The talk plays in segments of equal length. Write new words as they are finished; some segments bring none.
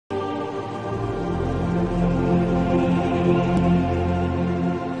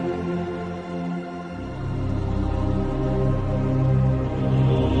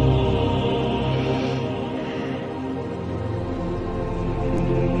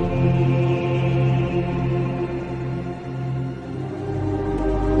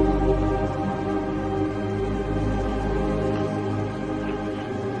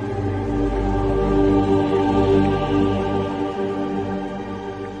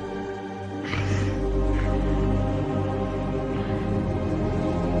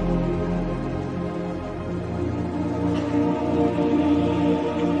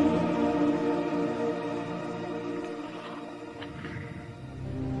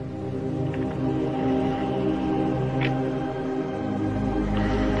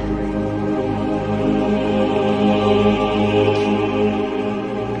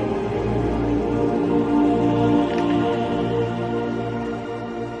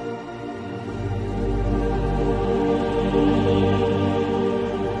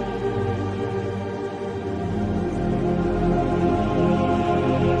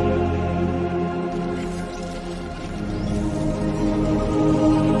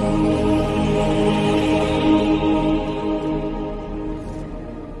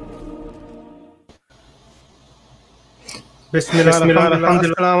Bismillah,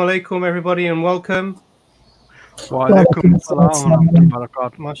 alhamdulillah, assalamu alaikum everybody and welcome. Wa alaikum assalam wa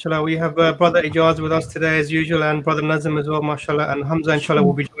rahmatullahi. MashaAllah, we have Brother Ijaz with us today as usual, and Brother Nazam as well, MashaAllah, and Hamza inshallah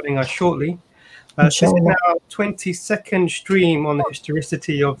will be joining us shortly. This is now our 22nd stream on the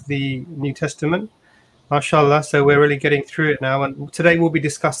historicity of the New Testament, MashaAllah, so we're really getting through it now, and today we'll be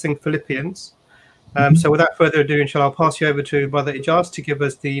discussing Philippians. So without further ado, inshallah, I'll pass you over to Brother Ijaz to give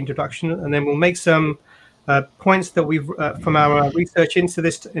us the introduction, and then we'll make some points that we've from our research into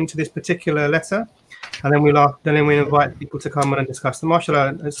this particular letter, and then we invite people to come on and discuss them.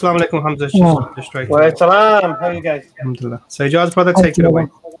 MashaAllah. Assalamu alaikum, Hamza. Just straight. Wa alaikum. How are you guys? Alhamdulillah. So Ijaz, brother, take it away.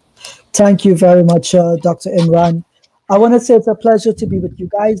 Thank you very much, Dr. Imran. I want to say it's a pleasure to be with you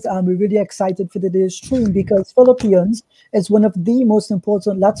guys, and we're really excited for today's stream because Philippians is one of the most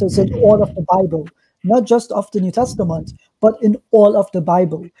important letters in all of the Bible. Not just of the New Testament, but in all of the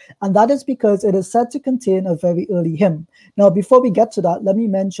Bible. And that is because it is said to contain a very early hymn. Now, before we get to that, let me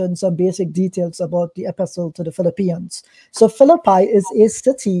mention some basic details about the epistle to the Philippians. So Philippi is a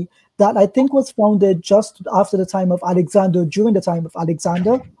city that I think was founded just after the time of Alexander, during the time of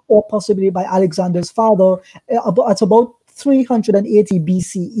Alexander, or possibly by Alexander's father, at about 380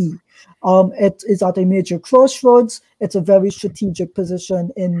 BCE. It is at a major crossroads. It's a very strategic position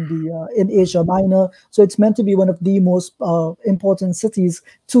in Asia Minor, so it's meant to be one of the most important cities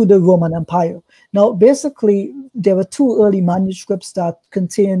to the Roman Empire. Now, basically, there were two early manuscripts that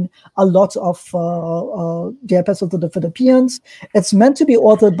contain a lot of the Epistle to the Philippians. It's meant to be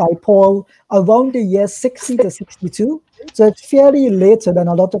authored by Paul around the year 60 to 62. So it's fairly later than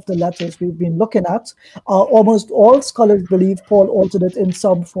a lot of the letters we've been looking at. Almost all scholars believe Paul altered it in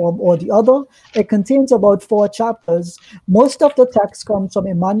some form or the other. It contains about 4 chapters. Most of the text comes from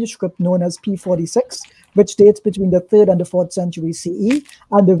a manuscript known as P46, which dates between the 3rd and the 4th century CE,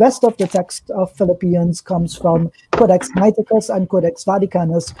 and the rest of the text of Philippians comes from Codex Sinaiticus and Codex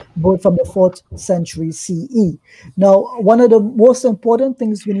Vaticanus, both from the 4th century CE. Now, one of the most important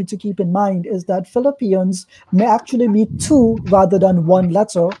things we need to keep in mind is that Philippians may actually be 2 rather than 1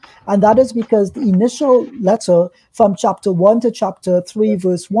 letter, and that is because the initial letter from chapter 1 to chapter 3,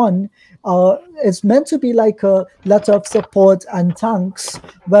 verse 1, is meant to be like a letter of support and thanks,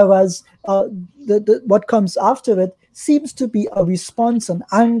 whereas what comes after it seems to be a response, an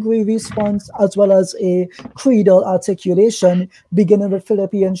angry response, as well as a creedal articulation, beginning with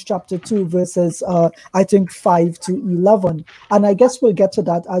Philippians chapter 2, verses, I think, 5 to 11. And I guess we'll get to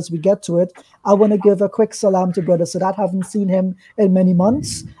that as we get to it. I want to give a quick salam to Brother Sadat. I haven't seen him in many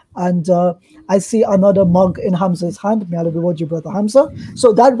months. And I see another mug in Hamza's hand. May Allah reward you, Brother Hamza.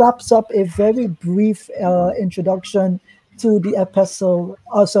 So that wraps up a very brief introduction to the epistle,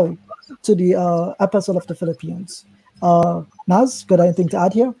 to the epistle of the Philippians. Naz, got anything to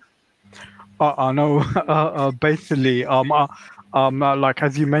add here? No, basically, like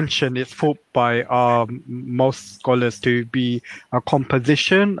as you mentioned, it's thought by most scholars to be a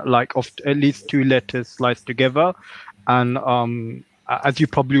composition, like of at least 2 letters sliced together. And as you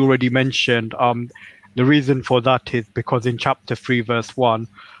probably already mentioned, the reason for that is because in chapter 3, verse 1,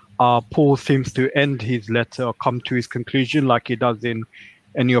 Paul seems to end his letter or come to his conclusion like he does in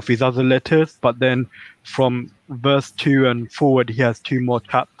any of his other letters. But then from verse 2 and forward, he has 2 more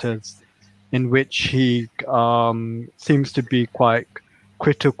chapters in which he seems to be quite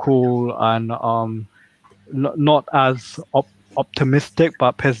critical and not as optimistic,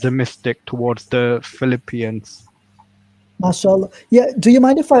 but pessimistic towards the Philippians. MashaAllah. Yeah, do you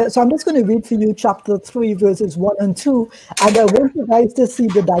mind if so I'm just going to read for you chapter 3, verses 1 and 2, and I want you guys to see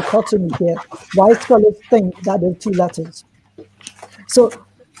the dichotomy here, why scholars think that there are 2 letters. So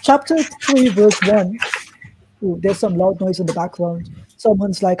chapter 3, verse 1, ooh, there's some loud noise in the background.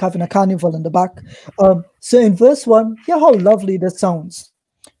 Someone's like having a carnival in the back. So in verse 1, hear how lovely this sounds.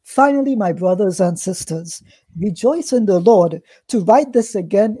 Finally, my brothers and sisters, Rejoice in the Lord. To write this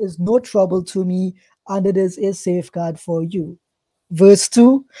again is no trouble to me, and it is a safeguard for you. Verse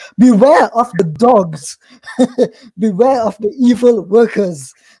 2, beware of the dogs, beware of the evil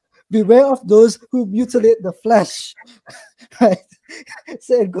workers, beware of those who mutilate the flesh. Right?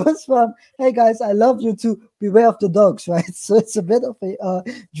 So it goes from, hey guys, I love you, to beware of the dogs, right? So it's a bit of a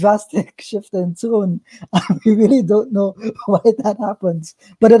drastic shift in tone. We really don't know why that happens,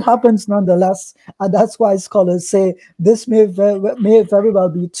 but it happens nonetheless. And that's why scholars say this may very well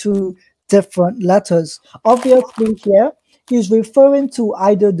be two different letters. Obviously here, he's referring to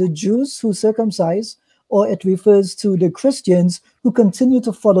either the Jews who circumcise, or it refers to the Christians who continue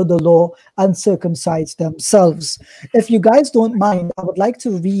to follow the law and circumcise themselves. If you guys don't mind, I would like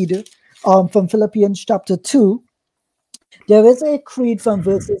to read from Philippians chapter 2. There is a creed from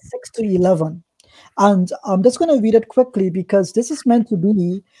verses 6 to 11. And I'm just going to read it quickly because this is meant to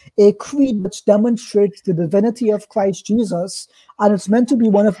be a creed which demonstrates the divinity of Christ Jesus, and it's meant to be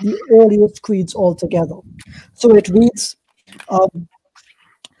one of the earliest creeds altogether. So it reads,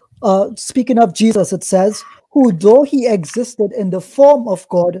 speaking of Jesus, it says, who though he existed in the form of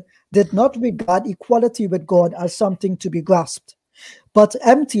God, did not regard equality with God as something to be grasped, but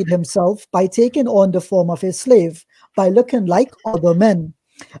emptied himself by taking on the form of a slave, by looking like other men,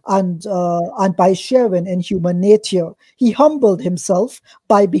 and by sharing in human nature. He humbled himself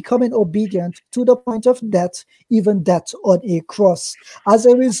by becoming obedient to the point of death, even death on a cross. As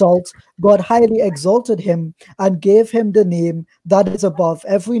a result, God highly exalted him and gave him the name that is above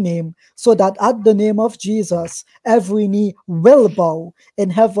every name, so that at the name of Jesus, every knee will bow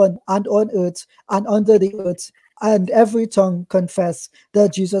in heaven and on earth and under the earth, and every tongue confess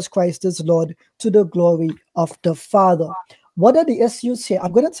that Jesus Christ is Lord, to the glory of the Father. What are the issues here?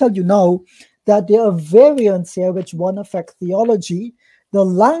 I'm going to tell you now that there are variants here which one affect theology. The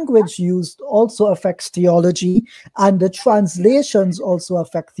language used also affects theology, and the translations also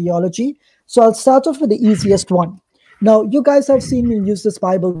affect theology. So I'll start off with the easiest one. Now, you guys have seen me use this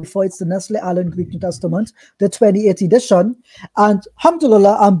Bible before. It's the Nestle Allen Greek New Testament, the 28th edition. And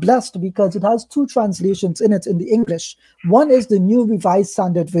alhamdulillah, I'm blessed because it has two translations in it in the English. One is the New Revised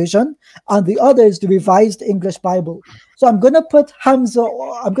Standard Version, and the other is the Revised English Bible. So I'm going to put Hamza,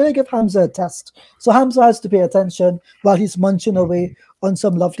 I'm going to give Hamza a test. So Hamza has to pay attention while he's munching away on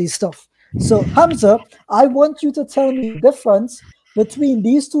some lovely stuff. So Hamza, I want you to tell me the difference between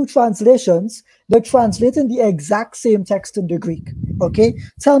these two translations. They're translating the exact same text in the Greek. Okay,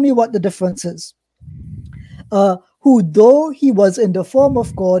 tell me what the difference is. Who, though he was in the form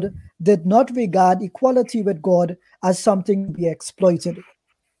of God, did not regard equality with God as something to be exploited.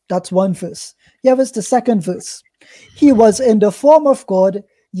 That's one verse. Here is the second verse. He was in the form of God,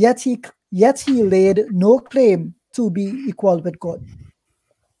 yet he laid no claim to be equal with God.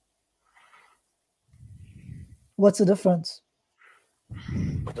 What's the difference?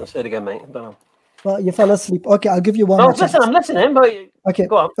 Don't say it again, mate. I don't know. Well, you fell asleep. Okay, I'll give you one No, more chance. I'm listening, but okay,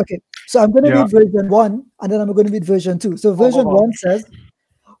 go on. Okay. So I'm going to read version 1, and then I'm going to read version 2. So version 1 says,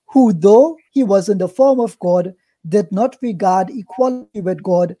 who though he was in the form of God, did not regard equality with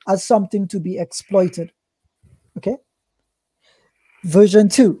God as something to be exploited. Okay. Version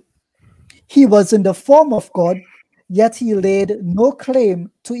 2, he was in the form of God, yet he laid no claim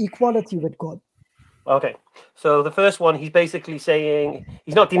to equality with God. Okay, so the first one, he's basically saying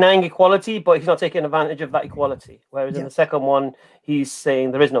he's not denying equality, but he's not taking advantage of that equality. Whereas in the second one, he's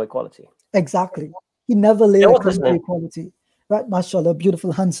saying there is no equality. Exactly. He never laid a claim to equality. Right, mashallah,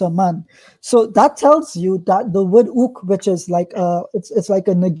 beautiful, handsome man. So that tells you that the word uk, which is like it's like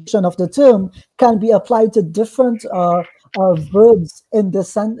a negation of the term, can be applied to different verbs in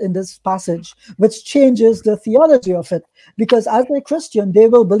this passage, which changes the theology of it. Because as a Christian, they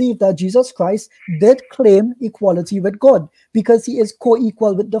will believe that Jesus Christ did claim equality with God because he is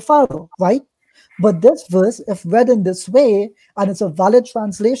co-equal with the Father, right? But this verse, if read in this way, and it's a valid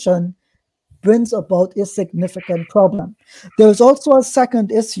translation, brings about a significant problem. There is also a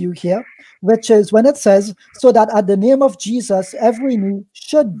second issue here, which is when it says, so that at the name of Jesus, every knee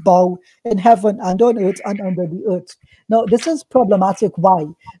should bow in heaven and on earth and under the earth. Now, this is problematic. Why?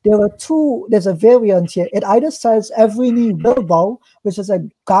 There's a variant here. It either says every knee will bow, which is a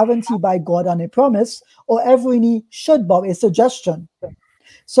guarantee by God and a promise, or every knee should bow, a suggestion.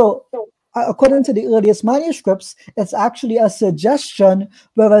 So, according to the earliest manuscripts, it's actually a suggestion,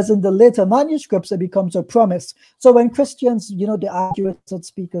 whereas in the later manuscripts, it becomes a promise. So when Christians, they argue at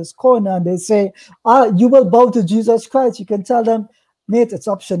Speaker's Corner and they say, you will bow to Jesus Christ, you can tell them, mate, it's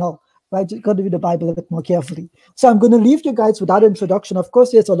optional, right? You've got to read the Bible a bit more carefully. So I'm going to leave you guys with that introduction. Of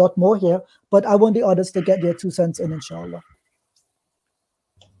course, there's a lot more here, but I want the others to get their 2 cents in, inshallah.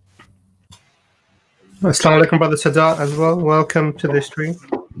 Assalamu alaikum, Brother Sadat, as well. Welcome to the stream.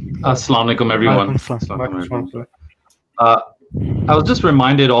 Assalamu alaikum, everyone. I was just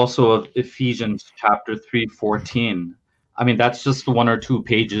reminded also of Ephesians chapter 3:14. I mean, that's just 1 or 2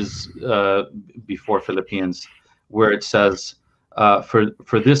 pages before Philippians, where it says,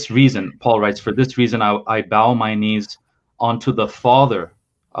 for this reason, Paul writes, for this reason I bow my knees unto the Father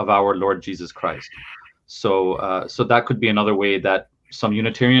of our Lord Jesus Christ. So that could be another way that some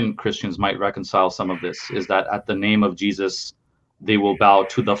Unitarian Christians might reconcile some of this, is that at the name of Jesus, they will bow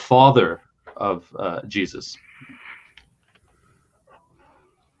to the Father of Jesus.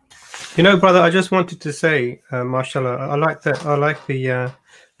 You know, brother, I just wanted to say, mashallah, I like that. I like the,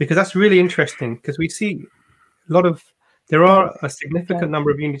 because that's really interesting, because we see there are a significant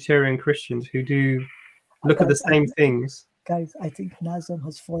number of Unitarian Christians who do look at the same things. Guys, I think Nazam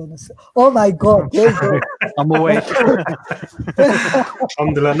has fallen asleep. Oh my God! There you go. I'm awake.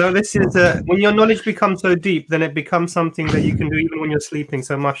 Alhamdulillah. No, this is when your knowledge becomes so deep, then it becomes something that you can do even when you're sleeping.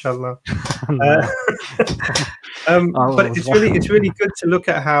 So, mashallah. But it's really good to look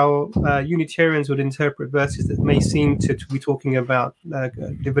at how Unitarians would interpret verses that may seem to be talking about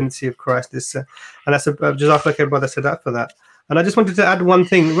divinity of Christ. This and that's a Jazakallah, Brother Sadat, for that. And I just wanted to add one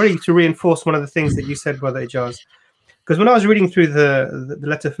thing, really, to reinforce one of the things that you said, Brother Ijaz. Because when I was reading through the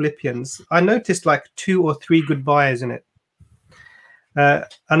letter of Philippians, I noticed like 2 or 3 goodbyes in it.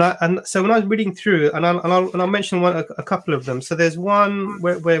 And so when I was reading through, and I'll mention a couple of them. So there's one,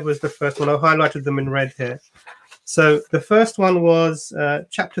 where was the first one? I highlighted them in red here. So the first one was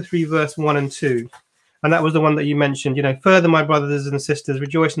chapter 3, verse 1 and 2. And that was the one that you mentioned, you know, further, my brothers and sisters,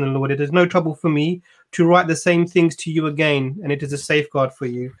 rejoice in the Lord. It is no trouble for me to write the same things to you again, and it is a safeguard for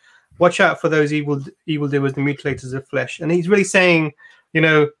you. Watch out for those evildoers, the mutilators of flesh. And he's really saying, you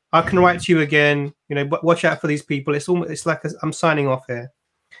know, I can write to you again, you know, but watch out for these people. It's like I'm signing off here.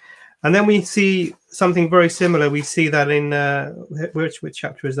 And then we see something very similar. We see that in, which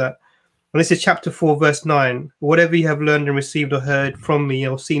chapter is that? And this is chapter 4, verse 9. Whatever you have learned and received or heard from me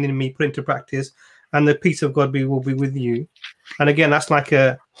or seen in me, put into practice, and the peace of God will be with you. And again, that's like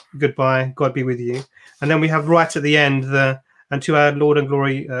a goodbye, God be with you. And then we have right at the end, and to our Lord and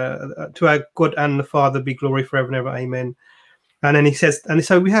glory, to our God and the Father be glory forever and ever, amen. And then he says, and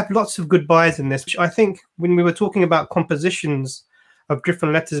so we have lots of goodbyes in this, which I think when we were talking about compositions of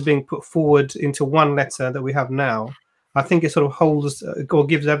different letters being put forward into one letter that we have now, I think it sort of holds or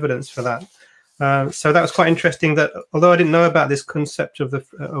gives evidence for that. So that was quite interesting, that although I didn't know about this concept of the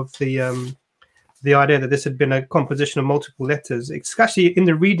idea that this had been a composition of multiple letters, it's actually in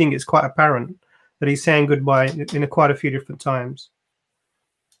the reading, it's quite apparent that he's saying goodbye in quite a few different times.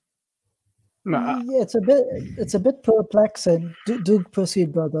 Yeah, it's a bit perplexing. Do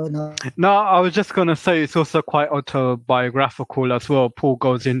proceed, brother. No, I was just going to say it's also quite autobiographical as well. Paul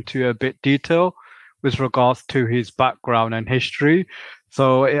goes into a bit detail with regards to his background and history.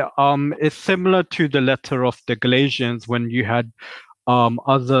 So it's similar to the letter of the Galatians, when you had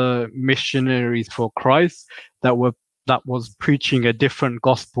other missionaries for Christ that was preaching a different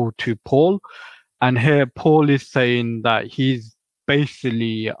gospel to Paul. And here Paul is saying that he's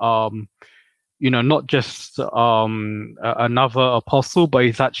basically, not just another apostle, but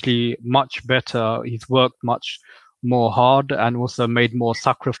he's actually much better. He's worked much more hard and also made more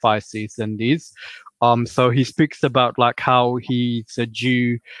sacrifices than these. So he speaks about like how he's a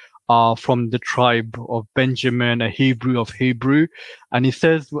Jew from the tribe of Benjamin, a Hebrew of Hebrew. And he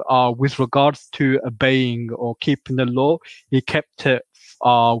says with regards to obeying or keeping the law, he kept it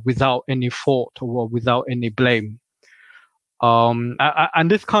without any fault or without any blame.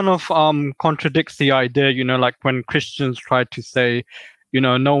 And this kind of contradicts the idea, like when Christians try to say,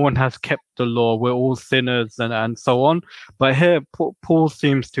 no one has kept the law, we're all sinners and so on. But here, Paul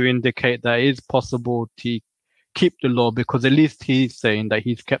seems to indicate that it is possible to keep the law, because at least he's saying that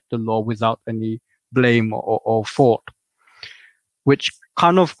he's kept the law without any blame or fault, which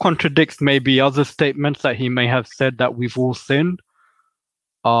kind of contradicts maybe other statements that he may have said, that we've all sinned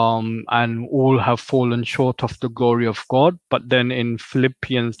and all have fallen short of the glory of God. But then in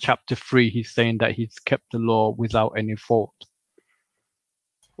Philippians chapter 3, he's saying that he's kept the law without any fault.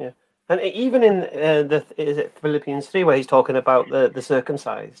 Yeah, and even in is it Philippians 3, where he's talking about the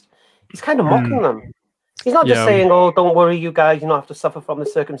circumcised, he's kind of mocking them. He's not just saying, oh, don't worry, you guys, you don't have to suffer from the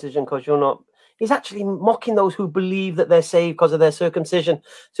circumcision because you're not. He's actually mocking those who believe that they're saved because of their circumcision.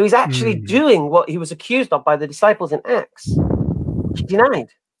 So he's actually doing what he was accused of by the disciples in Acts. He denied.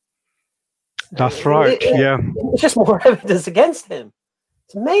 That's right. It's just more evidence against him.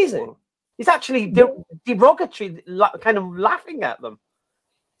 It's amazing. He's actually derogatory, kind of laughing at them.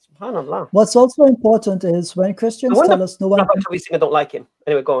 SubhanAllah. What's also important is when Christians tell us no one. I don't like him.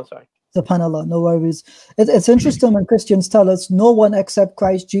 Anyway, go on. Sorry. SubhanAllah, no worries. It's interesting when Christians tell us no one except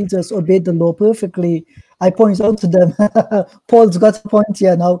Christ Jesus obeyed the law perfectly. I point out to them, Paul's got a point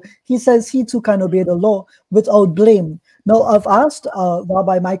here now. He says he too can obey the law without blame. Now, I've asked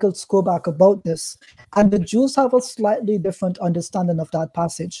Rabbi Michael Skobach about this, and the Jews have a slightly different understanding of that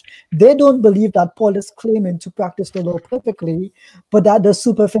passage. They don't believe that Paul is claiming to practice the law perfectly, but that the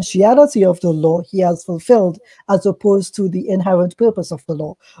superficiality of the law he has fulfilled as opposed to the inherent purpose of the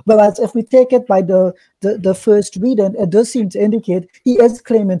law. Whereas if we take it by the first reading, it does seem to indicate he is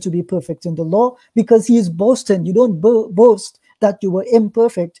claiming to be perfect in the law because he is boasting. You don't boast that you were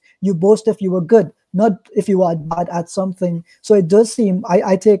imperfect. You boast if you were good, not if you are bad at something. So it does seem,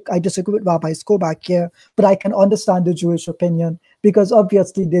 I disagree with Rabbi Skobach here, but I can understand the Jewish opinion because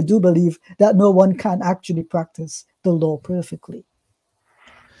obviously they do believe that no one can actually practice the law perfectly.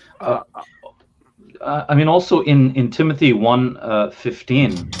 I mean, also in Timothy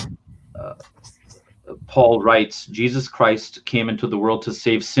 1:15, Paul writes, Jesus Christ came into the world to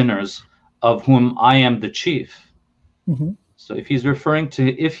save sinners, of whom I am the chief. Mm-hmm. So if he's referring to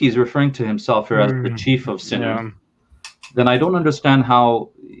himself here as the chief of sinners, then I don't understand how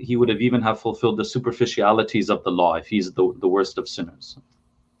he would have even have fulfilled the superficialities of the law if he's the worst of sinners.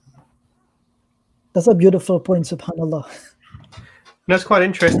 That's a beautiful point, subhanAllah. That's quite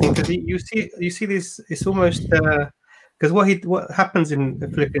interesting because you see this. It's almost because what happens in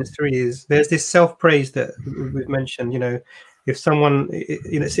Philippians 3 is there's this self-praise that we've mentioned. You know, if someone,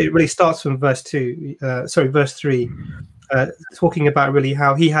 it really starts from verse 3, talking about really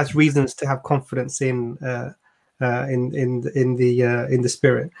how he has reasons to have confidence in the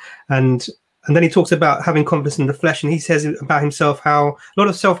spirit, and then he talks about having confidence in the flesh, and he says about himself how a lot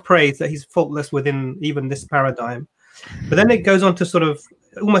of self-praise that he's faultless within even this paradigm. But then it goes on to sort of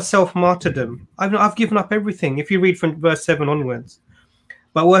almost self-martyrdom. I've given up everything. If you read from verse 7 onwards,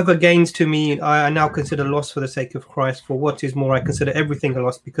 but whatever gains to me, I now consider loss for the sake of Christ. For what is more, I consider everything a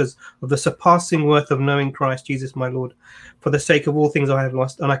loss because of the surpassing worth of knowing Christ Jesus my Lord. For the sake of all things I have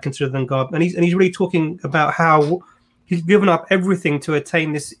lost, and I consider them God. And he's really talking about how he's given up everything to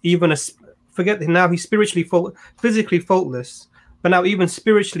attain this. Forget now he's physically faultless, but now even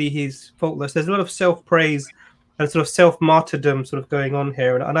spiritually he's faultless. There's a lot of self-praise and sort of self-martyrdom sort of going on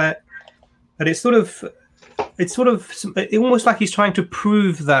here, and it's almost like he's trying to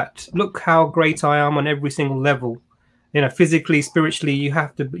prove that look how great I am on every single level, physically, spiritually. You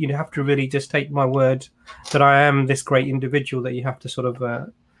have to really just take my word that I am this great individual that you have to sort of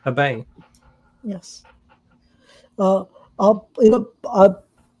obey. Yes. I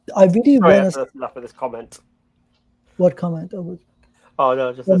really want to. Enough of this comment. What comment? Oh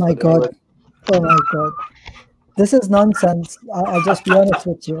no! Just oh my god! Oh my god! This is nonsense. I'll just be honest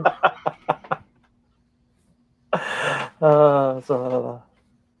with you.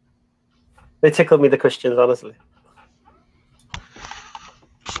 They tickle me, the Christians, honestly.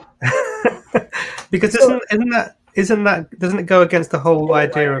 Because doesn't it go against the whole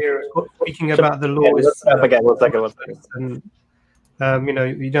idea of speaking about the law? One second. And,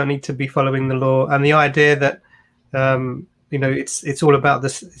 you don't need to be following the law, and the idea that it's all about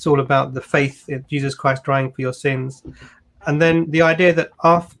this. It's all about the faith in Jesus Christ dying for your sins, and then the idea that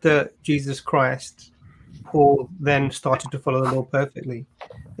after Jesus Christ, Paul then started to follow the law perfectly.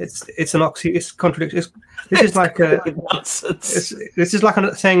 It's an it's contradiction. This is like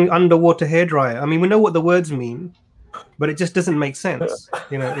saying underwater hairdryer. I mean, we know what the words mean, but it just doesn't make sense.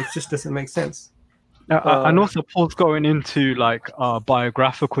 It just doesn't make sense. And also, Paul's going into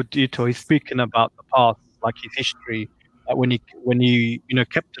biographical detail. He's speaking about the past, like his history. When he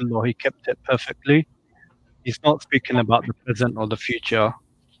kept the law, he kept it perfectly. He's not speaking about the present or the future.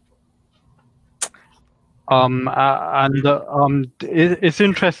 It's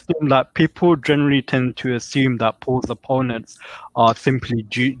interesting that people generally tend to assume that Paul's opponents are simply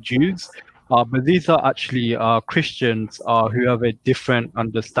Jews, but these are actually Christians who have a different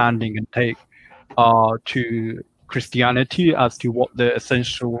understanding and take to Christianity as to what the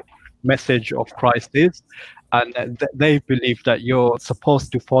essential message of Christ is. And they believe that you're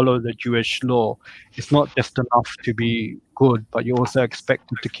supposed to follow the Jewish law. It's not just enough to be good, but you're also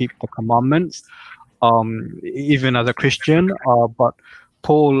expected to keep the commandments, even as a Christian. But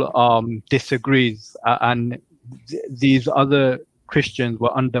Paul disagrees, and these other Christians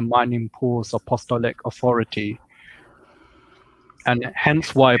were undermining Paul's apostolic authority. And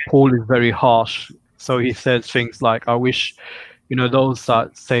hence why Paul is very harsh. So he says things like, I wish... those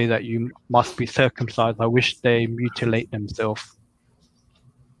that say that you must be circumcised, I wish they mutilate themselves.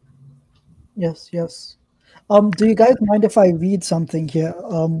 Yes. Do you guys mind if I read something here?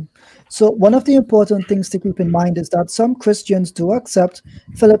 So one of the important things to keep in mind is that some Christians do accept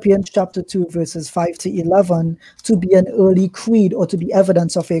Philippians chapter 2, verses 5 to 11 to be an early creed or to be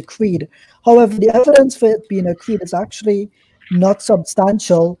evidence of a creed. However, the evidence for it being a creed is actually not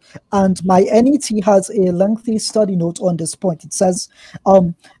substantial, and my NET has a lengthy study note on this point. It says,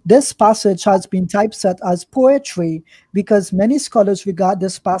 this passage has been typeset as poetry because many scholars regard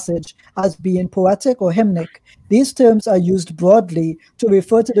this passage as being poetic or hymnic. These terms are used broadly to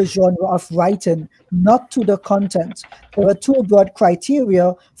refer to the genre of writing, not to the content. There are two broad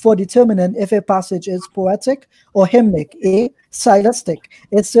criteria for determining if a passage is poetic or hymnic. A, stylistic,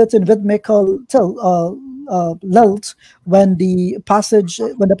 a certain rhythmical lilt when the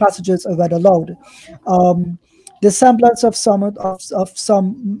passages are read aloud. The semblance of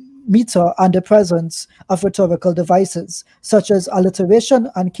some meter and the presence of rhetorical devices such as alliteration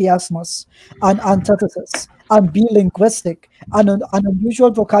and chiasmus and antithesis, and be linguistic and an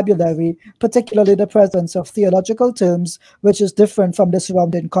unusual vocabulary, particularly the presence of theological terms, which is different from the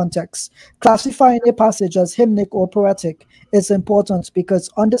surrounding context. Classifying a passage as hymnic or poetic is important because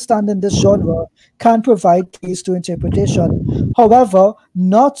understanding this genre can provide keys to interpretation. However,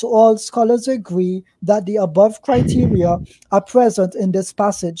 not all scholars agree that the above criteria are present in this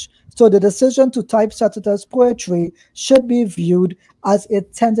passage, so the decision to typeset it as poetry should be viewed as a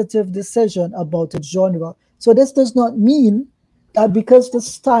tentative decision about its genre. So this does not mean that because the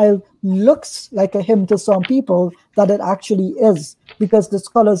style looks like a hymn to some people, that it actually is, because the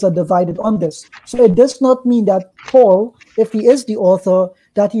scholars are divided on this. So it does not mean that Paul, if he is the author,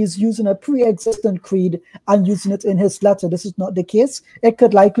 that he is using a pre-existent creed and using it in his letter. This is not the case. It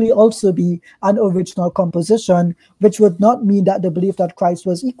could likely also be an original composition, which would not mean that the belief that Christ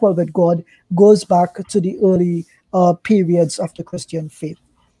was equal with God goes back to the early periods of the Christian faith.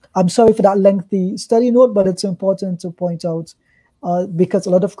 I'm sorry for that lengthy study note, but it's important to point out because a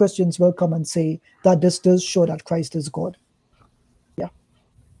lot of Christians will come and say that this does show that Christ is God. Yeah.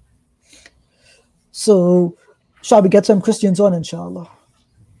 So, shall we get some Christians on, inshallah?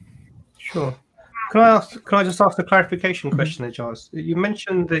 Sure. Can I just ask a clarification question, Ijaz? You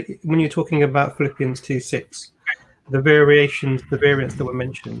mentioned that when you're talking about Philippians 2:6, the variants that were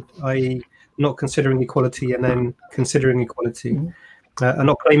mentioned, i.e., not considering equality and then considering equality. And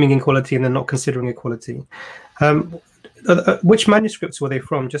not claiming equality and then not considering equality. Which manuscripts were they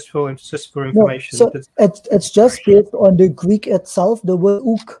from? Just for information. No, so it's just based on the Greek itself. The word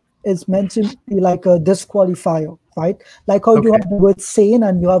uk is meant to be like a disqualifier, right? Like how you have the word sane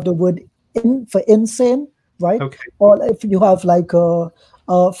and you have the word in for insane, right? Okay. Or if you have like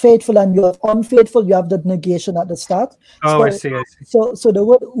faithful and you have unfaithful, you have the negation at the start. Oh, I see. So the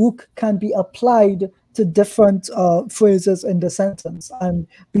word uk can be applied to different phrases in the sentence, and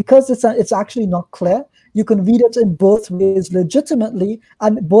because it's actually not clear, you can read it in both ways legitimately,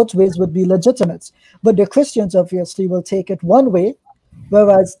 and both ways would be legitimate. But the Christians obviously will take it one way,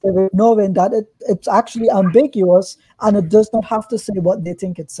 whereas they're ignoring that it's actually ambiguous and it does not have to say what they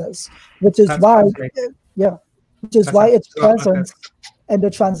think it says, which is why its presence in the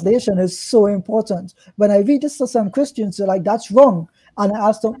translation is so important. When I read this to some Christians, they're like, "That's wrong," and I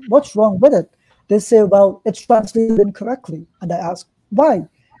ask them, "What's wrong with it?" They say, "Well, it's translated incorrectly." And I ask, "Why?"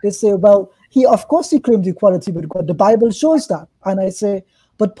 They say, "Well, of course he claimed equality with God. The Bible shows that." And I say,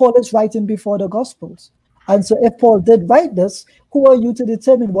 "But Paul is writing before the Gospels. And so if Paul did write this, who are you to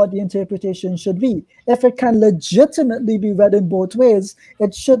determine what the interpretation should be? If it can legitimately be read in both ways,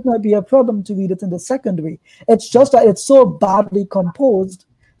 it should not be a problem to read it in the second way. It's just that it's so badly composed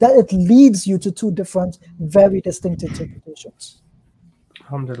that it leads you to two different, very distinct interpretations."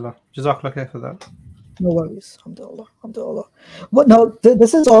 Alhamdulillah. Jazakallah khair for that. No worries. Alhamdulillah. But now,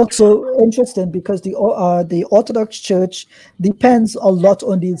 this is also interesting because the Orthodox Church depends a lot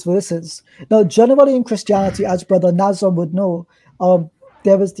on these verses. Now, generally in Christianity, as Brother Nazam would know,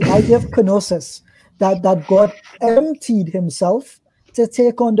 there is the idea of kenosis, that God emptied himself to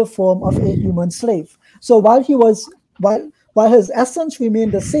take on the form of a human slave. So while his essence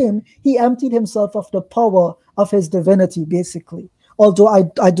remained the same, he emptied himself of the power of his divinity, basically. Although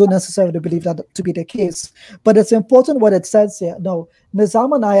I don't necessarily believe that to be the case. But it's important what it says here. Now,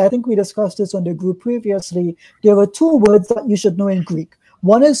 Nazam and I think we discussed this on the group previously. There are two words that you should know in Greek.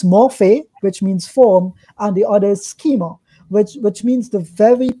 One is morphe, which means form, and the other is schema, which means the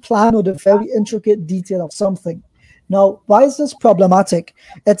very plan or the very intricate detail of something. Now, why is this problematic?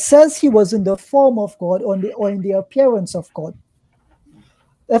 It says he was in the form of God or in the appearance of God.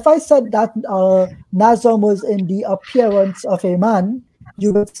 If I said that Nazam was in the appearance of a man,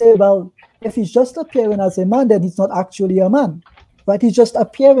 you would say, well, if he's just appearing as a man, then he's not actually a man, right? He's just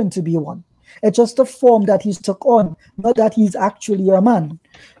appearing to be one. It's just the form that he's took on, not that he's actually a man.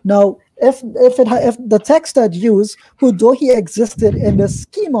 Now, if the text had used, who though he existed in the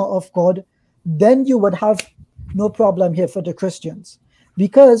schema of God, then you would have no problem here for the Christians,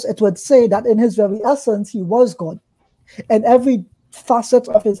 because it would say that in his very essence, he was God. And every facet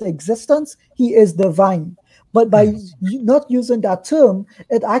of his existence, he is divine. But by not using that term,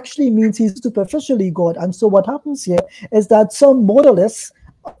 it actually means he's superficially God. And so what happens here is that some modalists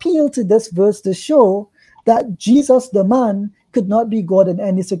appeal to this verse to show that Jesus, the man, could not be God in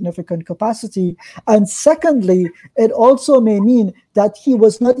any significant capacity. And secondly, it also may mean that he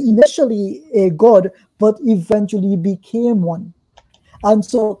was not initially a God, but eventually became one. And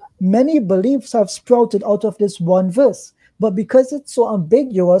so many beliefs have sprouted out of this one verse. But because it's so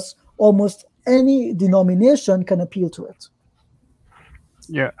ambiguous, almost any denomination can appeal to it.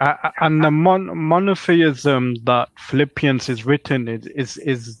 Yeah, and the monotheism that Philippians is written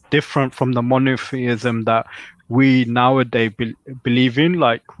is different from the monotheism that we nowadays believe in.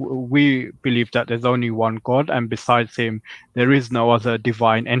 Like, we believe that there's only one God, and besides him, there is no other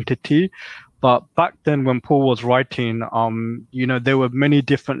divine entity. But back then, when Paul was writing, there were many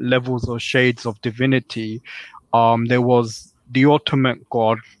different levels or shades of divinity. There was the ultimate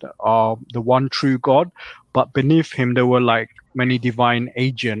God, the one true God, but beneath him there were like many divine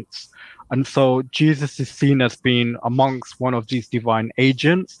agents. And so Jesus is seen as being amongst one of these divine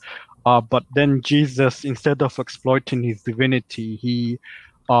agents. But then Jesus, instead of exploiting his divinity, he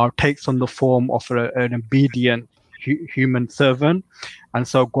takes on the form of an obedient human servant. And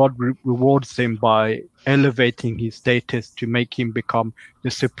so God rewards him by elevating his status to make him become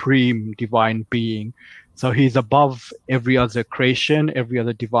the supreme divine being. So he's above every other creation, every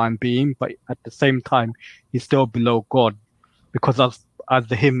other divine being, but at the same time, he's still below God, because as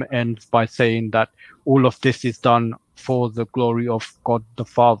the hymn ends by saying that all of this is done for the glory of God the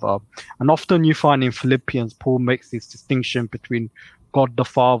Father. And often you find in Philippians, Paul makes this distinction between God the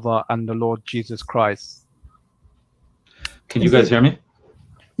Father and the Lord Jesus Christ. Can you guys hear me?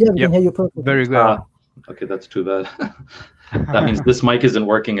 Yeah, we can hear you perfectly. Very good. Okay, that's too bad. That means this mic isn't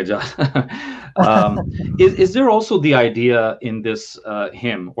working, Ijaz. Is there also the idea in this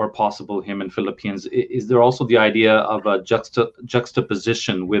hymn, or possible hymn in Philippians, is there also the idea of a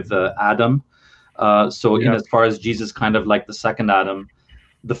juxtaposition with Adam? In as far as Jesus kind of like the second Adam,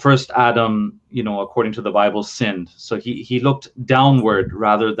 the first Adam, according to the Bible, sinned. So he looked downward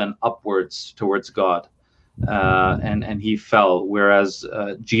rather than upwards towards God, and he fell, whereas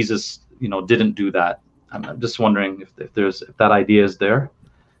Jesus, didn't do that. I'm just wondering if that idea is there.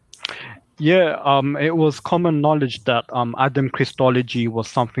 Yeah, it was common knowledge that Adam Christology was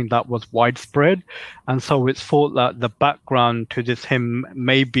something that was widespread, and so it's thought that the background to this hymn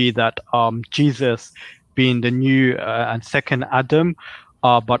may be that Jesus being the new and second Adam,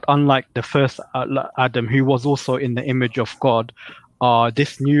 but unlike the first Adam, who was also in the image of God,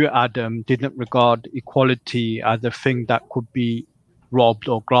 this new Adam didn't regard equality as a thing that could be robbed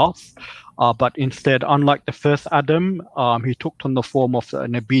or grasped. But instead, unlike the first Adam, he took on the form of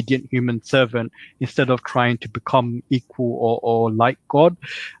an obedient human servant instead of trying to become equal or like God.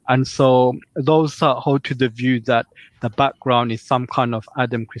 And so those that hold to the view that the background is some kind of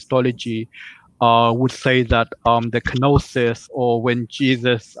Adam Christology would say that the kenosis, or when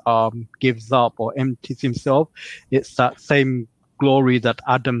Jesus gives up or empties himself, it's that same glory that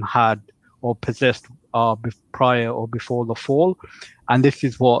Adam had or possessed prior or before the fall. And this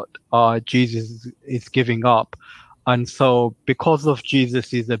is what Jesus is giving up. And so because of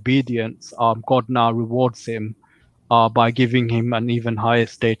Jesus' obedience, God now rewards him by giving him an even higher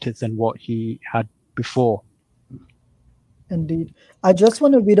status than what he had before. Indeed. I just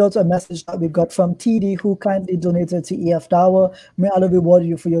want to read out a message that we got from TD, who kindly donated to EFDawah. May Allah reward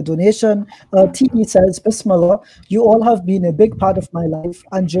you for your donation. TD says, Bismillah, you all have been a big part of my life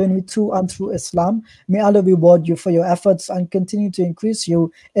and journey to and through Islam. May Allah reward you for your efforts and continue to increase you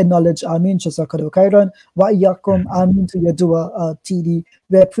in knowledge. Ameen. Jazakallahu khairan. Wa iyyakum. Ameen to your dua, TD.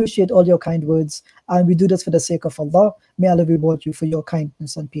 We appreciate all your kind words, and we do this for the sake of Allah. May Allah reward you for your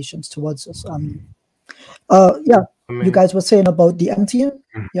kindness and patience towards us. Ameen. You guys were saying about the emptying.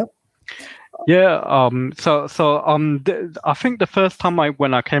 Yep. Yeah. I think the first time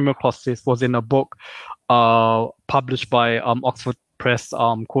when I came across this was in a book published by Oxford Press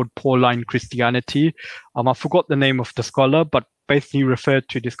called Pauline Christianity. I forgot the name of the scholar, but basically referred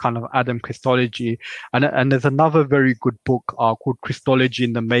to this kind of Adam Christology. And there's another very good book called Christology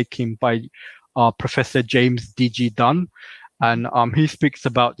in the Making by Professor James D.G. Dunn. And he speaks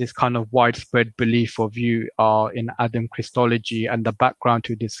about this kind of widespread belief or view in Adam Christology. And the background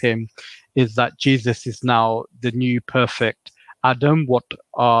to this hymn is that Jesus is now the new perfect Adam, what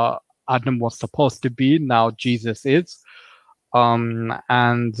Adam was supposed to be. Now Jesus is. The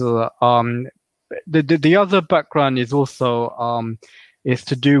other background is also is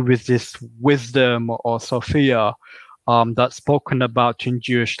to do with this wisdom or Sophia that's spoken about in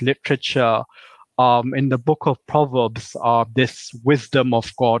Jewish literature. In the book of Proverbs, this wisdom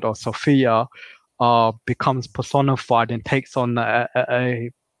of God or Sophia becomes personified and takes on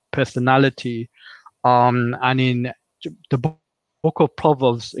a personality. And in the book of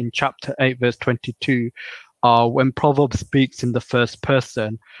Proverbs, in chapter 8, verse 22, when Proverbs speaks in the first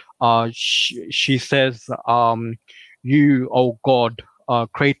person, she says, "You, O God,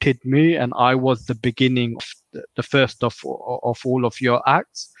 created me, and I was the beginning of the first of all of your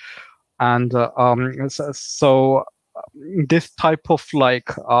acts." And so this type of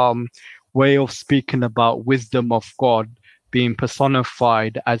way of speaking about wisdom of God being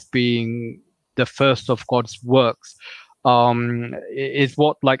personified as being the first of God's works is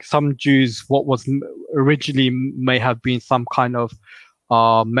what, like, some Jews, what was originally may have been some kind of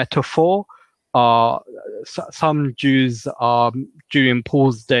metaphor. Some Jews during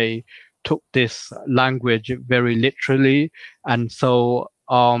Paul's day took this language very literally, and so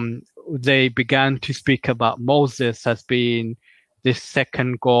they began to speak about Moses as being this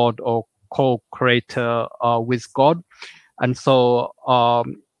second God or co-creator with God. And so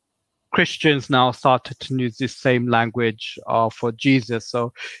Christians now started to use this same language for Jesus.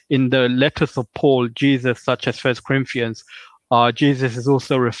 So in the letters of Paul, Jesus, such as 1 Corinthians, Jesus is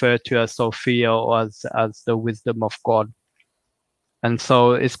also referred to as Sophia, or as the wisdom of God. And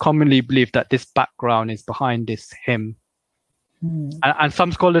so it's commonly believed that this background is behind this hymn. And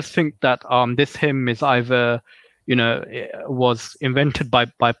some scholars think that this hymn is either, was invented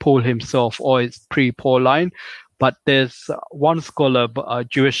by Paul himself, or it's pre-Pauline. But there's one scholar, a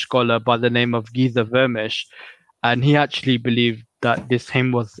Jewish scholar by the name of Giza Vermish, and he actually believed that this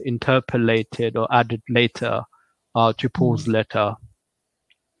hymn was interpolated or added later to Paul's letter.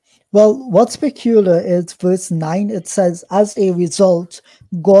 Well, what's peculiar is verse 9. It says, "As a result,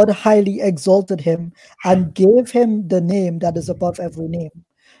 God highly exalted him and gave him the name that is above every name."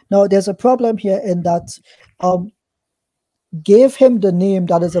 Now, there's a problem here in that gave him the name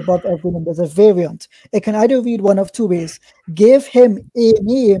that is above every name. There's a variant. It can either read one of two ways: gave him a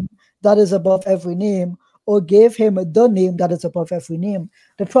name that is above every name, or gave him the name that is above every name.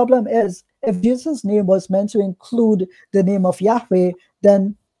 The problem is, if Jesus' name was meant to include the name of Yahweh,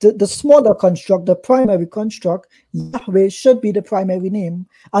 then the smaller construct, the primary construct, Yahweh should be the primary name,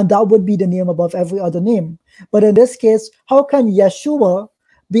 and that would be the name above every other name. But in this case, how can Yeshua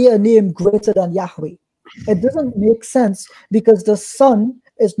be a name greater than Yahweh? It doesn't make sense, because the Son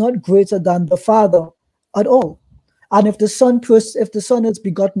is not greater than the Father at all. And if the Son is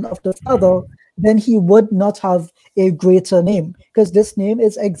begotten of the Father, then he would not have a greater name, because this name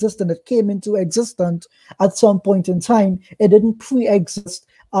is existent. It came into existence at some point in time. It didn't pre-exist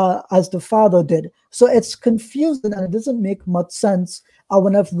as the Father did. So it's confusing, and it doesn't make much sense.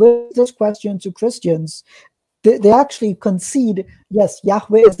 When I've raised this question to Christians, they actually concede, yes,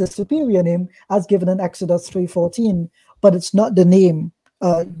 Yahweh is the superior name as given in Exodus 3:14, but it's not the name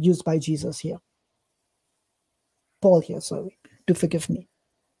used by Jesus here. Paul here, sorry. Do forgive me.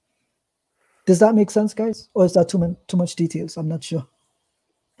 Does that make sense, guys? Or is that too much details? I'm not sure.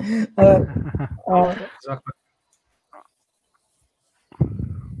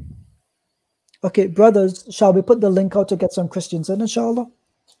 Okay, brothers, shall we put the link out to get some Christians in, inshallah?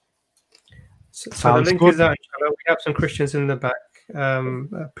 So the link is out, inshallah. We have some Christians in the back.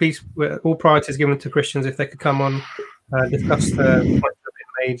 Please, all priority is given to Christians. If they could come on, discuss the points that have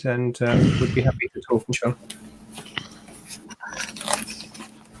been made, and we'd be happy to talk, inshallah.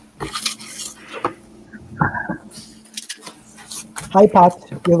 Hi, Pat.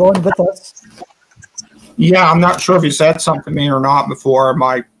 You're on with us. Yeah, I'm not sure if you said something to me or not before.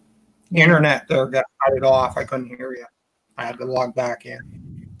 My internet there got cut off. I couldn't hear you. I had to log back in.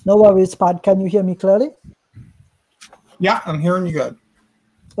 No worries, Pat. Can you hear me clearly? Yeah, I'm hearing you good.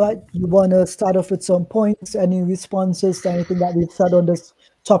 Right. You want to start off with some points, any responses to anything that we've said on this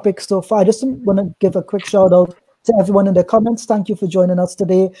topic so far? I just want to give a quick shout out to everyone in the comments. Thank you for joining us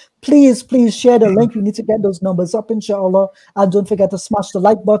today. Please share the link. We need to get those numbers up, inshallah. And don't forget to smash the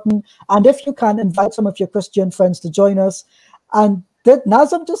like button. And if you can, invite some of your Christian friends to join us. And did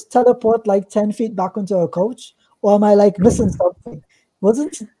Nazam just teleport like 10 feet back onto our couch? Or am I like missing something?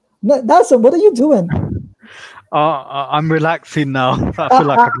 Nazam, what are you doing? I'm relaxing now. I feel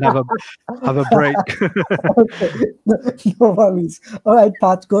like I can have a break. Okay. No worries. All right,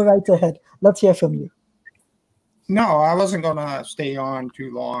 Pat, go right ahead. Let's hear from you. No, I wasn't going to stay on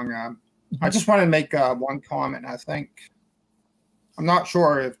too long. I just wanted to make one comment. I think I'm not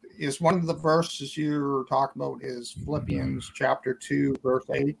sure if is one of the verses you're talking about is Philippians chapter 2, verse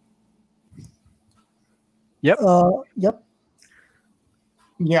 8. Yep. Yep.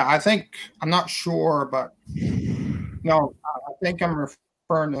 Yeah, I think I'm not sure, but no, I think I'm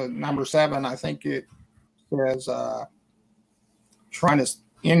referring to number 7. I think it says trying to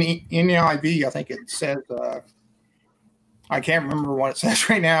in the NIV. I think it says I can't remember what it says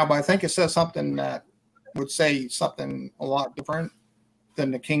right now, but I think it says something that would say something a lot different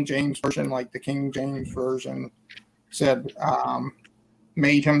than the King James version. Like the King James version said,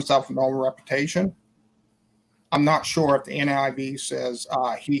 made himself no reputation. I'm not sure if the NIV says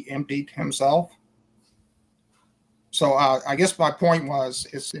he emptied himself. So I guess my point was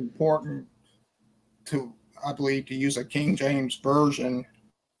it's important to, I believe, to use a King James version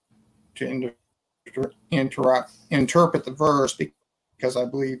to interpret the verse, because I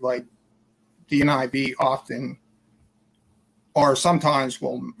believe like the NIV often or sometimes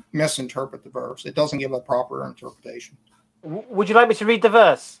will misinterpret the verse. It doesn't give a proper interpretation. Would you like me to read the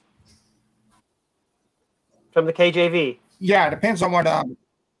verse from the KJV? Yeah, it depends on what.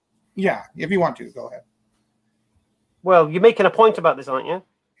 Yeah, if you want to, go ahead. Well, you're making a point about this, aren't you?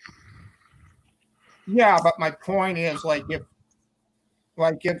 Yeah, but my point is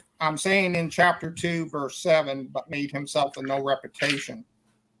if I'm saying in chapter 2, verse 7, but made himself of no reputation.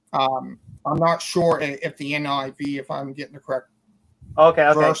 I'm not sure if the NIV, if I'm getting the correct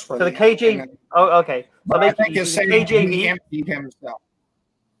verse for so the KJV. Okay. But I think it's saying KJV, he emptied himself.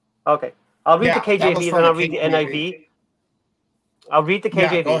 Okay. I'll read the KJV, then I'll read the NIV. I'll read the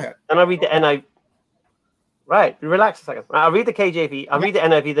KJV, go ahead. Then I'll read the NIV. Right, relax a second. I'll read the KJV, I'll read the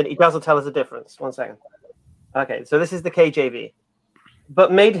NIV, then Ijaz will tell us the difference. 1 second. Okay, so this is the KJV.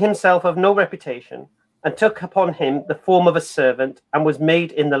 But made himself of no reputation, and took upon him the form of a servant, and was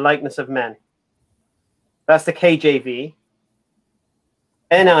made in the likeness of men. That's the KJV.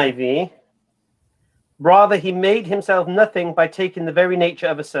 NIV. Rather, he made himself nothing by taking the very nature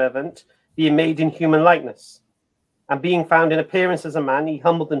of a servant, being made in human likeness. And being found in appearance as a man, he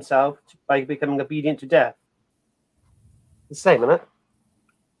humbled himself by becoming obedient to death. The same, isn't it?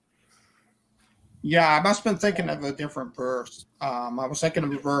 Yeah, I must have been thinking of a different verse. I was thinking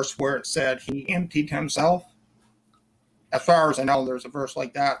of a verse where it said he emptied himself. As far as I know, there's a verse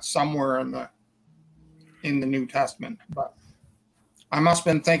like that somewhere in the New Testament, but I must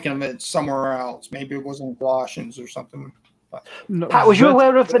have been thinking of it somewhere else. Maybe it was in Colossians or something. But. No, Pat, was you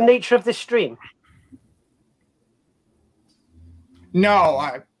aware of the nature of this stream? No,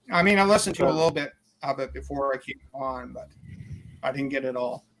 I mean, I listened to a little bit of it before I came on, but I didn't get it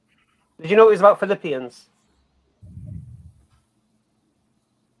all. Did you know it was about Philippians?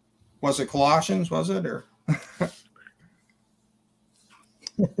 Was it Colossians, was it? Or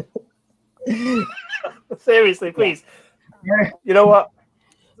seriously, please. You know what?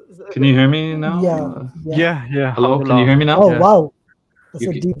 Can you hear me now? Yeah. Hello, can you hear me now? Oh, wow. That's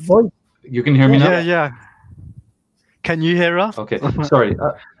a deep voice. You can hear me now? Yeah. Can you hear us? Okay, sorry.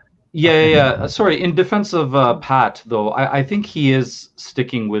 Sorry, in defense of Pat, though, I think he is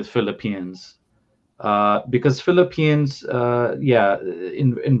sticking with Philippians. Because Philippians,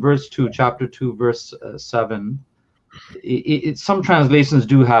 in verse 2, chapter 2, verse 7, some translations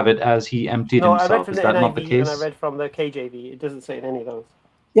do have it as he emptied himself. Is that not the case? And I read from the KJV. It doesn't say in any of those.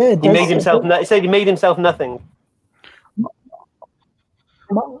 Yeah, it he made himself. It said he made himself nothing.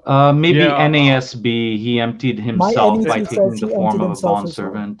 Maybe NASB, he emptied himself by taking the form of a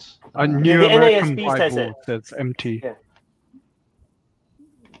bondservant. A New American Bible says empty. Yeah.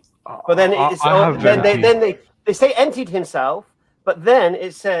 But then they say emptied himself, but then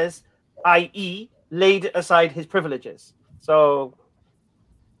it says, i.e., laid aside his privileges. So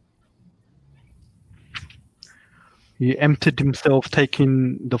he emptied himself,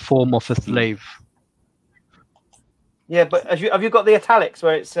 taking the form of a slave. Yeah, but have you got the italics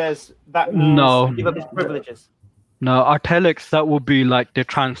where it says that means give up his privileges? No, italics, that would be like the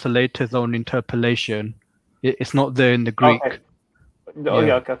translator's own interpolation. It's not there in the Greek. Okay.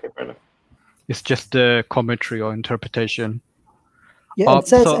 Okay, fair enough. It's just the commentary or interpretation. Yeah, it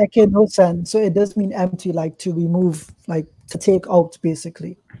says ekenosan, so it does mean empty, like to remove, like to take out,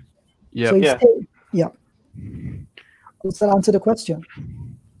 basically. Yeah. So does that answer the question?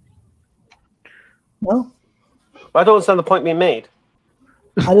 No? I don't understand the point being made.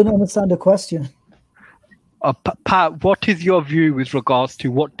 I don't understand the question. Pat, what is your view with regards to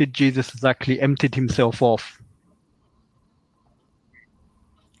what did Jesus exactly emptied himself of?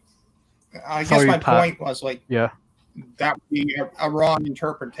 I guess my point was that would be a wrong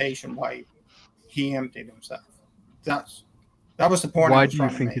interpretation why he emptied himself. That was the point. Why do you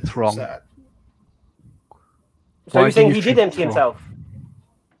think it's wrong? So you're saying he did empty himself?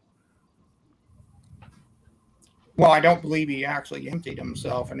 Well, I don't believe he actually emptied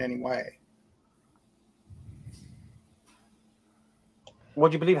himself in any way. What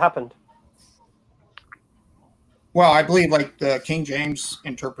do you believe happened? Well, I believe like the King James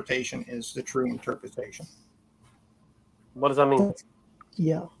interpretation is the true interpretation. What does that mean?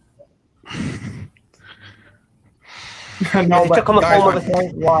 Yeah. No, He took on the form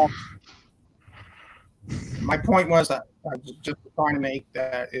of my point was that I was just trying to make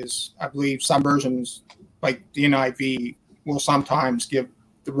that is I believe some versions, like the NIV, will sometimes give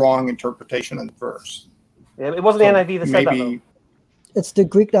the wrong interpretation of the verse. Yeah, it wasn't the NIV that said that, though. It's the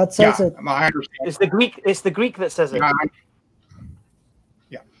Greek that says it. I understand. It's the Greek that says it.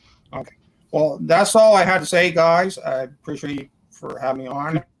 Yeah. Okay. Well, that's all I had to say, guys. I appreciate you for having me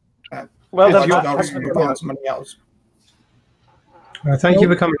on. Well, somebody else. Thank you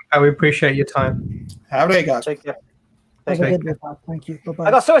for coming. We appreciate your time. Have a day, guys. Take care. Have a good day. Thank you. Bye-bye.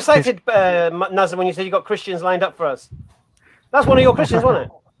 I got so excited, Nazam, when you said you got Christians lined up for us. That's one of your Christians, wasn't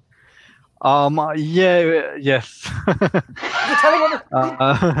it? Yeah, yes. Did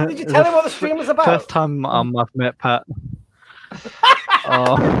you tell him what the stream was about? First time I've met Pat.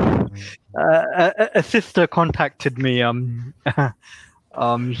 A sister contacted me.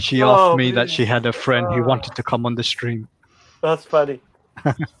 She asked me that she had a friend who wanted to come on the stream. That's funny.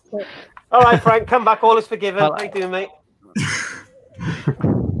 All right, Frank, come back. All is forgiven. How you doing, mate?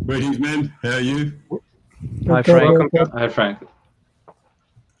 Greetings, man. How are you? Hi, Frank. Welcome. Hi, Frank.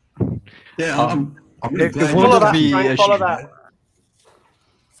 Yeah, I'm really glad. Follow that.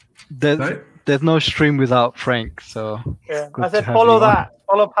 There's no stream without Frank, so yeah. I said follow that.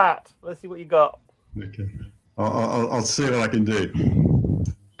 Follow Pat. Let's see what you got. Okay, I'll see what I can do.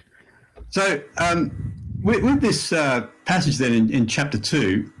 So, with this passage then in chapter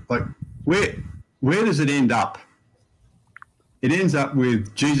 2, like where does it end up? It ends up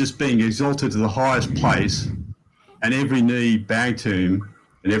with Jesus being exalted to the highest place, and every knee bowing to him,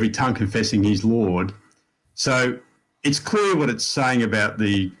 and every tongue confessing he's Lord. So it's clear what it's saying about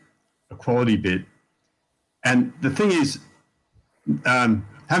the equality bit. And the thing is,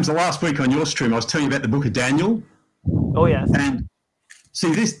 Hamza, last week on your stream, I was telling you about the book of Daniel. Oh, yes. And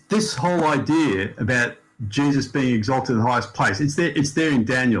see, this whole idea about Jesus being exalted to the highest place, it's there in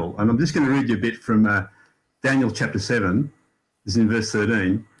Daniel. And I'm just going to read you a bit from Daniel chapter 7. This is in verse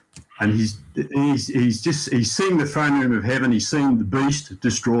 13. And he's seeing the throne room of heaven. He's seeing the beast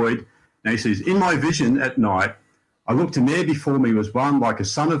destroyed. Now he says, in my vision at night, I looked, and there before me was one like a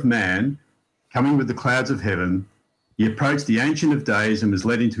son of man coming with the clouds of heaven. He approached the Ancient of Days and was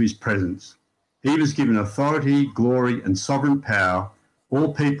led into his presence. He was given authority, glory, and sovereign power.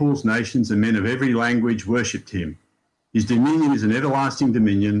 All peoples, nations, and men of every language worshipped him. His dominion is an everlasting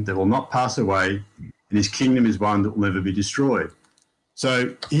dominion that will not pass away, and his kingdom is one that will never be destroyed.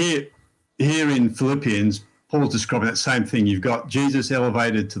 So here in Philippians, Paul's describing that same thing. You've got Jesus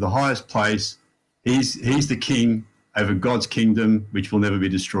elevated to the highest place. He's the king over God's kingdom, which will never be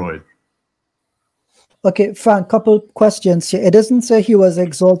destroyed. Okay, Frank, couple questions here. It doesn't say he was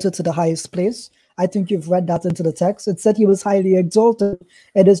exalted to the highest place. I think you've read that into the text. It said he was highly exalted.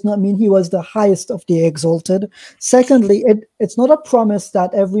 It does not mean he was the highest of the exalted. Secondly, it's not a promise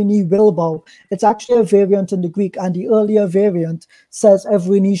that every knee will bow. It's actually a variant in the Greek, and the earlier variant says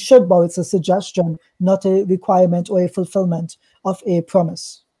every knee should bow. It's a suggestion, not a requirement or a fulfillment of a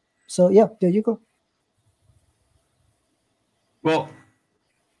promise. So yeah, there you go. Well,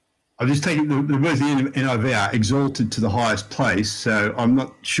 I've just taken the words in the NIV are exalted to the highest place, so I'm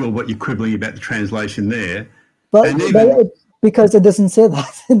not sure what you're quibbling about the translation there. But because it doesn't say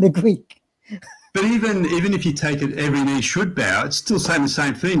that in the Greek. But even if you take it, every knee should bow, it's still saying the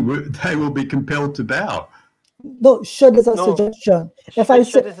same thing. They will be compelled to bow. No, should is a suggestion.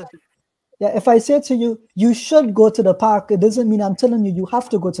 If I say to you, you should go to the park, it doesn't mean I'm telling you have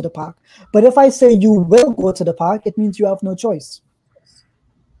to go to the park. But if I say you will go to the park, it means you have no choice.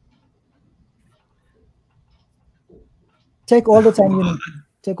 Take all the time you need.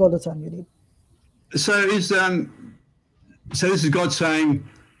 Take all the time you need. So this is God saying,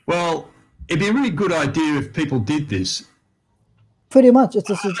 well, it'd be a really good idea if people did this. Pretty much, it's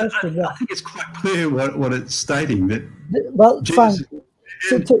a suggestion. Yeah. I think it's quite clear what it's stating that. Well, Jesus,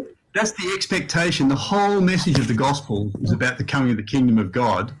 fine. That's the expectation. The whole message of the gospel is about the coming of the kingdom of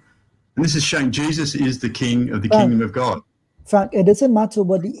God, and this is showing Jesus is the king of the kingdom of God. Frank, it doesn't matter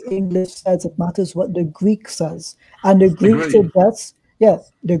what the English says, it matters what the Greek says. And the Greek suggests,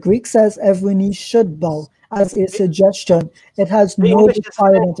 the Greek says every knee should bow as a suggestion. It has no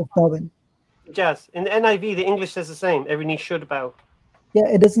requirement of bowing. Ijaz, in the NIV, the English says the same. Every knee should bow. Yeah,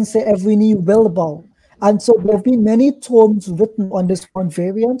 it doesn't say every knee will bow. And so there have been many tomes written on this one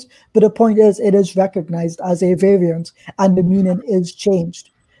variant, but the point is it is recognized as a variant and the meaning is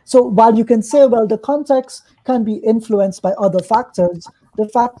changed. So while you can say, well, the context can be influenced by other factors, the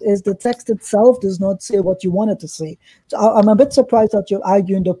fact is the text itself does not say what you want it to say. So I'm a bit surprised that you're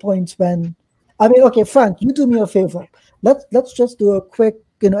arguing the point when, I mean, okay, Frank, you do me a favor. Let's just do a quick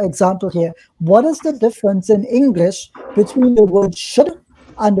example here. What is the difference in English between the word should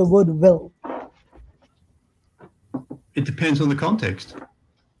and the word will? It depends on the context.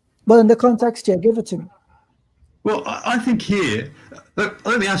 Well, in the context here, give it to me. Well, I think here, let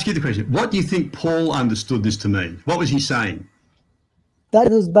me ask you the question. What do you think Paul understood this to mean? What was he saying? That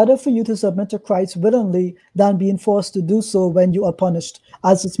it is better for you to submit to Christ willingly than being forced to do so when you are punished,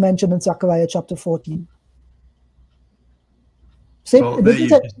 as it's mentioned in Zechariah chapter 14. See, well,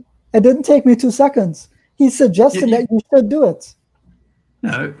 it didn't take me 2 seconds. He's suggesting that you should do it.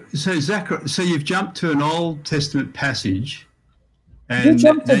 No, so you've jumped to an Old Testament passage, and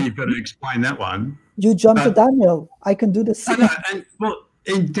now you've got to explain that one. You jumped to Daniel. I can do this. Well,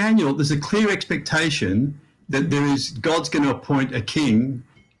 in Daniel, there's a clear expectation that God's going to appoint a king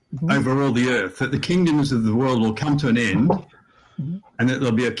over all the earth, that the kingdoms of the world will come to an end, and that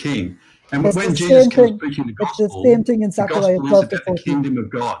there'll be a king. And when Jesus comes preaching the gospel, it's the same thing in Zechariah 12 to 14. The kingdom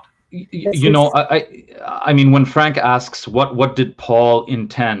of God. I mean, when Frank asks what did Paul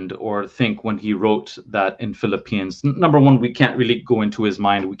intend or think when he wrote that in Philippians, number one, we can't really go into his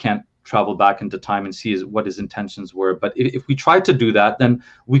mind. We can't travel back into time and see what his intentions were. But if we tried to do that, then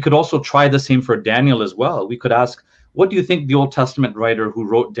we could also try the same for Daniel as well. We could ask, what do you think the Old Testament writer who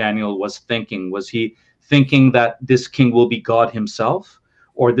wrote Daniel was thinking? Was he thinking that this king will be God himself,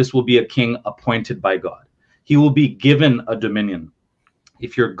 or this will be a king appointed by God? He will be given a dominion.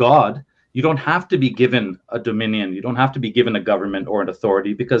 If you're God, you don't have to be given a dominion. You don't have to be given a government or an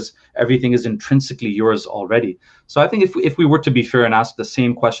authority, because everything is intrinsically yours already. So I think if we were to be fair and ask the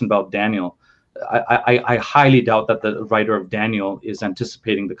same question about Daniel, I highly doubt that the writer of Daniel is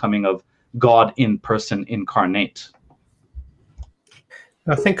anticipating the coming of God in person incarnate.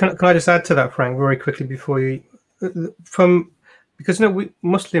 I think, can I just add to that, Frank, very quickly before you, because we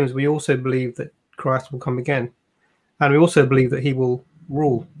Muslims, we also believe that Christ will come again, and we also believe that he will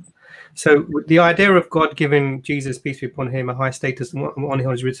rule. So the idea of God giving Jesus, peace be upon him, a high status on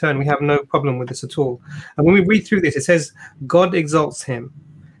his return, we have no problem with this at all. And when we read through this, it says God exalts him,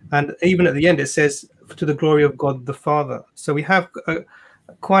 and even at the end it says to the glory of God the Father. So we have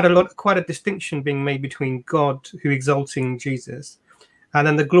quite a distinction being made between God who exalting Jesus, and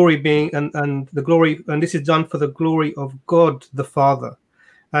then the glory being and the glory, and this is done for the glory of God the Father.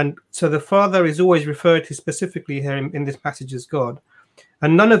 And so the Father is always referred to specifically here in this passage as God.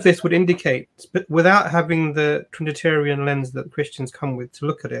 And none of this would indicate, without having the Trinitarian lens that Christians come with to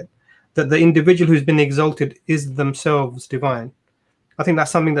look at it, that the individual who's been exalted is themselves divine. I think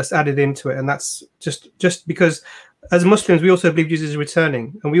that's something that's added into it. And that's just because as Muslims, we also believe Jesus is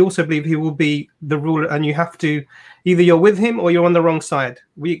returning. And we also believe he will be the ruler. And you have to, either you're with him or you're on the wrong side.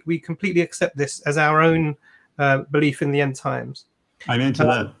 We completely accept this as our own belief in the end times. Amen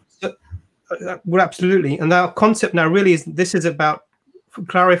to that. Well, absolutely. And our concept now really is about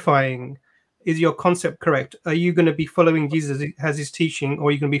clarifying, is your concept correct? Are you going to be following Jesus as his teaching, or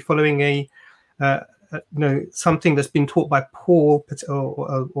are you going to be following something that's been taught by Paul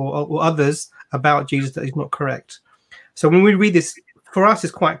or others about Jesus that is not correct? So when we read this, for us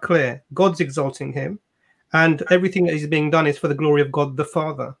it's quite clear. God's exalting him, and everything that is being done is for the glory of God the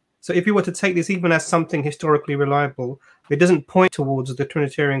Father. So if you were to take this even as something historically reliable, it doesn't point towards the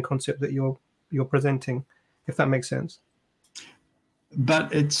Trinitarian concept that you're presenting, if that makes sense.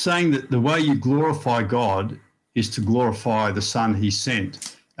 But it's saying that the way you glorify God is to glorify the Son he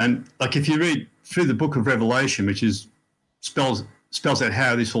sent. And like if you read through the book of Revelation, which spells out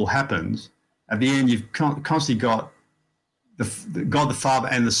how this all happens, at the end you've constantly got the God the Father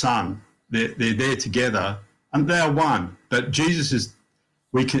and the Son. They're there together, and they are one. But Jesus is,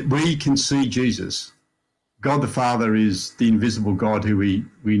 we can see Jesus. God the Father is the invisible God who we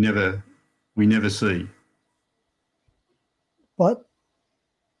never see. What?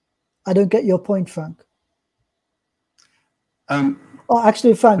 I don't get your point, Frank.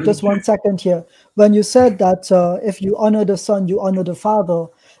 Actually, Frank, just 1 second here. When you said that if you honor the Son, you honor the Father,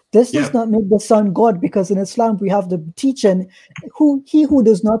 this does not make the Son God, because in Islam we have the teaching, he who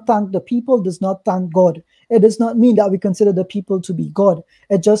does not thank the people does not thank God. It does not mean that we consider the people to be God.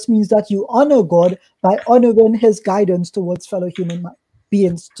 It just means that you honor God by honoring his guidance towards fellow human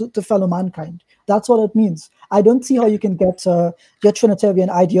beings, to fellow mankind. That's what it means. I don't see how you can get your Trinitarian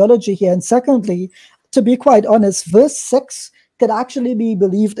ideology here. And secondly, to be quite honest, verse 6 could actually be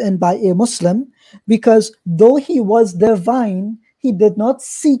believed in by a Muslim, because though he was divine, he did not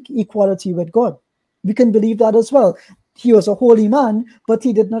seek equality with God. We can believe that as well. He was a holy man, but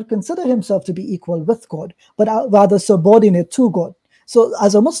he did not consider himself to be equal with God, but rather subordinate to God. So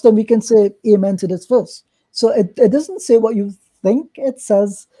as a Muslim, we can say amen to this verse. So it doesn't say what you think it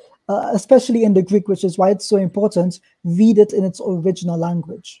says, especially in the Greek, which is why it's so important. Read it in its original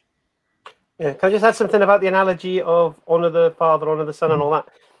language. Yeah, can I just add something about the analogy of honor the Father, honor the Son, and all that?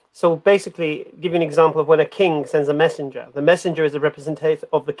 So basically, give you an example of when a king sends a messenger. The messenger is a representative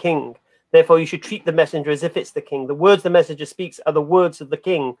of the king. Therefore, you should treat the messenger as if it's the king. The words the messenger speaks are the words of the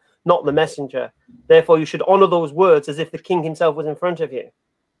king, not the messenger. Therefore, you should honor those words as if the king himself was in front of you.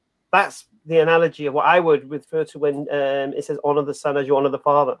 That's the analogy of what I would refer to when it says honor the Son as you honor the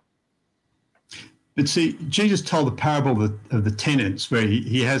Father. But see, Jesus told the parable of the tenants, where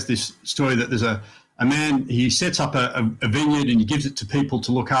he has this story that there's a man, he sets up a vineyard and he gives it to people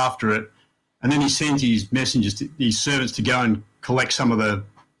to look after it. And then he sends his messengers, his servants, to go and collect some of the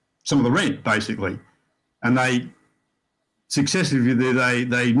rent, basically. And they successively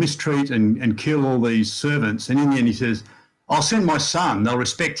they mistreat and kill all these servants. And in the end he says, I'll send my son, they'll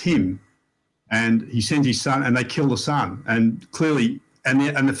respect him. And he sends his son and they kill the son. And clearly,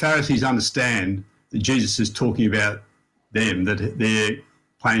 and the Pharisees understand that Jesus is talking about them, that they're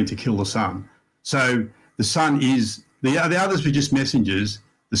planning to kill the son. So the son is, the others were just messengers.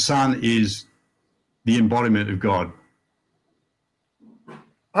 The son is the embodiment of God.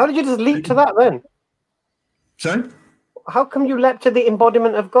 How did you just leap to that then? So? How come you leapt to the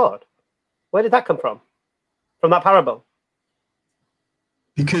embodiment of God? Where did that come from? From that parable?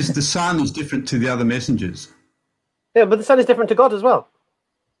 Because the son is different to the other messengers. Yeah, but the son is different to God as well.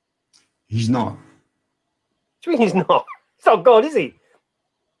 He's not. What do you mean he's not? He's not God, is he?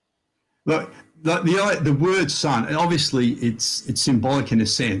 Look, the word son, obviously it's symbolic in a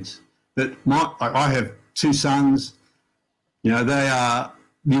sense. But I have two sons. You know, they are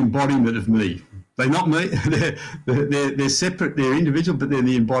the embodiment of me. They're not me. They're separate. They're individual, but they're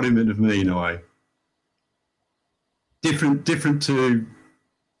the embodiment of me in a way. Different to,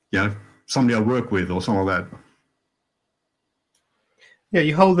 you know, somebody I work with or something like that. Yeah,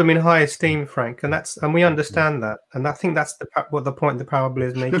 you hold them in high esteem, Frank, and we understand that, and I think that's what the point the parable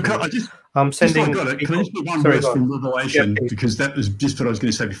is making. Look, sending. Can I just put one verse from Revelation, because that was just what I was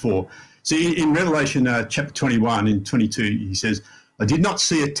going to say before. See, in Revelation chapter 21 in 22, he says, "I did not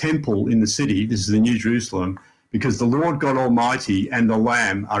see a temple in the city. This is the New Jerusalem, because the Lord God Almighty and the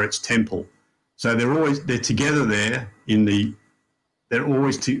Lamb are its temple." So they're together there they're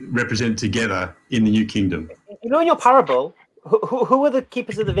always represented together in the new kingdom. You know, in your parable, who are the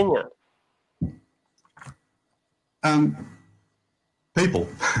keepers of the vineyard? People.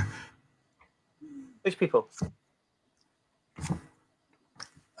 Which people?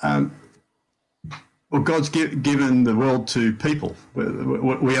 Well, God's given the world to people.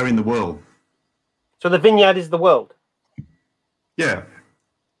 We are in the world. So the vineyard is the world? Yeah.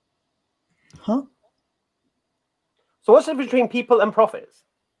 Huh? So what's the difference between people and prophets?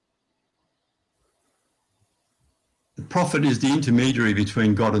 The prophet is the intermediary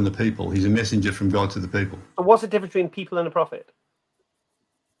between God and the people. He's a messenger from God to the people. So what's the difference between people and a prophet?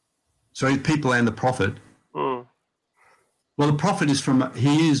 So people and the prophet. Mm. Well, the prophet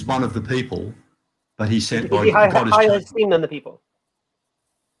he is one of the people, but he's sent by God. Is he higher esteem than the people?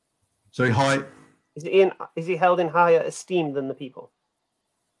 So is he held in higher esteem than the people?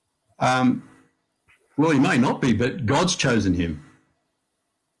 Well, he may not be, but God's chosen him.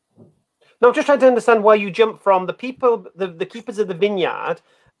 No, I'm just trying to understand why you jump from the people, the keepers of the vineyard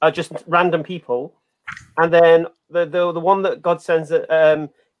are just random people, and then the one that God sends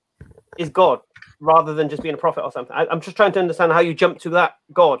is God, rather than just being a prophet or something. I'm just trying to understand how you jump to that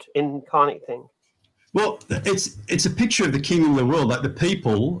God incarnate thing. Well, it's a picture of the kingdom of the world. Like the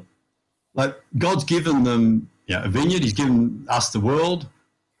people, like God's given them a vineyard. He's given us the world,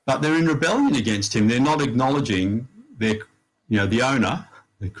 but they're in rebellion against him. They're not acknowledging the owner,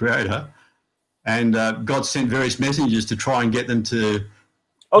 the creator. And God sent various messengers to try and get them to.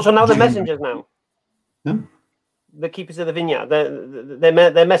 Oh, so now they're messengers now. Yeah? The keepers of the vineyard,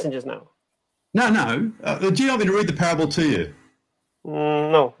 they're messengers now. No. Do you want me to read the parable to you?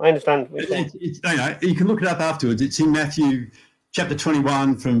 No, I understand. You can look it up afterwards. It's in Matthew chapter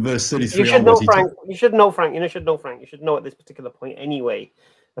 21 from verse 33. You should know, Frank. You should know, Frank. You should know at this particular point anyway.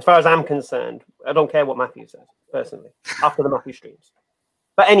 As far as I'm concerned, I don't care what Matthew says, personally, after the Matthew streams.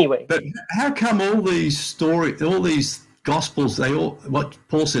 But anyway. But how come all these gospels, what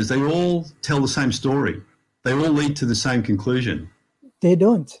Paul says, they all tell the same story? They all lead to the same conclusion. They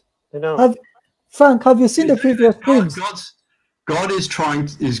don't. They don't. Frank, have you seen the previous streams? God is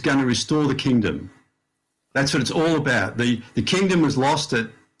going to restore the kingdom. That's what it's all about. The kingdom was lost at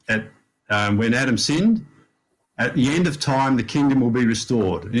when Adam sinned. At the end of time, the kingdom will be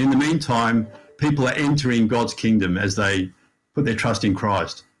restored. And in the meantime, people are entering God's kingdom as they put their trust in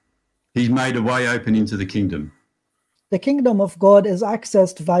Christ. He's made a way open into the kingdom. The kingdom of God is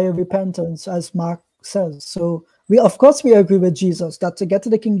accessed via repentance, as Mark says. So of course we agree with Jesus that to get to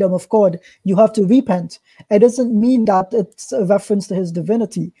the kingdom of God, you have to repent. It doesn't mean that it's a reference to his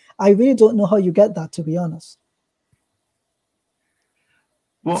divinity. I really don't know how you get that, to be honest.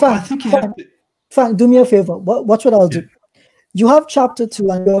 Well, Frank, I think you have to... Frank, do me a favor. Watch what I'll do. You have chapter 2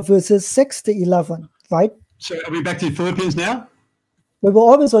 and you have verses 6 to 11, right? So are we back to Philippians now? We were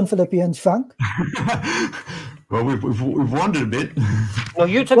always on Philippians, Frank. Well, we've wandered a bit. No,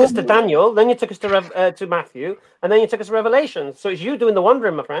 you took us to Daniel, then you took us to Matthew, and then you took us to Revelation. So it's you doing the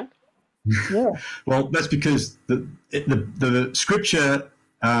wandering, my friend. Yeah. Well, that's because the scripture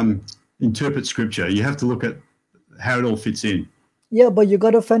interprets scripture. You have to look at how it all fits in. Yeah, but you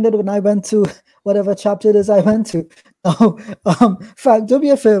got offended when I went to whatever chapter it is I went to. Now, Frank, do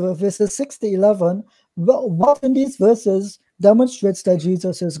me a favor. Verses 6 to 11, what in these verses demonstrates that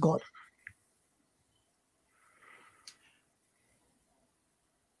Jesus is God?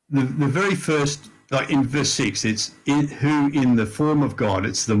 The very first, like in verse 6, it's who in the form of God.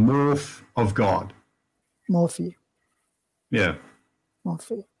 It's the morph of God. Morphe. Yeah.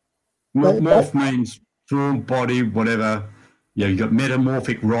 Morphe. Morph means form, body, whatever. Yeah, you got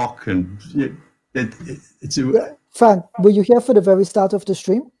metamorphic rock, and it's a... Frank, were you here for the very start of the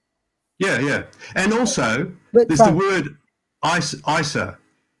stream? Yeah. And also, there's Frank, the word isa.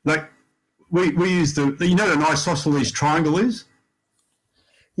 Like, we use you know what an isosceles triangle is?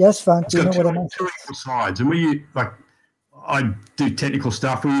 Yes, Frank. It's got two equal sides. And I do technical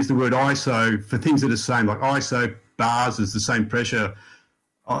stuff. We use the word ISO for things that are the same, like ISO bars is the same pressure.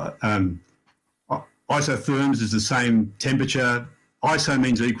 Isotherms is the same temperature. ISO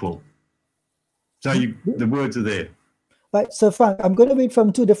means equal. So the words are there. Right. So, Frank, I'm going to read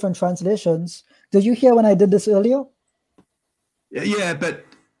from two different translations. Did you hear when I did this earlier? Yeah, but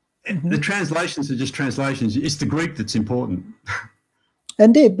the translations are just translations. It's the Greek that's important.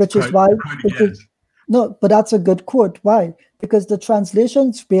 Indeed, which is why... No, but that's a good quote. Why? Because the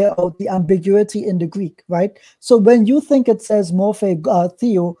translations bear out the ambiguity in the Greek, right? So when you think it says morphe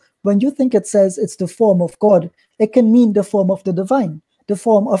theo, when you think it says it's the form of God, it can mean the form of the divine, the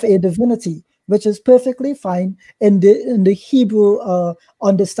form of a divinity, which is perfectly fine in the Hebrew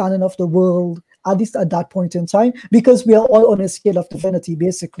understanding of the world, at least at that point in time, because we are all on a scale of divinity,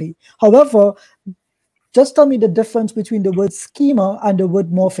 basically. However, just tell me the difference between the word schema and the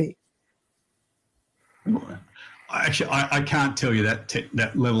word morphe. Actually, I can't tell you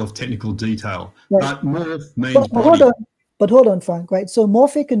that level of technical detail. Right. But morph means body. Hold on, Frank, right? So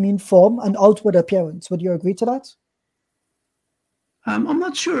morphe can mean form and outward appearance. Would you agree to that? I'm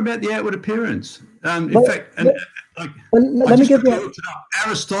not sure about the outward appearance. In fact, let me give you...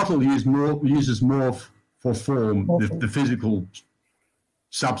 Aristotle uses morph for form, the physical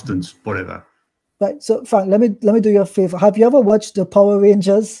substance, whatever. Right. So, Frank, let me do you a favor. Have you ever watched the Power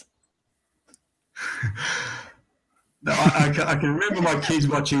Rangers? No, I can remember my kids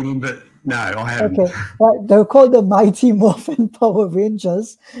watching them, but no, I haven't. Okay, right. They're called the Mighty Morphin Power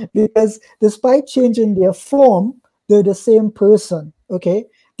Rangers because despite changing their form, they're the same person, okay?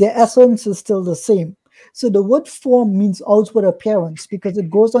 Their essence is still the same. So the word form means outward appearance because it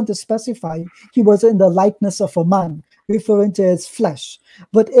goes on to specify he was in the likeness of a man, referring to his flesh.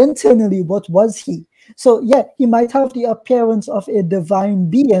 But internally, what was he? So yeah, he might have the appearance of a divine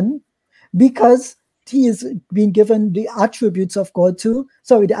being because he is being given the attributes of God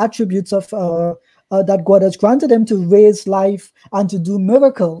the attributes of that God has granted him to raise life and to do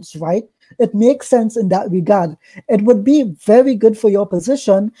miracles, right? It makes sense in that regard. It would be very good for your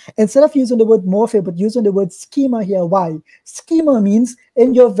position, instead of using the word morphe, but using the word schema here. Why? Schema means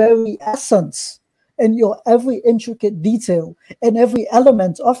in your very essence, in your every intricate detail, in every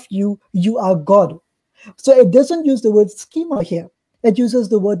element of you, you are God. So it doesn't use the word schema here. It uses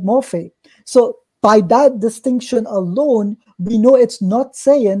the word morphe. So by that distinction alone, we know it's not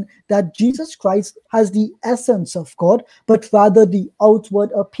saying that Jesus Christ has the essence of God, but rather the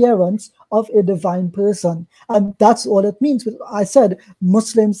outward appearance of a divine person. And that's all it means. I said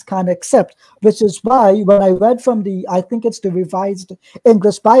Muslims can accept, which is why when I read from I think it's the Revised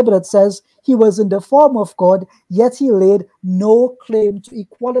English Bible, it says he was in the form of God, yet he laid no claim to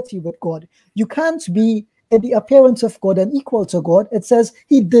equality with God. You can't be in the appearance of God and equal to God. It says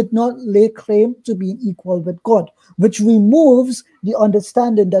he did not lay claim to being equal with God, which removes the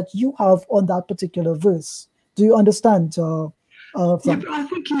understanding that you have on that particular verse. Do you understand? Yeah, but I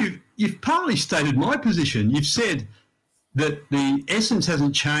think you've partly stated my position. You've said that the essence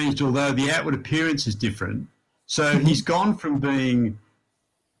hasn't changed, although the outward appearance is different. So he's gone from being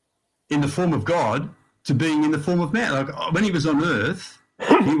in the form of God to being in the form of man. Like when he was on earth,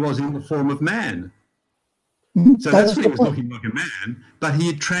 he was in the form of man. So that's when he was looking like a man, but he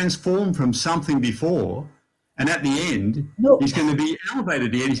had transformed from something before, and at the end, he's going to be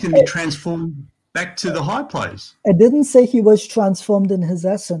elevated again. He's going to be transformed back to the high place. I didn't say he was transformed in his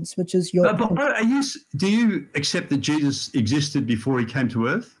essence, which is your... do you accept that Jesus existed before he came to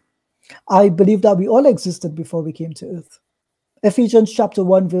earth? I believe that we all existed before we came to earth. Ephesians chapter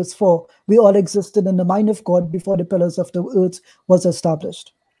 1 verse 4, we all existed in the mind of God before the pillars of the earth was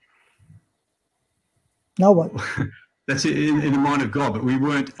established. Now what? That's it, in the mind of God, but we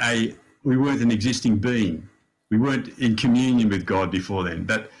weren't an existing being. We weren't in communion with God before then.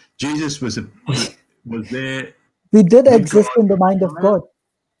 But Jesus was there. We did exist in the mind of God.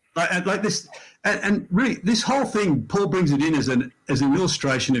 Like this, and really, this whole thing, Paul brings it in as an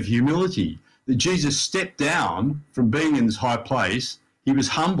illustration of humility. That Jesus stepped down from being in this high place. He was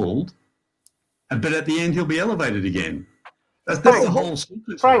humbled, but at the end, he'll be elevated again. That's the whole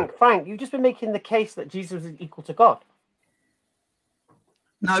sequence. Frank, you've just been making the case that Jesus is equal to God.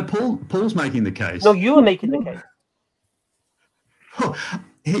 No, Paul's making the case. No, you were making the case. Oh,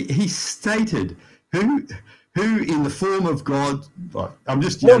 he stated who in the form of God. I'm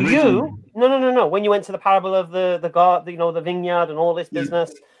just no. When you went to the parable of the God, the vineyard and all this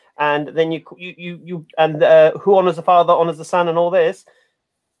business, and then you and who honors the Father honors the Son and all this.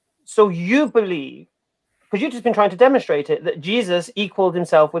 So you believe, because you've just been trying to demonstrate it, that Jesus equaled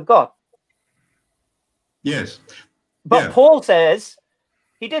himself with God. Yes, but Paul says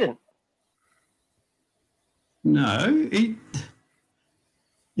he didn't. No,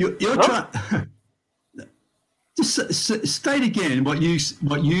 you're trying. Just state again what you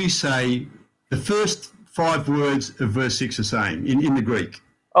say. The first 5 words of verse 6 are saying in the Greek.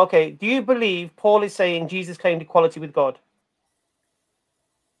 Okay. Do you believe Paul is saying Jesus claimed equality with God?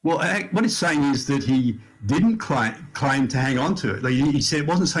 Well, what it's saying is that he didn't claim to hang on to it. Like he said, it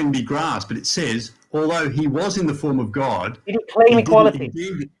wasn't saying to be grasped, but it says, although he was in the form of God, did he claim equality?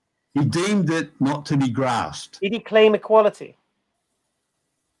 He deemed it not to be grasped. Did he claim equality?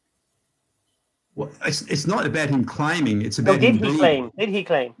 Well, it's not about him claiming. It's about him being. Did he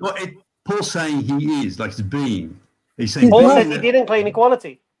claim? Well, Paul's saying he is, like it's being. He's saying Paul says he didn't claim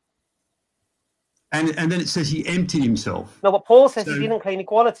equality. And then it says he emptied himself. No, but Paul says he didn't claim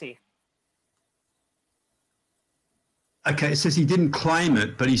equality. Okay, it says he didn't claim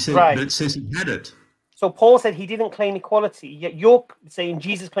it, but he said, but it says he had it. So Paul said he didn't claim equality, yet you're saying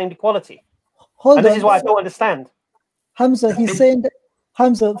Jesus claimed equality. This is what I don't understand. Hamza, he's saying that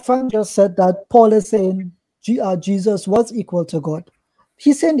Frank just said that Paul is saying Jesus was equal to God.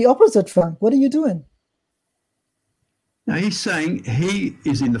 He's saying the opposite, Frank. What are you doing? No, he's saying he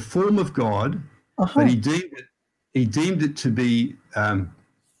is in the form of God, but he deemed it to be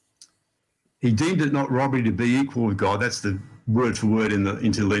he deemed it not robbery to be equal with God. That's the word for word in the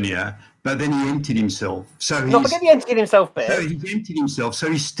interlinear. But then he emptied himself. So no, forget the emptied himself bit. So he emptied himself. So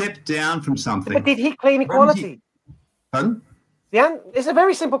he stepped down from something. But did he claim equality? Pardon? It's a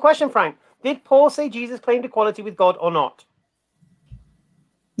very simple question, Frank. Did Paul say Jesus claimed equality with God or not?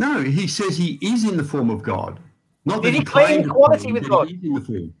 No, he says he is in the form of God. Not did that he claim equality with God?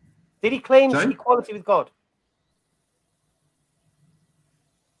 Did he claim equality with God?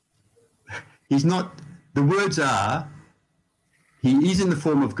 He's not. The words are, he is in the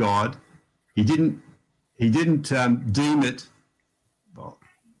form of God. He didn't deem it. Well,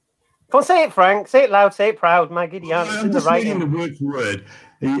 come on, say it, Frank. Say it loud. Say it proud. My Gideon. I'm just reading the word for word.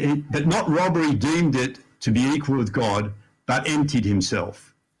 But not robbery deemed it to be equal with God, but emptied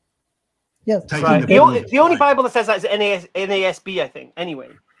himself. Yes. Right. The only Bible that says that is NASB, I think. Anyway,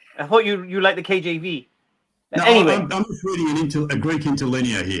 I thought you like the KJV. No, anyway, I'm just reading a Greek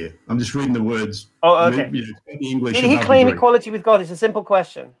interlinear here. I'm just reading the words. Oh, okay. The English. Did he claim equality with God? It's a simple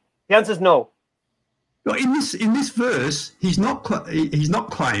question. The answer is no. Well, in this verse, he's not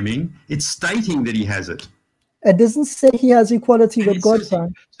claiming. It's stating that he has it. It doesn't say he has equality with God,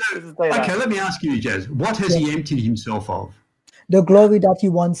 Frank. Okay, let me ask you, Ijaz. What has he emptied himself of? The glory that he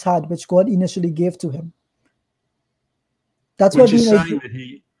once had, which God initially gave to him. That's what you're saying that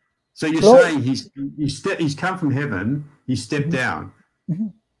he. So you're saying he's come from heaven. He stepped down. Mm-hmm.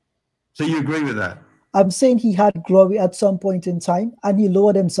 So you agree with that? I'm saying he had glory at some point in time, and he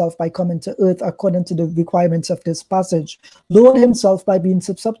lowered himself by coming to earth according to the requirements of this passage. Lowered himself by being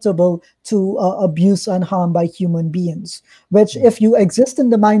susceptible to abuse and harm by human beings, which if you exist in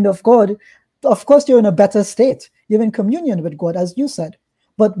the mind of God, of course, you're in a better state. You're in communion with God, as you said.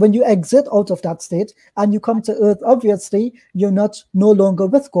 But when you exit out of that state and you come to earth, obviously, you're no longer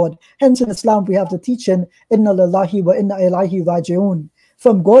with God. Hence, in Islam, we have the teaching, Inna lillahi wa inna ilaihi raji'un.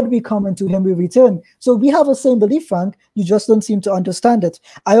 From God we come and to him we return. So we have the same belief, Frank. You just don't seem to understand it.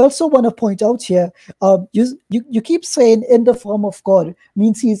 I also want to point out here, you keep saying in the form of God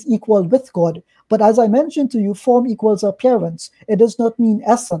means he is equal with God. But as I mentioned to you, form equals appearance. It does not mean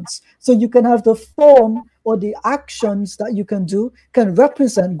essence. So you can have the form or the actions that you can do can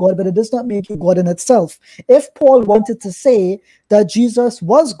represent God, but it does not make you God in itself. If Paul wanted to say that Jesus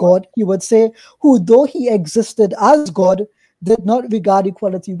was God, he would say, who though he existed as God, did not regard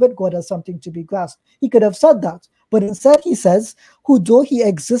equality with God as something to be grasped. He could have said that, but instead he says, who though he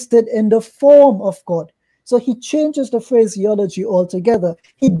existed in the form of God. So he changes the phraseology altogether.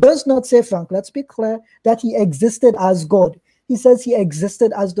 He does not say, Frank, let's be clear, that he existed as God. He says he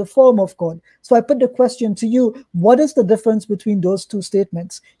existed as the form of God. So I put the question to you, what is the difference between those two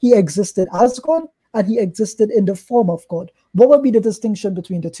statements? He existed as God and he existed in the form of God. What would be the distinction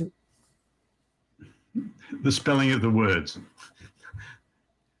between the two? The spelling of the words.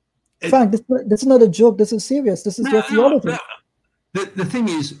 Frank, this is not a joke. This is serious. This is your theology. The thing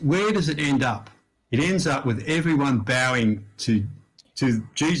is, where does it end up? It ends up with everyone bowing to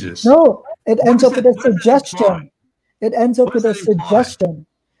Jesus. No, it ends up with a suggestion. It ends up with a suggestion.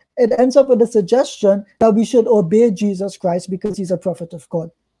 It ends up with a suggestion that we should obey Jesus Christ because he's a prophet of God.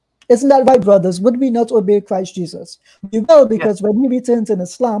 Isn't that right, brothers? Would we not obey Christ Jesus? We will, because when he returns in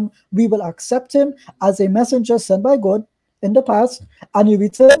Islam, we will accept him as a messenger sent by God in the past, and he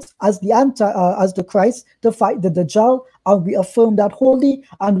returns as the Christ to fight the Dajjal, and we affirm that wholly,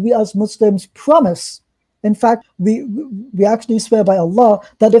 and we as Muslims promise. In fact, we actually swear by Allah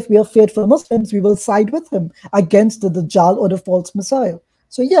that if we are faithful Muslims, we will side with him against the Dajjal or the false Messiah.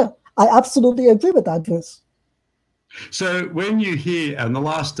 So yeah, I absolutely agree with that verse. So when you hear, on the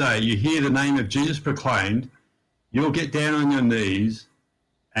last day, you hear the name of Jesus proclaimed, you'll get down on your knees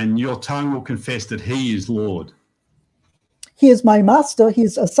and your tongue will confess that he is Lord. He is my master. He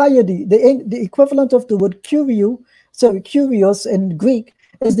is a Sayyidi. The equivalent of the word kurios in Greek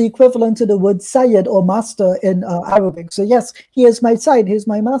is the equivalent to the word Sayyid or master in Arabic. So yes, he is my side. He is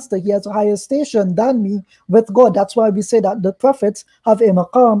my master. He has a higher station than me with God. That's why we say that the prophets have a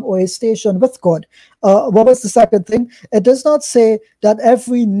maqam or a station with God. What was the second thing? It does not say that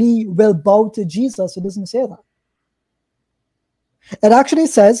every knee will bow to Jesus. It doesn't say that. It actually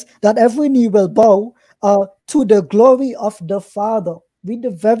says that every knee will bow to the glory of the Father. Read the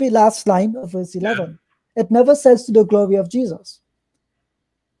very last line of verse 11. It never says to the glory of Jesus.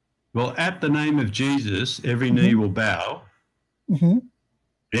 Well, at the name of Jesus, every knee will bow.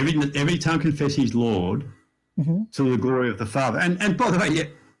 Every tongue confess he's Lord to the glory of the Father. And by the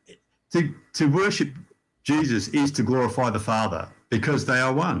way, to worship Jesus is to glorify the Father because they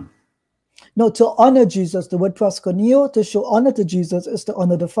are one. No, to honor Jesus, the word proskuneo, to show honor to Jesus is to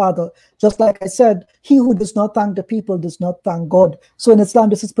honor the Father. Just like I said, he who does not thank the people does not thank God. So in Islam,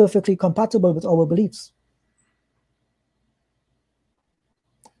 this is perfectly compatible with our beliefs.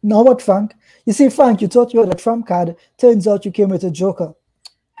 Now what, Frank? You see, Frank, you thought you had a trump card. Turns out you came with a joker.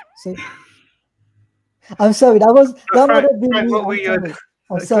 See? I'm sorry, that was... I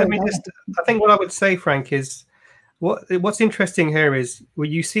think what I would say, Frank, is what's interesting here is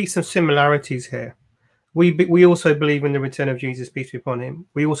you see some similarities here. We also believe in the return of Jesus, peace be upon him.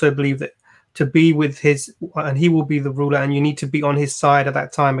 We also believe that to be with his... and he will be the ruler, and you need to be on his side at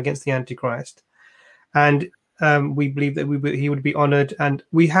that time against the Antichrist. And... we believe that he would be honored, and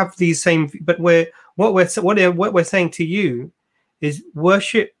we have these same. But what we're saying to you is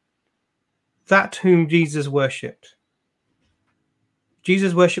worship that whom Jesus worshipped.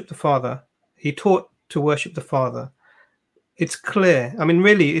 Jesus worshipped the Father. He taught to worship the Father. It's clear. I mean,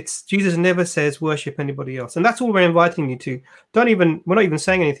 really, Jesus never says worship anybody else, and that's all we're inviting you to. We're not even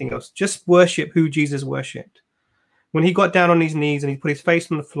saying anything else. Just worship who Jesus worshipped. When he got down on his knees and he put his face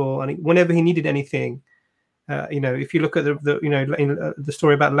on the floor, and whenever he needed anything. If you look at the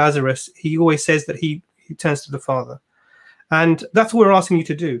story about Lazarus, he always says that he turns to the Father, and that's what we're asking you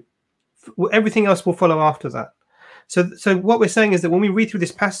to do. Everything else will follow after that. So what we're saying is that when we read through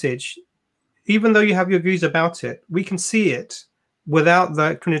this passage, even though you have your views about it, we can see it without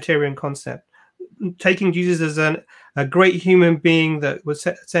the Trinitarian concept, taking Jesus as a great human being that was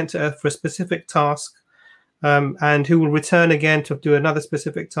sent to earth for a specific task, and who will return again to do another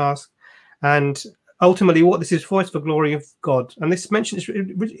specific task, and ultimately, what this is for is for glory of God. And this mention it's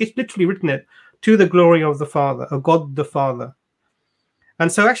literally written it to the glory of the Father, of God the Father.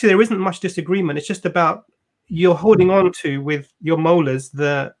 And so actually there isn't much disagreement. It's just about, you're holding on to with your molars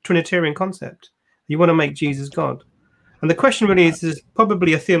the Trinitarian concept. You want to make Jesus God. And the question really is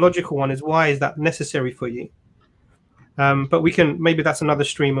probably a theological one, is why is that necessary for you? But we can, maybe that's another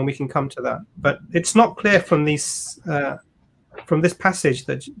stream and we can come to that. But it's not clear from these from this passage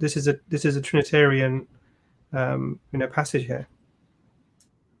that this is a Trinitarian passage here.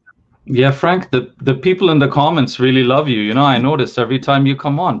 Yeah, Frank, the people in the comments really love you. You know, I notice every time you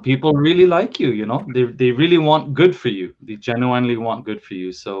come on, people really like you. You know, they really want good for you. They genuinely want good for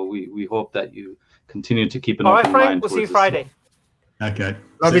you. So we hope that you continue to keep an open Frank, mind. We'll see you Friday. Okay.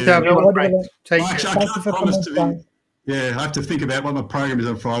 Love you to have you on, Frank. Take care. I can't promise to be. Yeah, I have to think about what my program is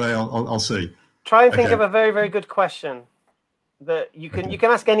on Friday. I'll see. Try and think of a very, very good question that you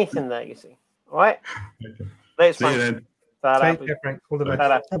can ask anything there. You see, all right? Okay. Thanks, See Frank. you then. Take care, Frank. All the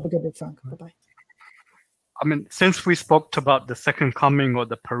best. Have a good day, Frank. Bye-bye. I mean, since we spoke about the second coming or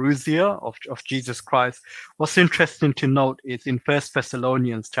the parousia of Jesus Christ, what's interesting to note is in 1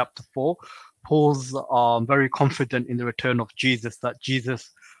 Thessalonians chapter 4, Paul's very confident in the return of Jesus, that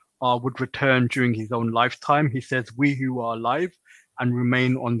Jesus would return during his own lifetime. He says, we who are alive and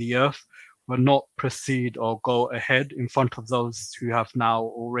remain on the earth will not proceed or go ahead in front of those who have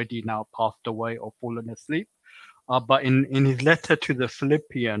already passed away or fallen asleep. But in his letter to the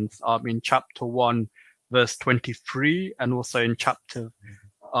Philippians, in chapter 1, verse 23, and also in chapter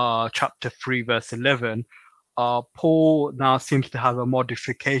 3, verse 11, Paul now seems to have a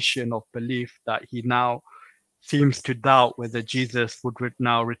modification of belief, that he now seems to doubt whether Jesus would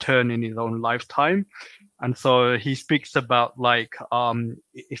now return in his own lifetime. And so he speaks about, like,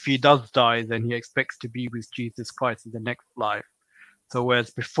 if he does die, then he expects to be with Jesus Christ in the next life. So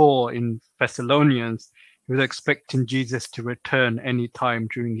whereas before in Thessalonians, he was expecting Jesus to return any time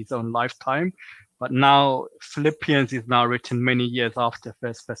during his own lifetime. But now Philippians is now written many years after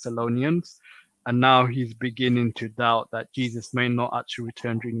 1 Thessalonians. And now he's beginning to doubt that Jesus may not actually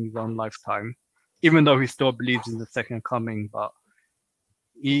return during his own lifetime, even though he still believes in the second coming, but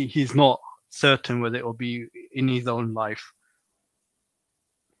he's not certain whether it will be in his own life.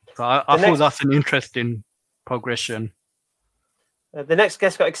 So I thought that's an interesting progression. The next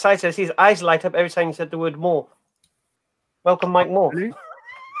guest got excited. I see his eyes light up every time you said the word more. Welcome, Mike Moore. Really?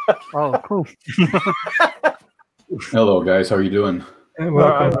 Oh, cool. Hello, guys. How are you doing?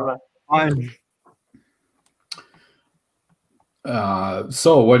 Welcome. Fine.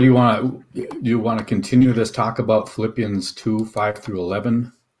 So what do you want to do? You want to continue this talk about Philippians 2, 5 through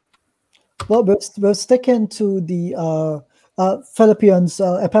 11? Well, we're sticking to the Philippians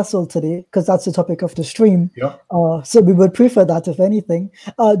epistle today, because that's the topic of the stream. Yeah. So we would prefer that, if anything.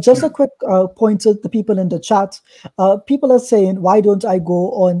 Just a quick point to the people in the chat. People are saying, why don't I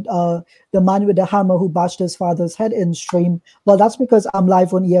go on the man with the hammer who bashed his father's head in stream? Well, that's because I'm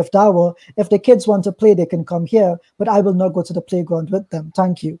live on EFDawah. If the kids want to play, they can come here, but I will not go to the playground with them.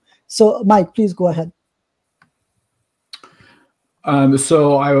 Thank you. So, Mike, please go ahead.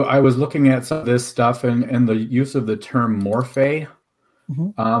 So I was looking at some of this stuff and the use of the term morphe.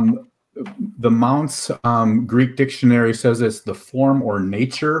 Mm-hmm. The Mount's Greek dictionary says it's the form or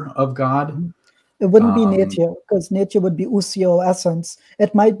nature of God. It wouldn't be nature, because nature would be ousia, or essence.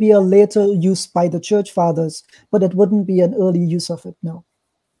 It might be a later use by the church fathers, but it wouldn't be an early use of it, no.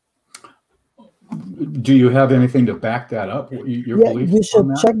 Do you have anything to back that up? Your belief you should on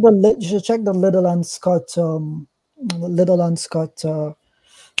that? check the Liddell and Scott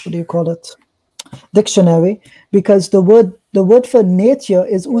what do you call it, dictionary, because the word for nature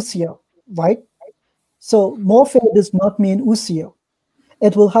is ousia, right? So morphe does not mean ousia.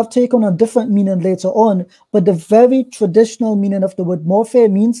 It will have taken a different meaning later on, but the very traditional meaning of the word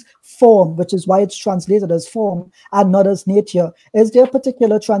morphe means form, which is why it's translated as form and not as nature. Is there a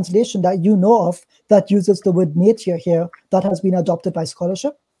particular translation that you know of that uses the word nature here that has been adopted by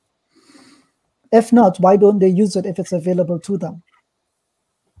scholarship? If not, why don't they use it if it's available to them?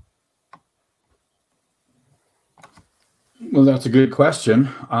 Well, that's a good question.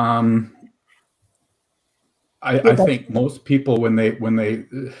 I think most people, when they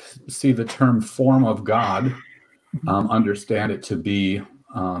see the term form of God, understand it to be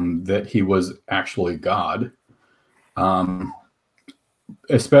that he was actually God.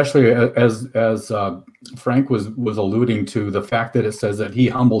 Especially as Frank was alluding to, the fact that it says that he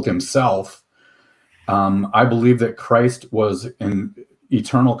humbled himself. I believe that Christ was an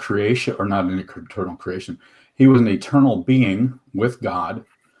eternal creation, or not an eternal creation. He was an eternal being with God,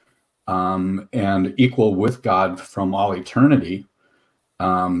 and equal with God from all eternity.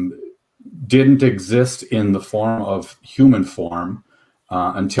 Didn't exist in the form of human form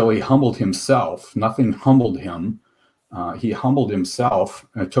until he humbled himself. Nothing humbled him. He humbled himself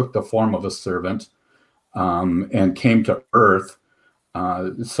and took the form of a servant, and came to earth.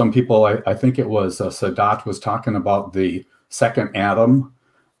 Some people, I think it was Sadat was talking about the second Adam,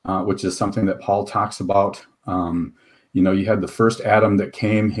 which is something that Paul talks about. You had the first Adam that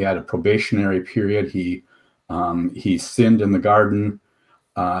came. He had a probationary period. He sinned in the garden,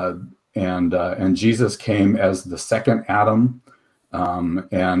 and Jesus came as the second Adam,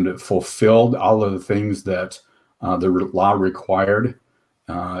 and fulfilled all of the things that the law required,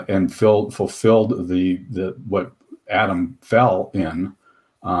 and fulfilled the what Adam fell in,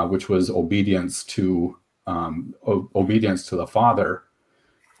 which was obedience to the Father.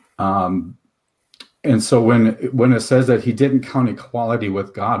 And so when it says that he didn't count equality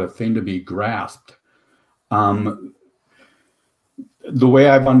with God a thing to be grasped, the way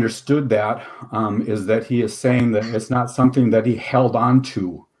I've understood that is that he is saying that it's not something that he held on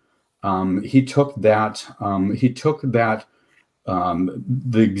to. He took that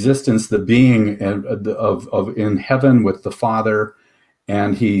the existence, the being of in heaven with the Father,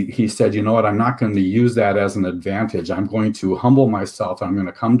 and he said, you know what, I'm not going to use that as an advantage. I'm going to humble myself. I'm going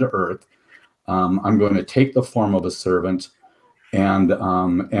to come to earth. I'm going to take the form of a servant, and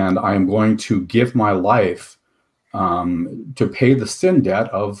I'm going to give my life to pay the sin debt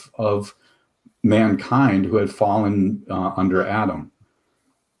of mankind who had fallen under Adam.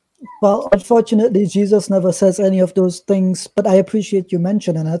 Well, unfortunately, Jesus never says any of those things, but I appreciate you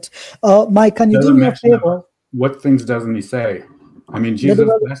mentioning it. Mike, can you do me a favor? What things doesn't he say? I mean, Jesus,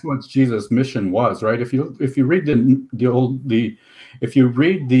 that's what Jesus' mission was, right? If you read if you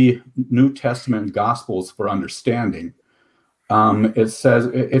read the New Testament Gospels for understanding, it says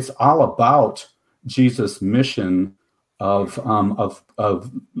it's all about Jesus' mission of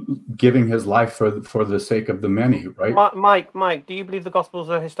giving his life for the sake of the many, right? Mike, do you believe the Gospels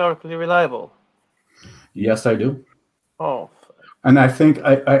are historically reliable? Yes, I do. Oh. And I think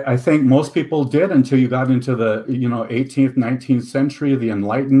most people did until you got into the 18th, 19th century, the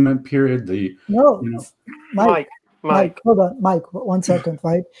Enlightenment period. Mike, hold on, Mike, 1 second,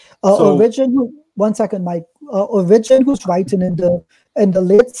 right? Origen, 1 second, Mike. Origen, who's writing in the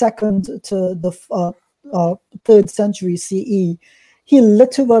late 2nd to the 3rd century CE, he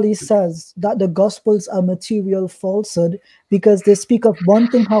literally says that the Gospels are material falsehood because they speak of one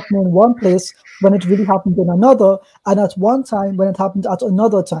thing happening in one place when it really happened in another, and at one time when it happened at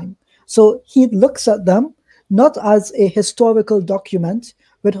another time. So he looks at them not as a historical document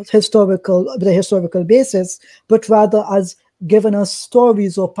with a historical basis, but rather as giving us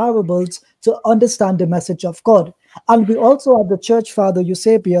stories or parables to understand the message of God. And we also have the church father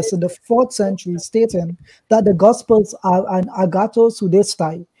Eusebius in the 4th century stating that the Gospels are an agathos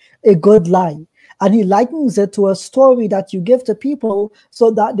hudestai, a good lie. And he likens it to a story that you give to people so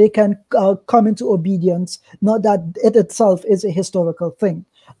that they can come into obedience, not that it itself is a historical thing.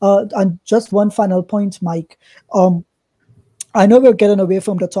 And just one final point, Mike. I know we're getting away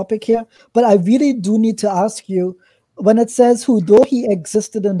from the topic here, but I really do need to ask you, when it says, who though he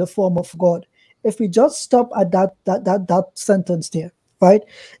existed in the form of God, if we just stop at that sentence there, right?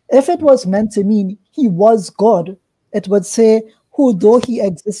 If it was meant to mean he was God, it would say, who though he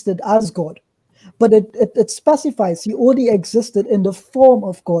existed as God. But it specifies he only existed in the form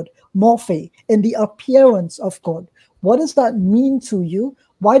of God, morphe, in the appearance of God. What does that mean to you?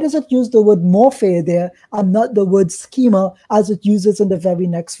 Why does it use the word morphe there and not the word schema as it uses in the very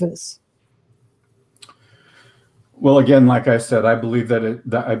next verse? Well, again, like I said, I believe that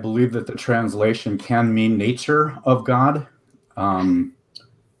the translation can mean nature of God,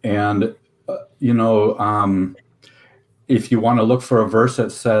 if you want to look for a verse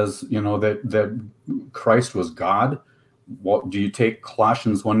that says, that Christ was God, what do you take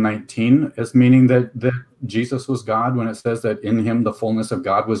Colossians 1:19 as meaning that Jesus was God when it says that in him the fullness of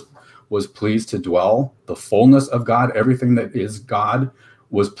God was pleased to dwell? The fullness of God, everything that is God,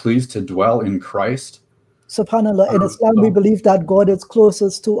 was pleased to dwell in Christ. SubhanAllah, in Islam, we believe that God is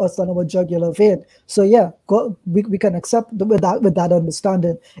closest to us than our jugular vein. So yeah, God, we can accept with that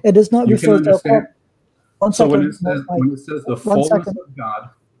understanding. It does not refer to. So when it says the fullness of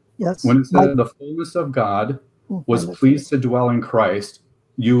God, yes, when it says the fullness of God was pleased to dwell in Christ,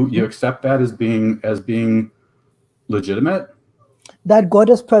 you accept that as being legitimate? That God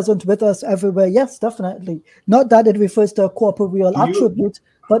is present with us everywhere. Yes, definitely. Not that it refers to a corporeal attribute,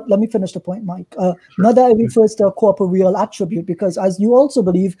 But let me finish the point, Mike. Not that it refers to a corporeal attribute, because as you also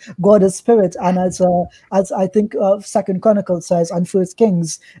believe, God is spirit, and as I think Second Chronicles says and First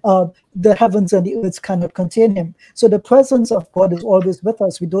Kings, the heavens and the earth cannot contain him. So the presence of God is always with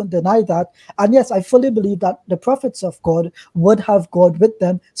us. We don't deny that. And yes, I fully believe that the prophets of God would have God with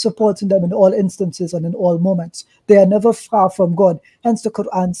them, supporting them in all instances and in all moments. They are never far from God. Hence the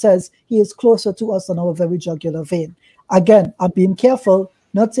Quran says he is closer to us than our very jugular vein. Again, I'm being careful,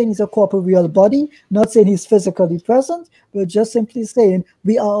 not saying he's a corporeal body, not saying he's physically present, but just simply saying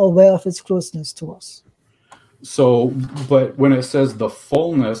we are aware of his closeness to us. So, but when it says the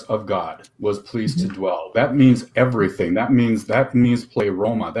fullness of God was pleased to dwell, that means everything. That means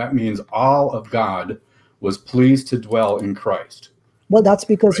pleroma. That means all of God was pleased to dwell in Christ. Well, that's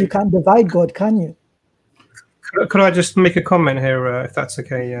because you can't divide God, can you? Could I just make a comment here, if that's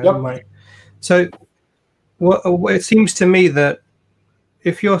okay, Mike? So, it seems to me that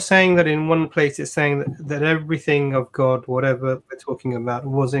if you're saying that in one place it's saying that everything of God, whatever we're talking about,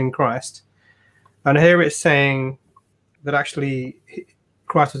 was in Christ, and here it's saying that actually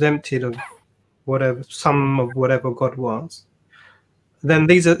Christ was emptied of whatever, some of whatever God was, then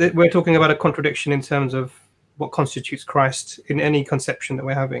we're talking about a contradiction in terms of what constitutes Christ in any conception that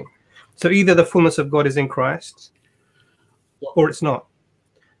we're having. So either the fullness of God is in Christ or it's not.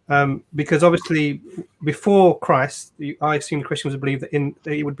 Because obviously before Christ, I assume Christians would believe that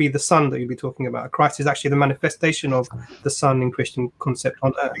it would be the Son that you'd be talking about. Christ is actually the manifestation of the Son in Christian concept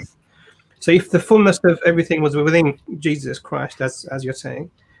on earth. So if the fullness of everything was within Jesus Christ, as you're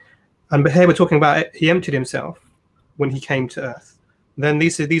saying, and here we're talking about he emptied himself when he came to earth, then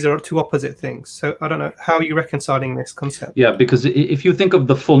these are two opposite things. So I don't know, how are you reconciling this concept? Yeah, because if you think of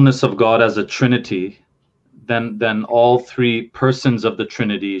the fullness of God as a Trinity, then all three persons of the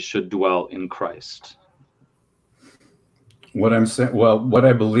Trinity should dwell in Christ. What I'm saying, well, what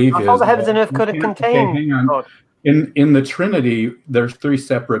I believe is all the heavens and earth could have contained. Okay, hang on. God. In the Trinity, there's three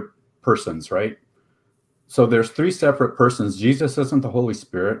separate persons, right? So there's three separate persons. Jesus isn't the Holy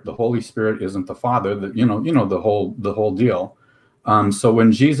Spirit. The Holy Spirit isn't the Father. You know the whole deal. So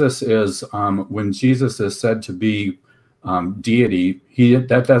when Jesus is said to be deity,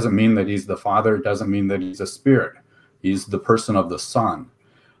 that doesn't mean that he's the Father. It doesn't mean that he's a spirit. He's the person of the Son.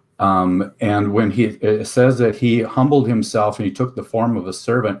 And when it says that he humbled himself and he took the form of a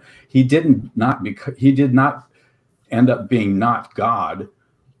servant, he did not end up being not God,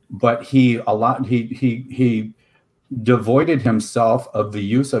 but he devoided himself of the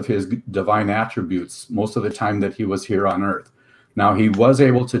use of his divine attributes most of the time that he was here on earth. Now, he was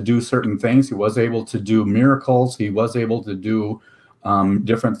able to do certain things. He was able to do miracles. He was able to do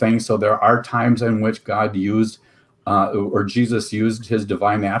different things. So there are times in which God used or Jesus used his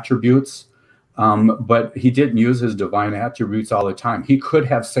divine attributes, but he didn't use his divine attributes all the time. He could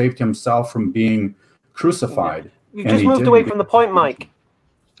have saved himself from being crucified. You just moved away from the point, Mike.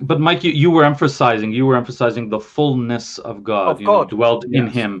 But Mike, you were emphasizing the fullness of God, dwelled in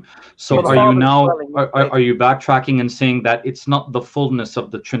him. So are you now are you backtracking and saying that it's not the fullness of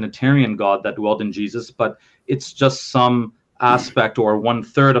the Trinitarian God that dwelled in Jesus, but it's just some aspect or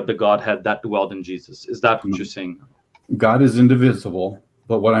 1/3 of the Godhead that dwelled in Jesus? Is that what you're saying? God is indivisible,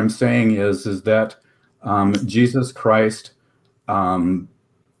 but what I'm saying is that Jesus Christ. Let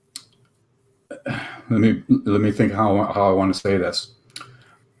me think how I want to say this.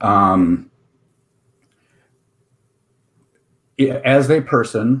 As a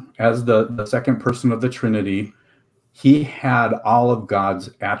person, as the second person of the Trinity, he had all of God's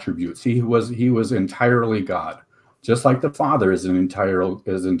attributes. He was entirely God, just like the Father is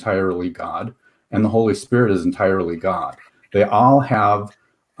entirely God, and the Holy Spirit is entirely God. They are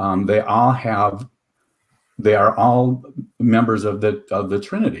all members of the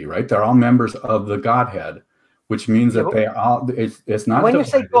Trinity, right? They're all members of the Godhead, which means that they all. It's not. When you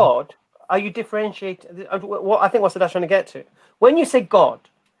say God, are you differentiating? What I think what Sadat's trying to get to. When you say God,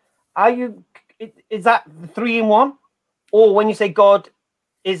 is that the 3 in 1, or when you say God,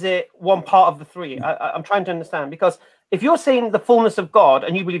 is it one part of the 3? I'm trying to understand, because if you're saying the fullness of God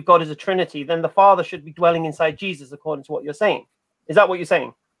and you believe God is a Trinity, then the Father should be dwelling inside Jesus, according to what you're saying. Is that what you're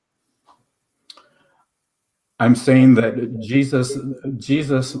saying? I'm saying that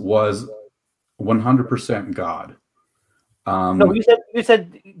Jesus was 100% God. No, you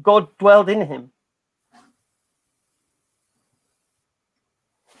said God dwelled in him.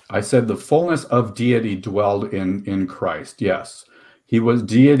 I said the fullness of deity dwelled in Christ. Yes, he was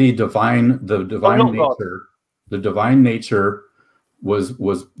deity, divine. The divine nature, God. The divine nature was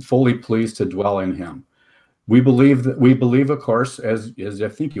fully pleased to dwell in him. We believe, of course, as I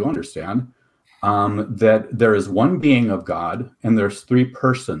think you understand, that there is one being of God, and there's three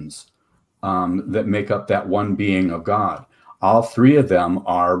persons that make up that one being of God. All three of them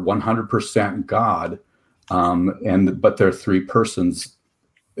are 100% God, but they're three persons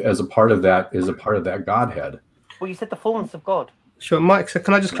as a part of that, Godhead. Well, you said the fullness of God. Sure, Mike. So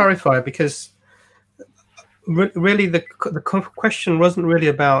can I just clarify, because really the question wasn't really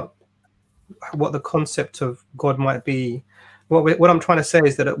about what the concept of God might be. What I'm trying to say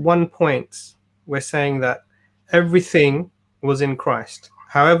is that at one point we're saying that everything was in Christ.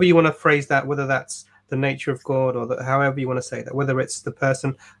 However you want to phrase that, whether that's the nature of God or however you want to say that, whether it's the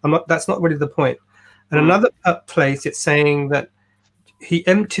person, that's not really the point. And another place, it's saying that he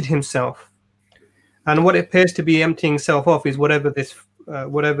emptied himself, and what it appears to be emptying himself off is whatever this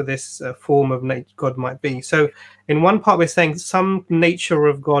form of God might be. So in one part we're saying some nature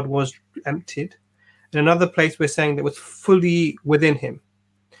of God was emptied. In another place we're saying that it was fully within him.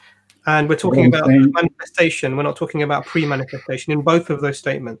 And we're talking about manifestation. We're not talking about pre-manifestation in both of those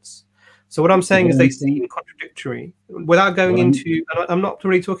statements. So what I'm saying is they seem contradictory. Without going into, I'm not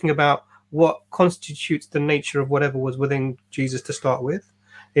really talking about what constitutes the nature of whatever was within Jesus to start with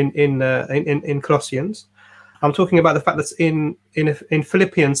in Colossians. I'm talking about the fact that in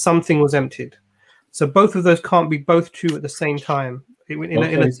Philippians something was emptied. So both of those can't be both true at the same time in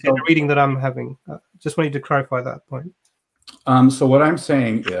a reading that I'm having. Just wanted to clarify that point. So what I'm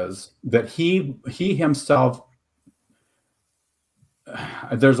saying is that he himself,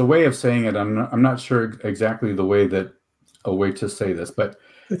 there's a way of saying it. I'm not sure exactly a way to say this, but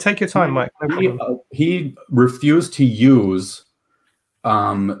take your time, Mike. No he refused to use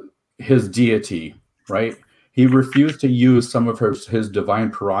his deity, right? He refused to use some of his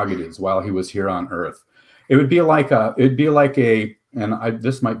divine prerogatives while he was here on earth. This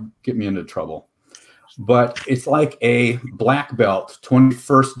might get me into trouble, but it's like a black belt,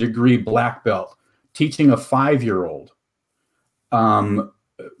 21st degree black belt, teaching a 5-year-old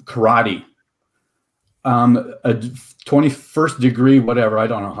karate, a 21st degree, whatever, I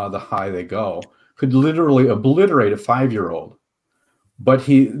don't know how high they go, could literally obliterate a 5-year-old. But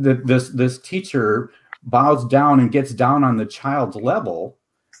this teacher bows down and gets down on the child's level,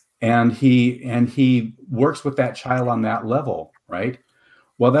 and he works with that child on that level, right?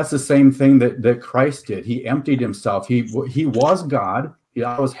 Well, that's the same thing that Christ did. He emptied himself. He was God. He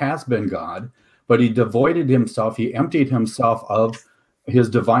always has been God, but he devoided himself. He emptied himself of his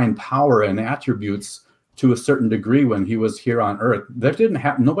divine power and attributes to a certain degree when he was here on earth. That didn't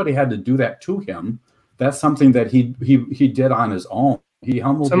happen. Nobody had to do that to him. That's something that he did on his own. He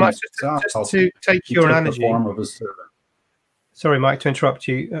humbled himself. Just to take your analogy, the form of his servant. Sorry, Mike, to interrupt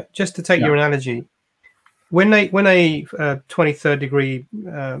you. Just to take your analogy, when a 23rd degree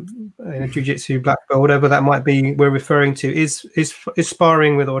jiu-jitsu black belt, whatever that might be, we're referring to, is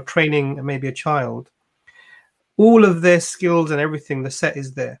sparring with or training maybe a child, all of their skills and everything, the set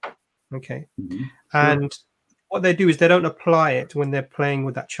is there, okay? Mm-hmm. And what they do is they don't apply it when they're playing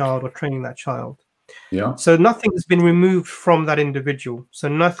with that child or training that child. Yeah. So nothing has been removed from that individual. So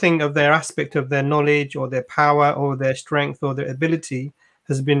nothing of their aspect of their knowledge or their power or their strength or their ability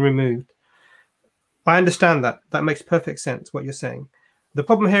has been removed. I understand that. That makes perfect sense, what you're saying. The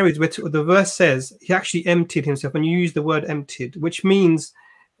problem here is the verse says he actually emptied himself, and you use the word emptied, which means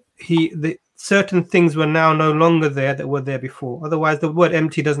certain things were now no longer there that were there before. Otherwise, the word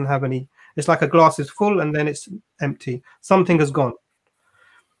empty doesn't have any. It's like a glass is full and then it's empty. Something has gone.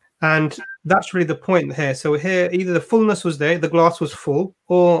 And that's really the point here. So here, either the fullness was there, the glass was full,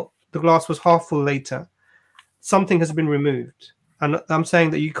 or the glass was half full later. Something has been removed. And I'm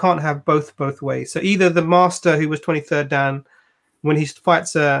saying that you can't have both ways. So either the master who was 23rd Dan, when he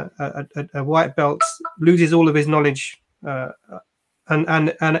fights a white belt, loses all of his knowledge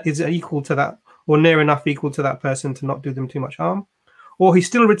and is equal to that, or near enough equal to that person to not do them too much harm. Or he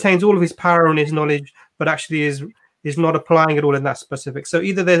still retains all of his power and his knowledge, but actually is not applying it all in that specific. So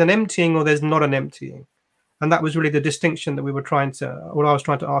either there's an emptying or there's not an emptying. And that was really the distinction that I was trying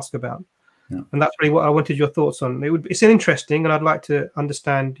to ask about. Yeah. And that's really what I wanted your thoughts on. It's interesting, and I'd like to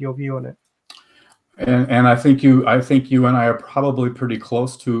understand your view on it. And I think you and I are probably pretty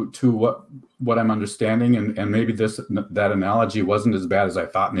close to what I'm understanding, and maybe that analogy wasn't as bad as I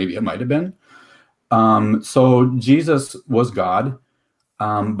thought maybe it might have been. So Jesus was God,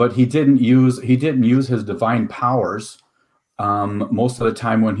 but he didn't use his divine powers most of the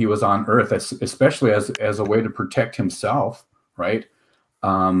time when he was on earth, especially as a way to protect himself, right?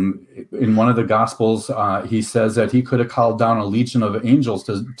 In one of the Gospels, he says that he could have called down a legion of angels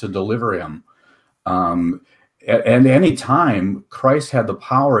to deliver him. At any time, Christ had the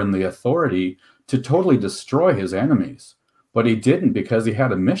power and the authority to totally destroy his enemies, but he didn't, because he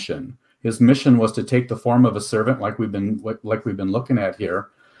had a mission. His mission was to take the form of a servant, like we've been looking at here,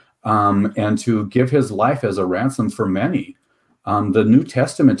 and to give his life as a ransom for many. The New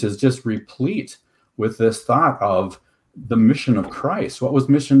Testament is just replete with this thought of the mission of Christ. What was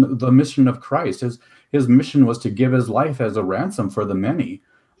the mission of Christ? His mission was to give his life as a ransom for the many.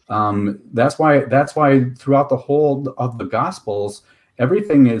 That's why throughout the whole of the Gospels,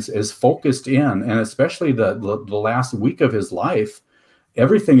 everything is focused in, and especially the last week of his life,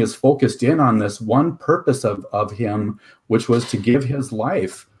 everything is focused in on this one purpose of him, which was to give his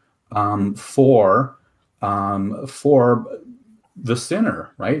life for the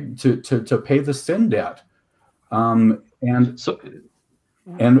sinner, right? To pay the sin debt. No,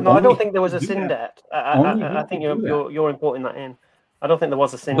 I don't think there was a sin debt. I think you're importing that in. I don't think there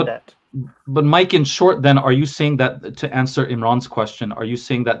was a sin debt. But Mike, in short, then, are you saying that, to answer Imran's question, are you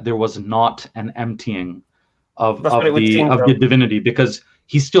saying that there was not an emptying of the divinity, because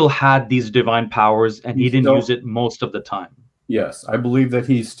he still had these divine powers and he didn't use it most of the time? Yes, I believe that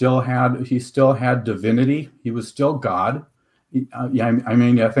he still had divinity. He was still God. Yeah, I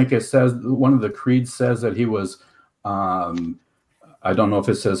mean, I think it says, one of the creeds says that he was, I don't know if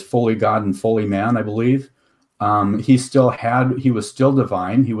it says fully God and fully man, I believe. He was still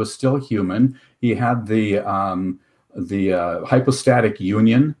divine. He was still human. He had the hypostatic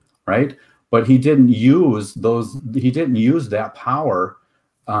union, right? But he didn't use that power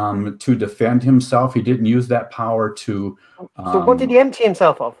to defend himself. He didn't use that power to. So what did he empty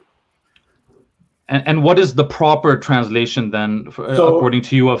himself of? And what is the proper translation then, according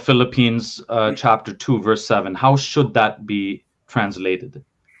to you, of Philippians chapter 2, verse 7? How should that be translated?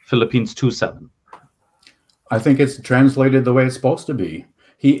 Philippians 2:7. I think it's translated the way it's supposed to be.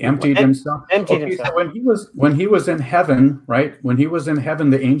 He emptied himself. So when he was in heaven, right? When he was in heaven,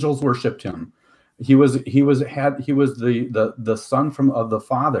 the angels worshipped him. He was the son of the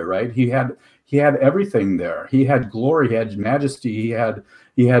Father, right? He had everything there. He had glory. He had majesty.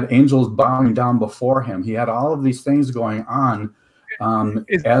 He had angels bowing down before him. He had all of these things going on.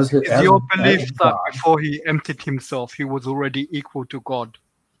 Is your belief that before he emptied himself, he was already equal to God?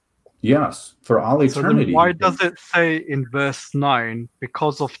 Yes, for all eternity. So then why does it say in verse 9,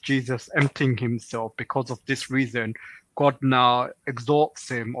 because of Jesus emptying himself, because of this reason, God now exalts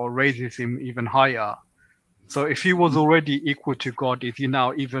him or raises him even higher? So if he was already equal to God, is he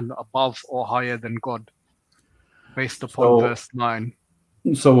now even above or higher than God, based upon verse 9?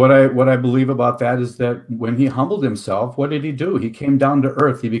 So what I believe about that is that when he humbled himself, what did he do? He came down to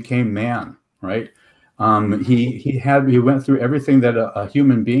earth. He became man, right? He went through everything that a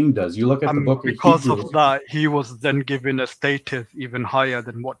human being does. You look at the book because of that, he was then given a status even higher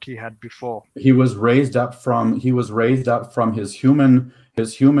than what he had before. He was raised up from his human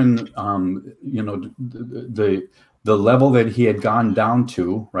the level that he had gone down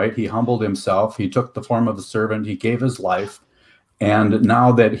to, right? He humbled himself. He took the form of a servant. He gave his life. And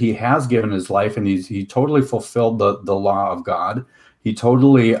now that he has given his life and he totally fulfilled the law of God, he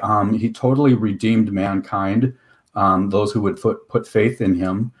totally redeemed mankind, those who would put faith in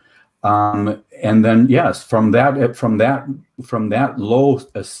him, and then yes, from that low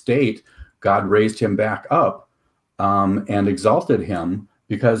estate, God raised him back up and exalted him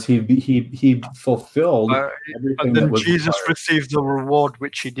because he fulfilled everything. But then Jesus received the reward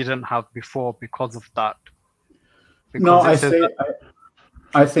which he didn't have before because of that. Because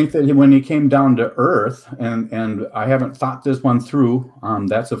I think that when he came down to earth, and I haven't thought this one through.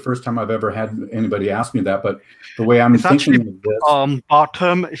 That's the first time I've ever had anybody ask me that. But the way I'm thinking of this, Bart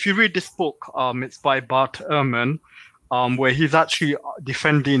Ehrman, if you read this book, it's by Bart Ehrman, where he's actually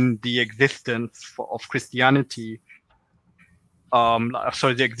defending the existence of Christianity.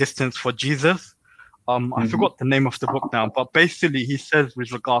 The existence for Jesus. I forgot the name of the book now, but basically he says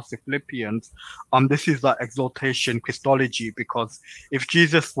with regards to Philippians, this is like exaltation Christology, because if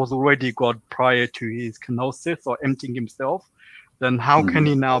Jesus was already God prior to his kenosis or emptying himself, then how can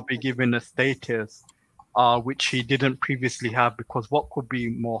he now be given a status which he didn't previously have? Because what could be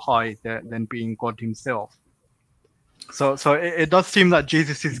more high than being God himself? So it does seem that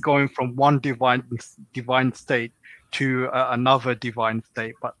Jesus is going from one divine state to another divine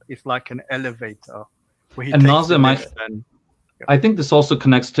state, but it's like an elevator. And Nazam, I think this also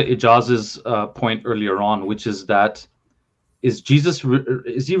connects to Ijaz's point earlier on, which is that is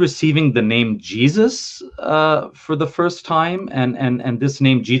he receiving the name Jesus for the first time, and this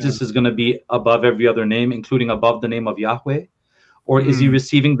name Jesus is going to be above every other name, including above the name of Yahweh, or is he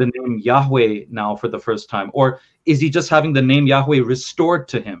receiving the name Yahweh now for the first time, or is he just having the name Yahweh restored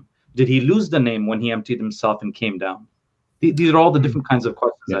to him? Did he lose the name when he emptied himself and came down? These are all the different kinds of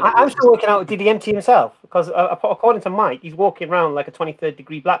questions. Yeah. I'm still working out, did he empty himself? Because according to Mike, he's walking around like a 23rd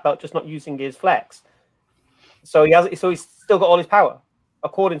degree black belt, just not using his flex. So he's still got all his power,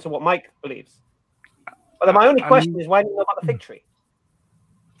 according to what Mike believes. But then my only question is, why do you know about the fig tree?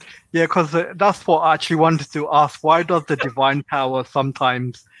 Yeah, because that's what I actually wanted to ask. Why does the divine power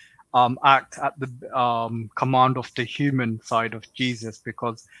sometimes act at the command of the human side of Jesus?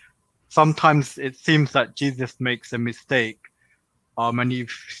 Because sometimes it seems that Jesus makes a mistake, and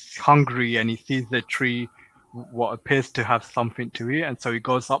he's hungry and he sees the tree, what appears to have something to eat, and so he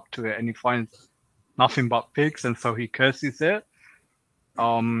goes up to it and he finds nothing but figs, and so he curses it.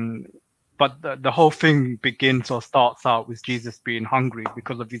 But the whole thing begins or starts out with Jesus being hungry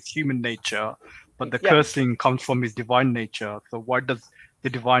because of his human nature, but the cursing comes from his divine nature. So why does the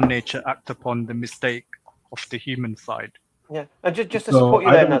divine nature act upon the mistake of the human side? Yeah, and just to support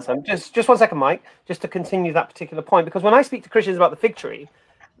you there, Nazam, just 1 second, Mike, just to continue that particular point, because when I speak to Christians about the fig tree,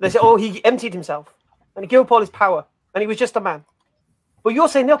 they say, oh, he emptied himself, and he gave up all his power, and he was just a man. But you're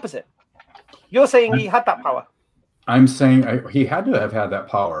saying the opposite. You're saying he had that power. I'm saying he had to have had that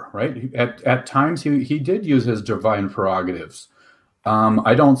power, right? At times he did use his divine prerogatives.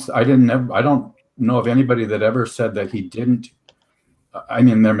 I don't know of anybody that ever said that he didn't. I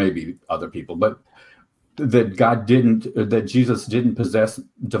mean, there may be other people, but that Jesus didn't possess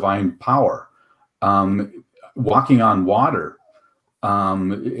divine power. Walking on water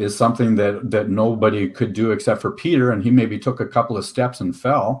is something that nobody could do except for Peter, and he maybe took a couple of steps and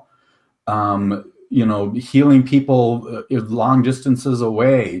fell. Healing people long distances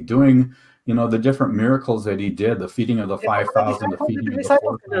away, doing, the different miracles that he did, the feeding of the 5,000, the feeding of the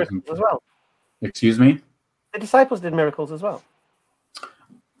 4,000 as well. Excuse me? The disciples did miracles as well.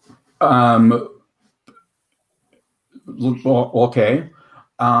 Okay.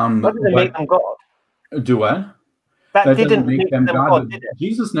 That didn't make them God. Do what? That didn't make them God, did it?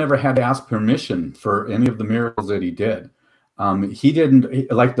 Jesus never had to ask permission for any of the miracles that he did. He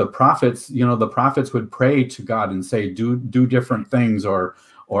didn't, like the prophets, the prophets would pray to God and say, do different things, or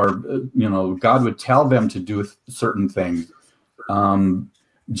God would tell them to do certain things.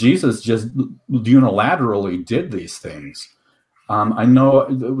 Jesus just unilaterally did these things. I know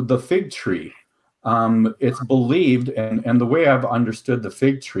the fig tree, it's believed, and the way I've understood the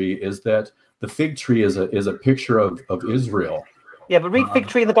fig tree is that the fig tree is a picture of Israel. Yeah, but read fig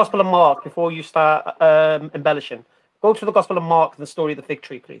tree in the Gospel of Mark before you start embellishing. Go to the Gospel of Mark and the story of the fig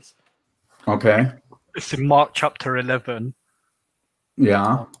tree, please. Okay. It's in Mark chapter 11.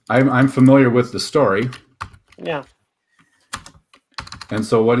 Yeah, I'm familiar with the story. Yeah. And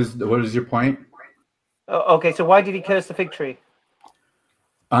so, what is your point? Okay, so why did he curse the fig tree?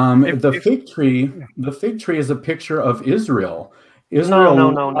 The fig tree is a picture of Israel. Israel.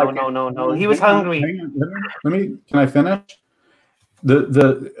 No. He was hungry. Can I finish?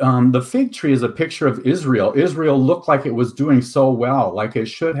 The fig tree is a picture of Israel. Israel looked like it was doing so well, like it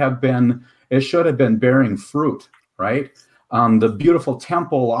should have been bearing fruit, right? The beautiful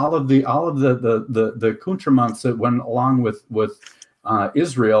temple, all of the accoutrements that went along with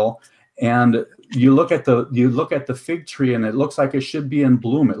Israel, and you look at the fig tree and it looks like it should be in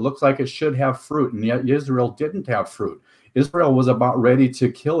bloom. It looks like it should have fruit, and yet Israel didn't have fruit. Israel was about ready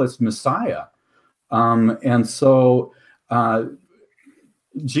to kill its Messiah, and so.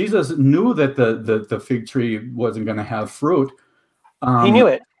 Jesus knew that the fig tree wasn't going to have fruit. He knew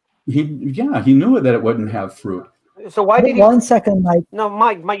it. He knew that it wouldn't have fruit. So why did he? 1 second, Mike. No,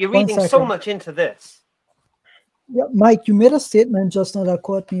 Mike, you're reading so much into this. Yeah, Mike, you made a statement just now that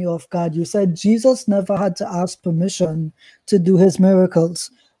caught me off guard. You said Jesus never had to ask permission to do his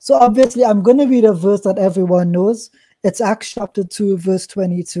miracles. So obviously, I'm going to read a verse that everyone knows. It's Acts chapter 2, verse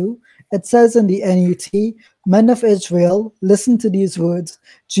 22. It says in the NET, "Men of Israel, listen to these words.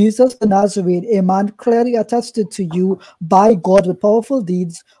 Jesus the Nazarene, a man clearly attested to you by God with powerful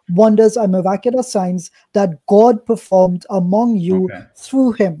deeds, wonders and miraculous signs that God performed among you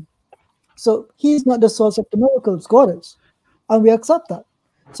through him." So he's not the source of the miracles, God is. And we accept that.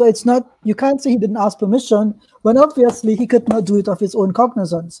 So it's not, you can't say he didn't ask permission when obviously he could not do it of his own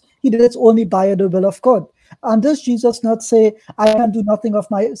cognizance. He did it only by the will of God. And does Jesus not say, I can do nothing of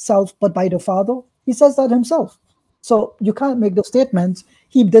myself but by the Father? He says that himself. So you can't make the statement,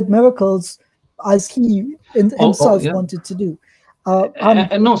 he did miracles as he himself wanted to do.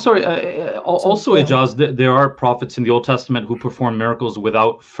 No, sorry. Also, Ijaz, there are prophets in the Old Testament who perform miracles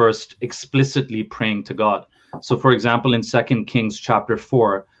without first explicitly praying to God. So, for example, in 2 Kings chapter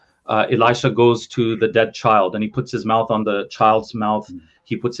 4, Elisha goes to the dead child and he puts his mouth on the child's mouth.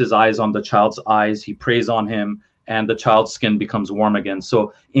 He puts his eyes on the child's eyes. He prays on him and the child's skin becomes warm again.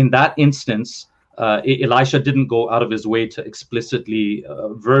 So in that instance, Elisha didn't go out of his way to explicitly,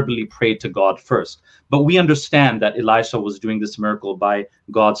 verbally pray to God first. But we understand that Elisha was doing this miracle by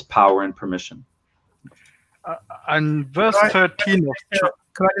God's power and permission. And verse 13 of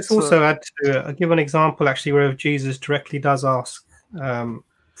can I just also add to give an example actually where Jesus directly does ask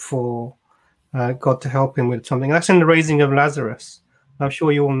for God to help him with something. That's in the raising of Lazarus. I'm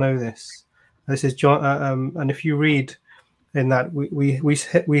sure you all know this. This is John, and if you read in that,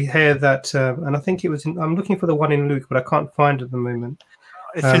 we hear that, and I think it was. I'm looking for the one in Luke, but I can't find it at the moment.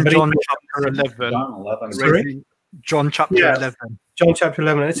 It's in John chapter 11. John 11. Sorry? John chapter 11. John chapter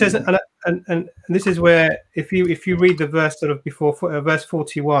 11. It says, and this is where if you read the verse sort of before verse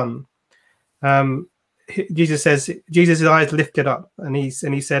 41, Jesus says, Jesus' eyes lifted up, and he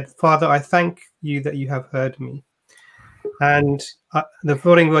said, "Father, I thank you that you have heard me." And the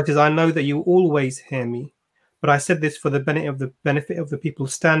following verse is, "I know that you always hear me, but I said this for the benefit of the people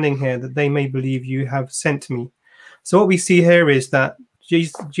standing here, that they may believe you have sent me." So what we see here is that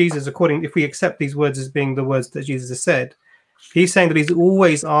Jesus, if we accept these words as being the words that Jesus has said, he's saying that he's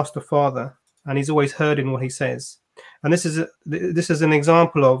always asked the Father, and he's always heard in what he says. And this is an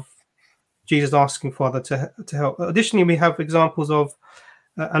example of Jesus asking Father to help. Additionally, we have examples of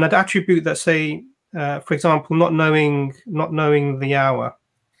an attribute that say, for example, not knowing the hour.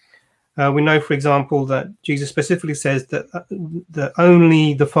 We know, for example, that Jesus specifically says that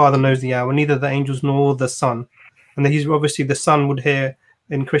only the Father knows the hour, neither the angels nor the Son. And that he's obviously the Son would here,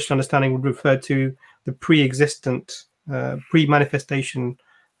 in Christian understanding, would refer to the pre-existent, pre-manifestation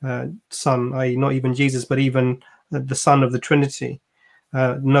Son, i.e. not even Jesus, but even the Son of the Trinity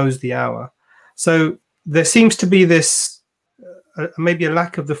knows the hour. So there seems to be this maybe a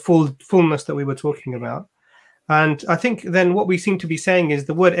lack of the fullness that we were talking about. And I think then what we seem to be saying is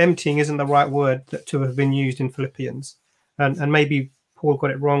the word emptying isn't the right word to have been used in Philippians. And maybe Paul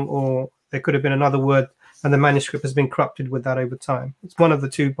got it wrong, or there could have been another word and the manuscript has been corrupted with that over time. It's one of the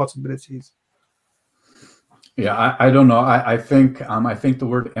two possibilities. Yeah, I don't know. I think the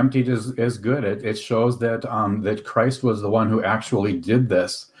word emptied is good. It shows that that Christ was the one who actually did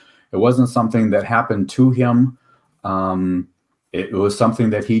this. It wasn't something that happened to him. It was something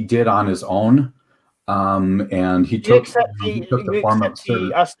that he did on his own. And he took the form of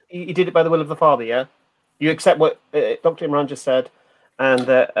servant. He did it by the will of the Father, yeah? You accept what Dr. Imran just said, and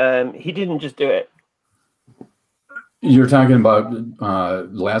that he didn't just do it. You're talking about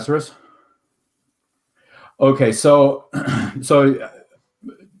Lazarus? Okay, so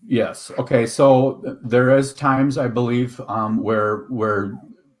yes. Okay, so there is times, I believe, where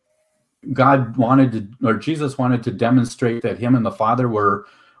God wanted to, or Jesus wanted to demonstrate that him and the Father were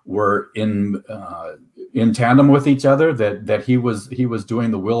in tandem with each other, that he was doing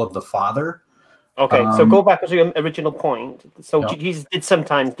the will of the Father. Okay, so go back to your original point. So Jesus did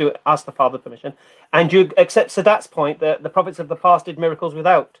sometimes ask the Father permission, and you accept Sadat's point that the prophets of the past did miracles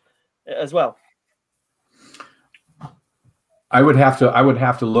without as well. I would have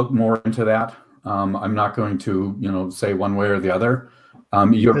to look more into that. I'm not going to say one way or the other.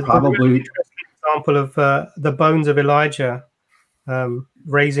 You're probably an interesting example of the bones of Elijah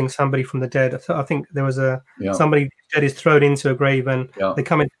raising somebody from the dead. I think there was somebody dead is thrown into a grave, and they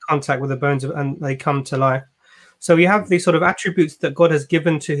come into contact with the bones and they come to life. So you have these sort of attributes that God has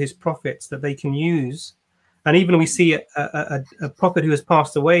given to his prophets that they can use, and even we see a prophet who has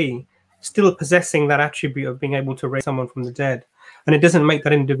passed away still possessing that attribute of being able to raise someone from the dead, and it doesn't make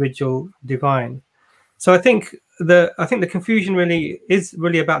that individual divine. So I think the confusion is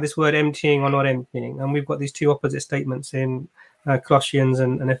about this word emptying or not emptying, and we've got these two opposite statements in Colossians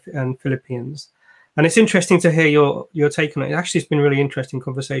and Philippians, and it's interesting to hear your take on it. Actually, it's been a really interesting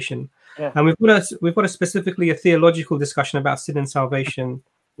conversation, and we've got specifically a theological discussion about sin and salvation,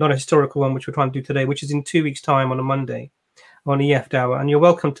 not a historical one, which we're trying to do today, which is in 2 weeks' time on a Monday on EFDawah, and you're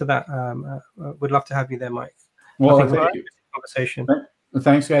welcome to that. We'd love to have you there, Mike. Well, conversation.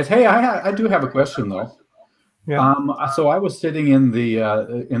 Thanks, guys. Hey, I do have a question though. Yeah. So I was sitting in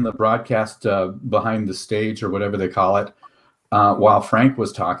the broadcast behind the stage or whatever they call it while Frank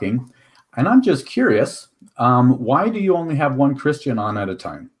was talking, and I'm just curious, why do you only have one Christian on at a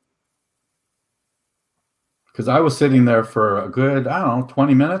time? Because I was sitting there for a good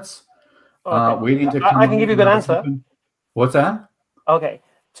 20 minutes waiting to come. I can give you a good answer. What's that? Okay.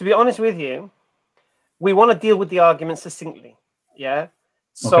 To be honest with you, we want to deal with the argument succinctly. Yeah.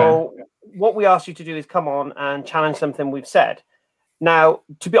 So what we ask you to do is come on and challenge something we've said. Now,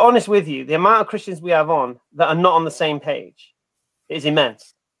 to be honest with you, the amount of Christians we have on that are not on the same page is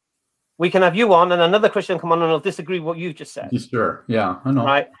immense. We can have you on and another Christian come on and will disagree with what you just said. Sure. Yeah, I know.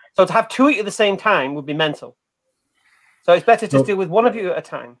 Right. So to have two at the same time would be mental. So it's better to deal with one of you at a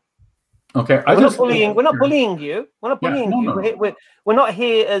time. Okay, We're not bullying. We're not bullying you. We're not bullying you. No. We're not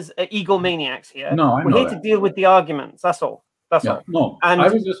here as egomaniacs here. No, I know we're here to deal with the arguments. That's all. That's all. No, and I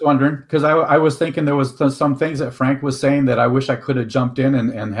was just wondering because I was thinking there was some things that Frank was saying that I wish I could have jumped in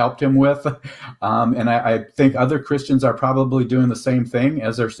and helped him with, and I think other Christians are probably doing the same thing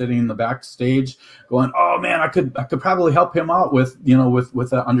as they're sitting in the backstage, going, "Oh man, I could probably help him out with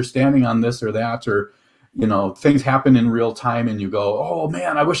with an understanding on this or that, or things happen in real time, and you go, oh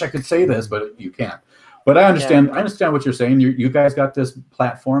man, I wish I could say this, but you can't." But I understand. Yeah. I understand what you're saying. You guys got this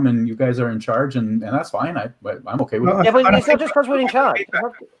platform, and you guys are in charge, and that's fine. I'm okay with it. Yeah, but it's not just because we're in charge.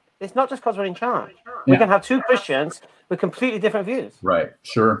 It's not just because we're in charge. We can have two Christians with completely different views. Right.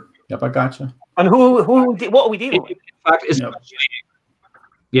 Sure. Yep. I gotcha. And what are we dealing with? In fact,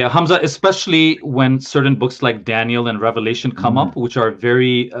 yeah, Hamza, especially when certain books like Daniel and Revelation come up, which are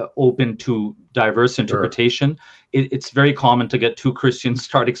very open to diverse interpretation. Sure. It's very common to get two Christians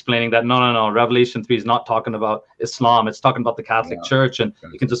start explaining that no, Revelation 3 is not talking about Islam, it's talking about the Catholic Church, and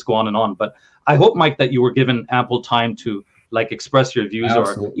you can just go on and on. But I hope, Mike, that you were given ample time to express your views.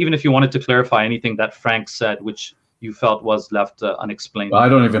 Absolutely. Or even if you wanted to clarify anything that Frank said, which you felt was left unexplained. Well, I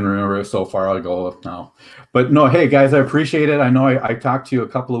don't even remember so far ago now. But no, hey guys, I appreciate it. I know I talked to you a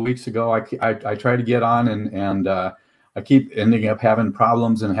couple of weeks ago. I tried to get on and I keep ending up having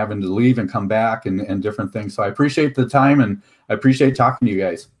problems and having to leave and come back and different things. So I appreciate the time and I appreciate talking to you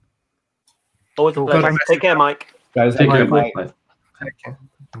guys. Always a pleasure. Take care, Mike. Guys, take care, Mike. Take care.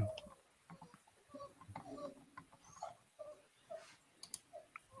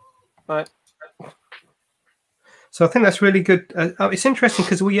 Bye. So I think that's really good. It's interesting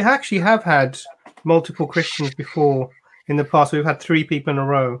because we actually have had multiple Christians before in the past. We've had 3 people in a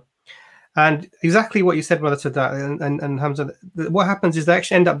row. And exactly what you said, Brother Sadat and Hamza, what happens is they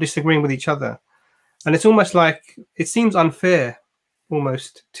actually end up disagreeing with each other. And it's almost like, it seems unfair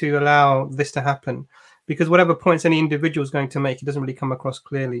almost to allow this to happen, because whatever points any individual is going to make, it doesn't really come across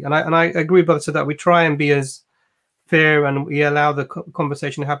clearly. And I agree with Brother Sadat, we try and be as fair and we allow the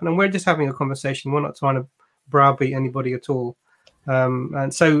conversation to happen. And we're just having a conversation. We're not trying to browbeat anybody at all.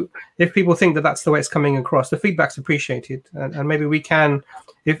 And so if people think that that's the way it's coming across, the feedback's appreciated, and maybe we can,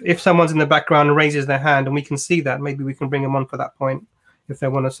 if someone's in the background and raises their hand and we can see that, maybe we can bring them on for that point if they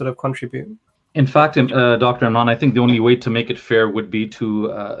want to sort of contribute. In fact, Dr. Imran, I think the only way to make it fair would be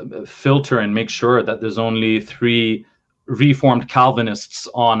to filter and make sure that there's only 3 Reformed Calvinists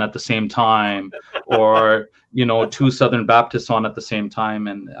on at the same time, or 2 Southern Baptists on at the same time,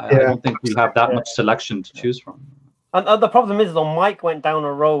 and I don't think we have that much selection to choose from. And the problem is, though, Mike went down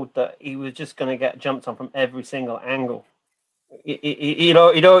a road that he was just going to get jumped on from every single angle. He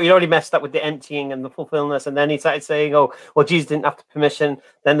already messed up with the emptying and the fulfillment, and then he started saying, "Oh, well, Jesus didn't have permission."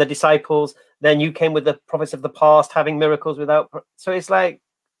 Then the disciples. Then you came with the prophets of the past having miracles without. So it's like,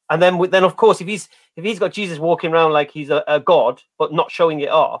 and then of course, if he's got Jesus walking around like he's a god but not showing it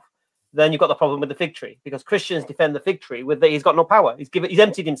off, then you've got the problem with the fig tree, because Christians defend the fig tree with he's got no power. He's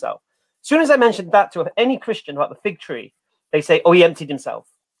emptied himself. As soon as I mentioned that to any Christian about the fig tree, they say, "Oh, he emptied himself,"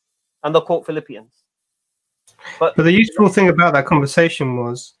 and they'll quote Philippians. But the useful thing about that conversation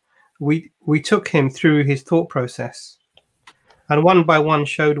was we took him through his thought process, and one by one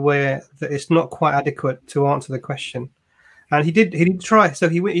showed where that it's not quite adequate to answer the question. And he did try. So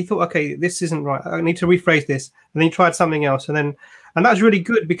he thought, okay, this isn't right. I need to rephrase this. And then he tried something else, and that's really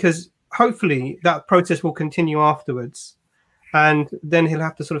good, because hopefully that process will continue afterwards. And then he'll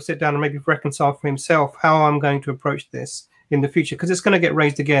have to sort of sit down and maybe reconcile for himself how I'm going to approach this in the future, because it's going to get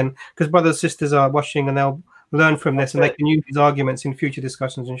raised again, because brothers and sisters are watching and they'll learn from this, and they can use these arguments in future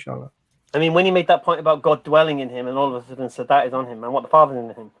discussions, inshallah. I mean, when he made that point about God dwelling in him, and all of a sudden Sadat is on him, and what the Father's in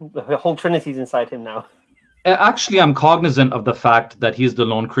him, the whole Trinity's inside him now. Actually, I'm cognizant of the fact that he's the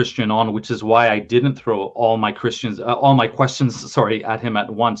lone Christian on, which is why I didn't throw all my questions at him at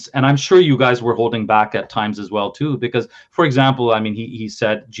once. And I'm sure you guys were holding back at times as well too, because, for example, I mean, he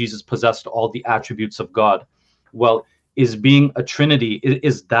said Jesus possessed all the attributes of God. Well, is being a Trinity,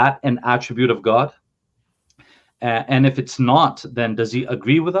 is that an attribute of God? And if it's not, then does he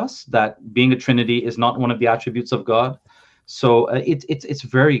agree with us that being a Trinity is not one of the attributes of God? So it's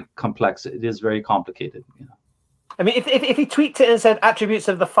very complex. It is very complicated. I mean, if he tweaked it and said attributes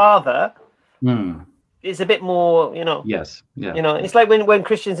of the Father, it's a bit more, Yes. Yeah. It's like when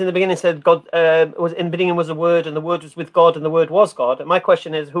Christians in the beginning said God was in the beginning was a word, and the word was with God, and the word was God. And my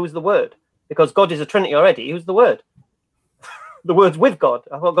question is, who's the word? Because God is a Trinity already. Who's the word? The word's with God.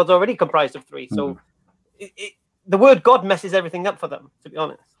 I thought God's already comprised of 3. So the word God messes everything up for them, to be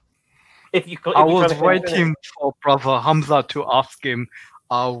honest. I was waiting for Brother Hamza to ask him,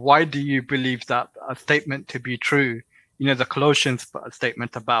 why do you believe that statement to be true? the Colossians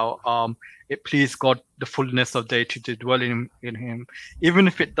statement about it pleased God the fullness of deity to dwell in him. Even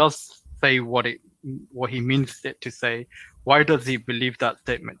if it does say what he means it to say, why does he believe that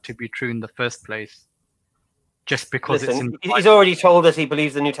statement to be true in the first place? Just because he's already told us he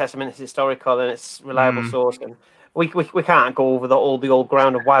believes the New Testament is historical and it's reliable source, and we can't go over all the old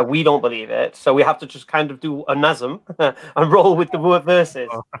ground of why we don't believe it. So we have to just kind of do a Nazam and roll with the word verses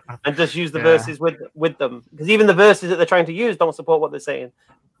and just use the verses with them, because even the verses that they're trying to use don't support what they're saying.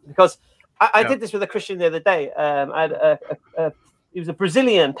 Because I did this with a Christian the other day. He was a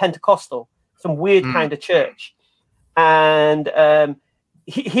Brazilian Pentecostal, some weird kind of church, and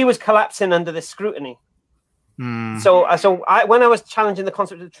he was collapsing under this scrutiny. So when I was challenging the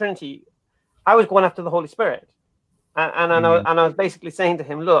concept of the Trinity, I was going after the Holy Spirit, and I was basically saying to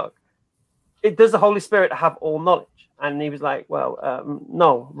him, look, does the Holy Spirit have all knowledge? And he was like, well,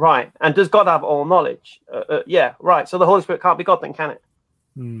 no, right. And does God have all knowledge? Yeah, right. So the Holy Spirit can't be God then, can it?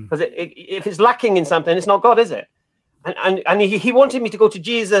 Because if it's lacking in something, it's not God, is it? And he wanted me to go to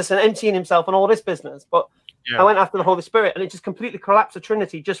Jesus and emptying himself and all this business, but I went after the Holy Spirit, and it just completely collapsed the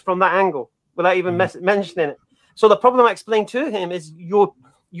Trinity just from that angle without even mentioning it. So the problem I explained to him is your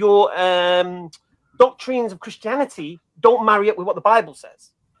doctrines of Christianity don't marry up with what the Bible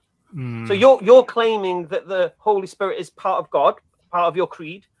says. So you're claiming that the Holy Spirit is part of God, part of your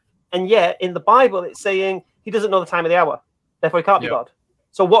creed, and yet in the Bible it's saying he doesn't know the time of the hour, therefore he can't be God.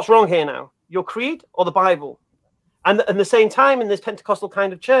 So what's wrong here now? Your creed or the Bible? And at the same time, in this Pentecostal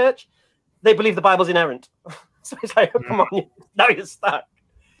kind of church, they believe the Bible's inerrant. So it's like, oh, come on, now you're stuck.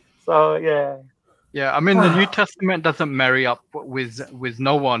 So yeah, I mean, the New Testament doesn't marry up with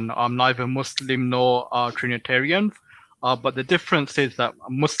no one, neither Muslim nor Trinitarian. But the difference is that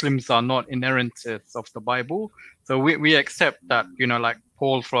Muslims are not inerrantists of the Bible. So we accept that, like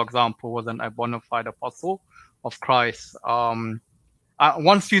Paul, for example, wasn't a bona fide apostle of Christ.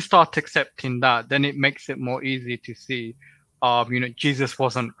 Once you start accepting that, then it makes it more easy to see, Jesus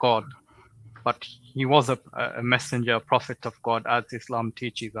wasn't God, but he was a messenger, a prophet of God, as Islam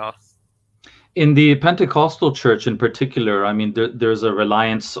teaches us. In the Pentecostal church in particular, I mean, there's a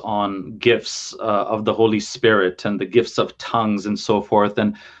reliance on gifts of the Holy Spirit and the gifts of tongues and so forth.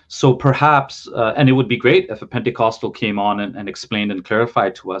 And so perhaps, and it would be great if a Pentecostal came on and explained and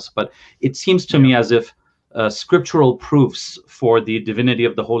clarified to us, but it seems to me as if scriptural proofs for the divinity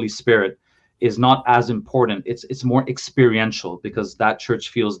of the Holy Spirit is not as important. It's more experiential, because that church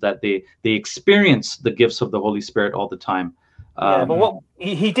feels that they experience the gifts of the Holy Spirit all the time. But what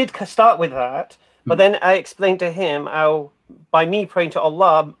he did start with that, but then I explained to him how by me praying to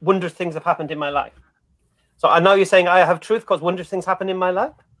Allah, wondrous things have happened in my life. So I know you're saying I have truth because wondrous things happen in my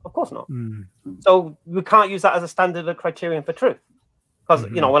life. Of course not. So we can't use that as a standard or criterion for truth. Because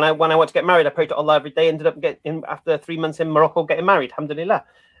when I went to get married, I prayed to Allah every day. Ended up getting, after 3 months in Morocco, getting married. Alhamdulillah.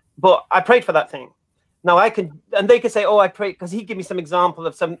 But I prayed for that thing. Now I could, and they could say, "Oh, I prayed," because he gave me some example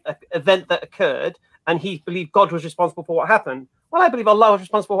of some event that occurred, and he believed God was responsible for what happened. Well, I believe Allah was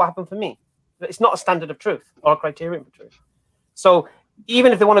responsible for what happened for me. It's not a standard of truth or a criterion for truth. So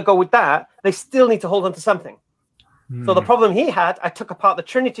even if they want to go with that, they still need to hold on to something. So the problem he had, I took apart the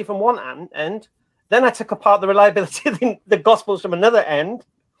Trinity from one end, then I took apart the reliability of the Gospels from another end,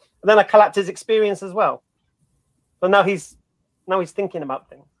 and then I collapsed his experience as well. So now he's thinking about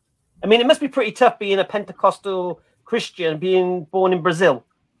things. I mean, it must be pretty tough being a Pentecostal Christian, being born in Brazil,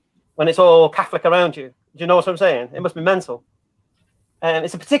 when it's all Catholic around you. Do you know what I'm saying? It must be mental. And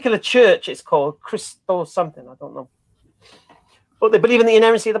it's a particular church. It's called Christo something. I don't know. But they believe in the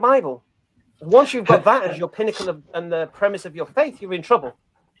inerrancy of the Bible. And once you've got that as your pinnacle and the premise of your faith, you're in trouble.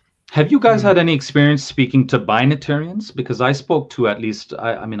 Have you guys had any experience speaking to binitarians? Because I spoke to at least,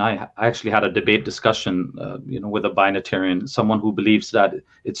 I actually had a debate discussion, with a binitarian, someone who believes that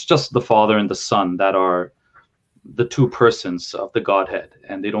it's just the Father and the Son that are the two persons of the Godhead,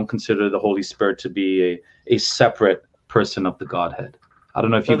 and they don't consider the Holy Spirit to be a separate person of the Godhead. I don't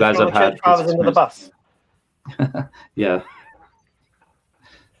know if you guys have had this into the bus. Yeah.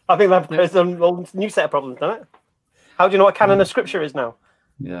 I think that's a new set of problems, doesn't it? How do you know what canon of Scripture is now?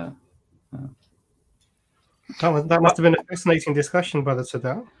 Yeah. That must have been a fascinating discussion, Brother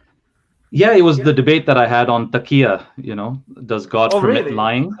Sadat. Yeah, it was the debate that I had on taqiyya, does God permit really?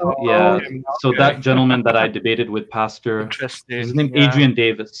 lying? So that gentleman that I debated with, Pastor, his name Adrian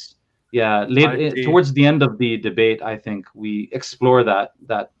Davis. Yeah, towards the end of the debate, I think we explore that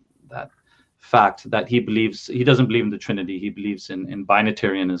fact that he doesn't believe in the Trinity. He believes in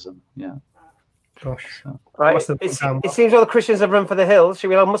binitarianism. Yeah. Gosh. So. Right. It seems all the Christians have run for the hills. Should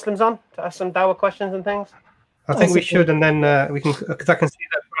we allow Muslims on to ask some Dawah questions and things? I think we should, and then we can, because I can see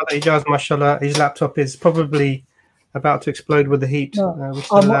that Brother Ijaz, mashallah, his laptop is probably about to explode with the heat. No, We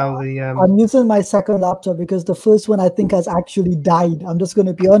should allow the. I'm using my second laptop because the first one I think has actually died. I'm just going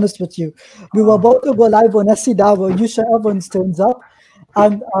to be honest with you. We were about to go live on EFDawah. Yusha Evans turns up,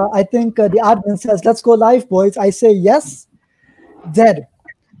 and I think the admin says, "Let's go live, boys." I say yes. Dead.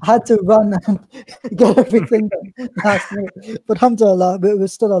 I had to run and get everything done last night. But alhamdulillah, we're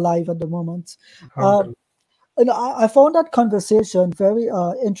still alive at the moment. And I found that conversation very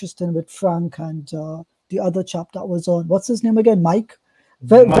interesting with Frank and the other chap that was on. What's his name again? Mike.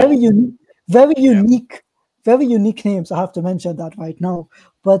 Very unique, very unique names. I have to mention that right now.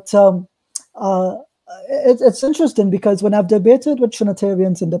 But it's interesting because when I've debated with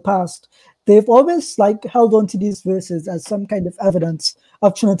Trinitarians in the past, they've always held on to these verses as some kind of evidence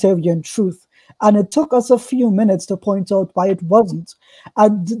of Trinitarian truth. And it took us a few minutes to point out why it wasn't.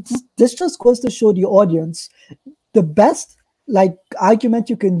 And this just goes to show the audience the best argument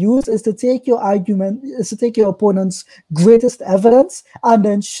you can use is to take your opponent's greatest evidence and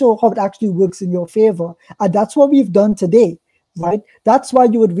then show how it actually works in your favor. And that's what we've done today, right? That's why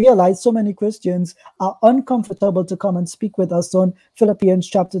you would realize so many Christians are uncomfortable to come and speak with us on Philippians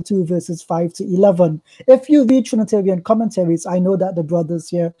chapter 2, verses 5 to 11. If you read Trinitarian commentaries, I know that the brothers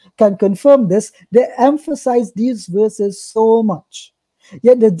here can confirm this, they emphasize these verses so much.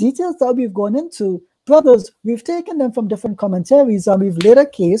 Yet the details that we've gone into, brothers, we've taken them from different commentaries and we've laid a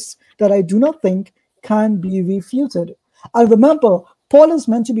case that I do not think can be refuted. And remember, Paul is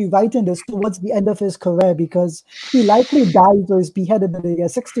meant to be writing this towards the end of his career because he likely dies or is beheaded in the year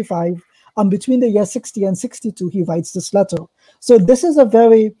 65, and between the year 60 and 62, he writes this letter. So this is a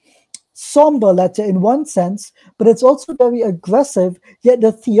very somber letter in one sense, but it's also very aggressive, yet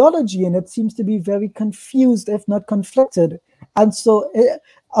the theology in it seems to be very confused, if not conflicted. And so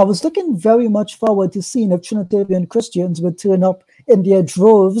I was looking very much forward to seeing if Trinitarian Christians would turn up in their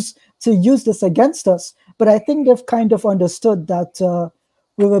droves to use this against us. But I think they've kind of understood that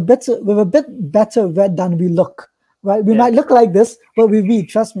we're a bit better read than we look, right? We might look like this, but we read.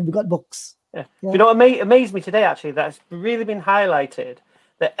 Trust me, we got books. Yeah. You know what amazed me today, actually, that's really been highlighted,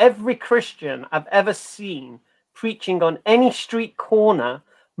 that every Christian I've ever seen preaching on any street corner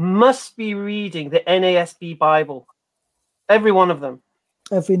must be reading the NASB Bible. Every one of them.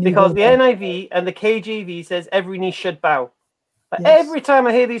 Because the NIV and the KJV says every knee should bow. But every time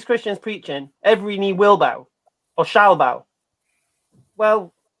I hear these Christians preaching, every knee will bow or shall bow.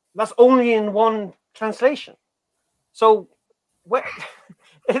 Well, that's only in one translation. So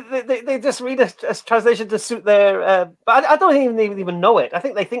they just read a translation to suit their... but I don't even know it. I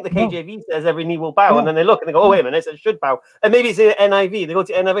think they think the KJV says every knee will bow, and then they look and they go, oh, wait a minute, it says should bow. And maybe it's the NIV. They go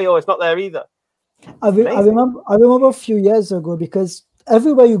to NIV, oh, it's not there either. I remember a few years ago, because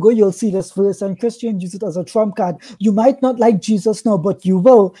everywhere you go, you'll see this verse, and Christians use it as a trump card. You might not like Jesus now, but you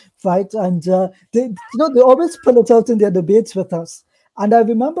will, right? And they always pull it out in their debates with us. And I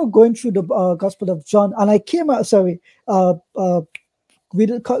remember going through the Gospel of John, and I came out,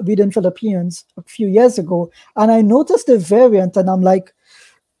 reading Philippians a few years ago, and I noticed a variant, and I'm like,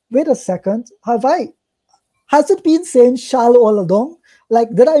 wait a second, has it been saying shall all along?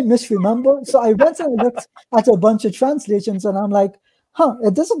 Did I misremember? So I went and looked at a bunch of translations, and I'm like,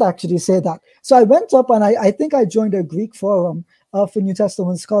 it doesn't actually say that. So I went up and I think I joined a Greek forum for New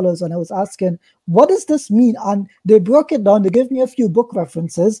Testament scholars, and I was asking, what does this mean? And they broke it down. They gave me a few book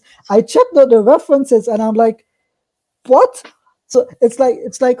references. I checked out the references, and I'm like, what? So it's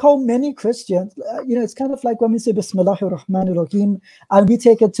like how many Christians, it's kind of like when we say Bismillahir Rahmanir Rahim, and we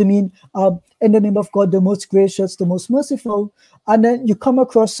take it to mean in the name of God, the most gracious, the most merciful. And then you come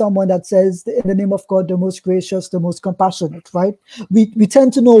across someone that says in the name of God, the most gracious, the most compassionate, right? We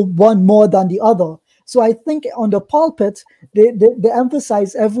tend to know one more than the other. So I think on the pulpit, they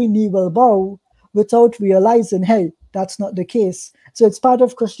emphasize every knee will bow without realizing, hey, that's not the case. So it's part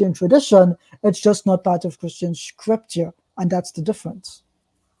of Christian tradition. It's just not part of Christian scripture. And that's the difference.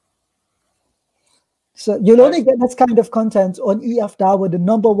 So you'll only get this kind of content on EFDawah, the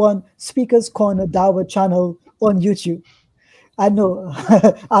 #1 Speaker's Corner Dawah channel on YouTube. I know,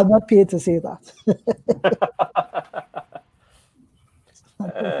 I'm not paid to say that.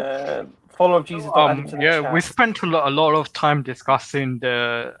 Follow of Jesus. We spent a lot of time discussing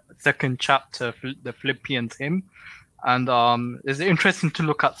the second chapter, the Philippians hymn. And it's interesting to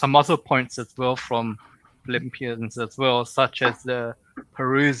look at some other points as well from Philippians as well, such as the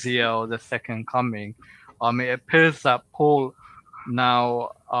parousia or the second coming. It appears that Paul now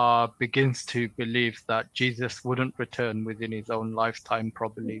begins to believe that Jesus wouldn't return within his own lifetime,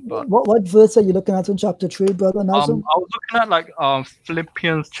 probably. But what verse are you looking at in chapter 3, Brother Nazam? I was looking at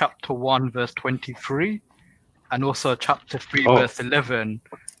Philippians chapter 1, verse 23, and also chapter 3, verse 11,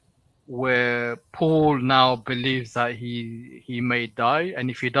 where Paul now believes that he may die, and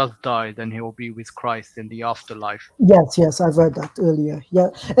if he does die, then he will be with Christ in the afterlife. Yes, I've read that earlier. Yeah,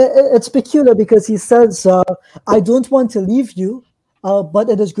 it's peculiar because he says, I don't want to leave you, but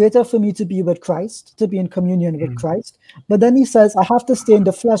it is greater for me to be with Christ, to be in communion with Christ. But then he says, I have to stay in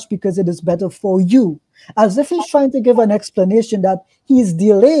the flesh because it is better for you. As if he's trying to give an explanation that he's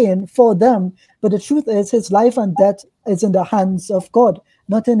delaying for them. But the truth is, his life and death is in the hands of God,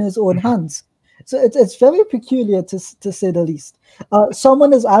 not in his own hands. So it's very peculiar to say the least.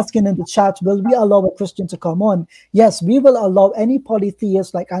 Someone is asking in the chat, will we allow a Christian to come on? Yes, we will allow any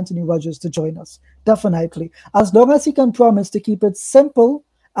polytheist like Anthony Rogers to join us, definitely. As long as he can promise to keep it simple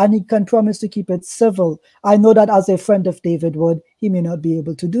and he can promise to keep it civil. I know that as a friend of David Wood, he may not be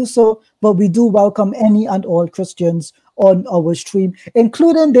able to do so, but we do welcome any and all Christians on our stream,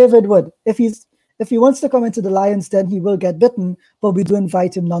 including David Wood. If he wants to come into the lion's den, he will get bitten, but we do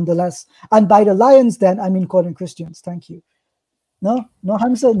invite him nonetheless. And by the lion's den, I mean calling Christians. Thank you. No,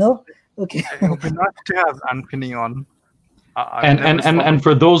 Hamza, no? Okay. It would be nice to have Anthony on. And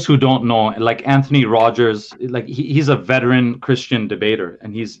for those who don't know, like Anthony Rogers, like he's a veteran Christian debater,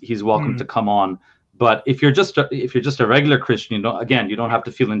 and he's welcome to come on. But if you're just a regular Christian, you don't have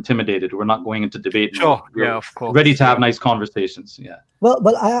to feel intimidated. We're not going into debate. Sure, yeah, of course. Ready to have nice conversations. Yeah.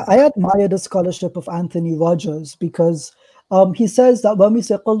 Well, I admire the scholarship of Anthony Rogers because he says that when we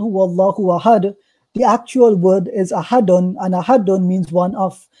say "Qul huwallahu ahad," the actual word is ahadun, and ahadun means one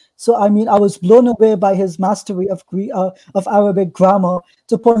of. So I mean, I was blown away by his mastery of Arabic grammar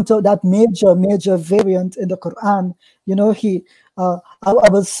to point out that major variant in the Quran. You know, I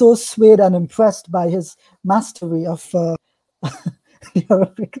was so swayed and impressed by his mastery of the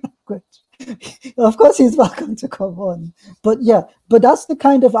Arabic language. Of course, he's welcome to come on. But that's the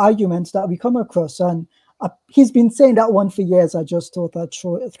kind of arguments that we come across. And he's been saying that one for years. I just thought I'd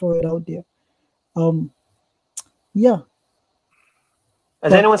throw it out there. Yeah.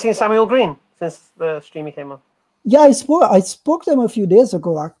 Has anyone seen Samuel Green since the stream came on? Yeah, I spoke to him a few days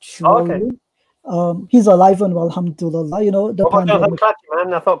ago, actually. Oh, okay. He's alive and well, alhamdulillah. You know, Jonathan McClatchy,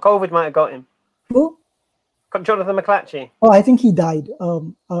 man. I thought COVID might have got him. Who? Jonathan McClatchy. Oh, I think he died.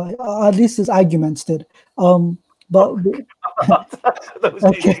 At least his arguments did. But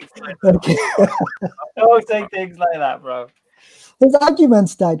okay. Don't say things like that, bro. His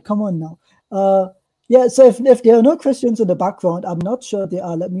arguments died. Come on now. Yeah. So if there are no Christians in the background, I'm not sure they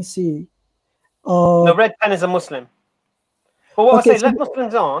are. Let me see. No, Red Pen is a Muslim. But what I say, let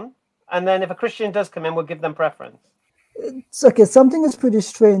Muslims on, and then if a Christian does come in, we'll give them preference. It's okay. Something is pretty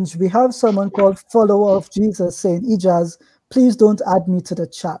strange. We have someone called Follower of Jesus saying, Ijaz, please don't add me to the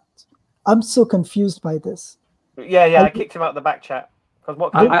chat. I'm so confused by this. Yeah, I kicked him out the back chat.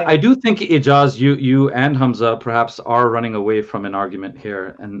 I do think, Ijaz, you and Hamza perhaps are running away from an argument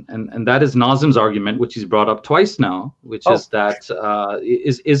here, and that is Nazim's argument, which he's brought up twice now, which is that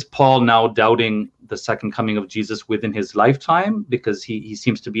is Paul now doubting the second coming of Jesus within his lifetime because he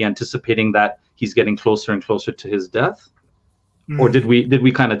seems to be anticipating that he's getting closer and closer to his death? Or did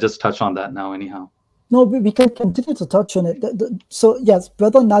we kind of just touch on that now anyhow? No, we can continue to touch on it. So yes,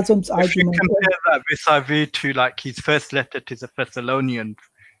 Brother Nazim's argument. If you compare that vis-a-vis to like his first letter to the Thessalonians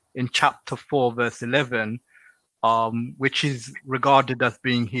in chapter 4, verse 11, which is regarded as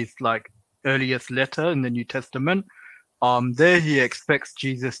being his like earliest letter in the New Testament, there he expects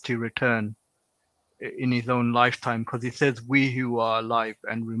Jesus to return in his own lifetime because he says, "We who are alive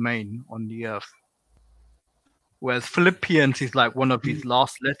and remain on the earth." Whereas Philippians is like one of his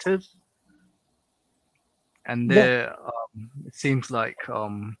last letters. And there, it seems like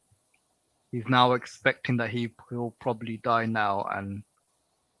he's now expecting that he will probably die now and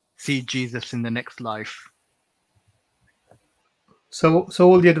see Jesus in the next life. So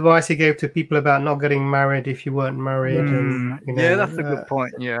all the advice he gave to people about not getting married if you weren't married, and that's a good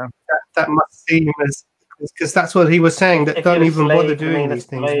point. Yeah, that must seem as because that's what he was saying. That don't even bother doing these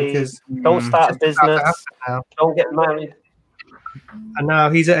things because don't start a business, don't get married. And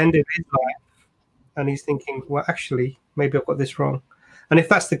now he's at the end of his life. And he's thinking, well, actually, maybe I've got this wrong. And if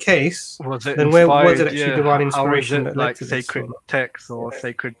that's the case, then where was it actually divine inspiration? That like sacred text or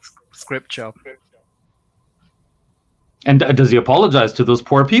sacred scripture? And does he apologize to those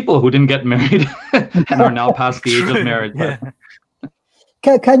poor people who didn't get married and are now past the age of marriage?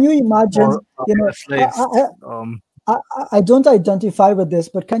 Yeah. Can you imagine? I don't identify with this,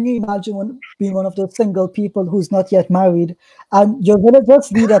 but can you imagine being one of those single people who's not yet married, and your religious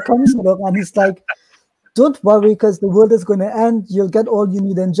leader comes along and he's like, "Don't worry, because the world is going to end. You'll get all you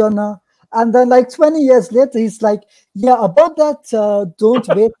need in Jannah. And then like 20 years later, he's like, yeah, about that don't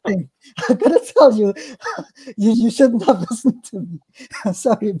wait thing. I gotta tell you, you shouldn't have listened to me.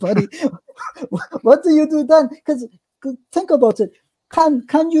 Sorry, buddy. What do you do then? Because think about it.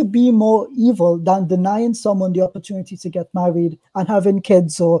 Can you be more evil than denying someone the opportunity to get married and having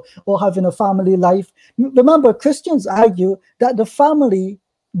kids or having a family life? Remember, Christians argue that the family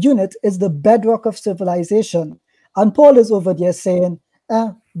unit is the bedrock of civilization. And Paul is over there saying,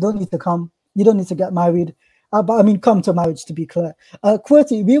 don't need to come. You don't need to get married. But I mean, come to marriage, to be clear.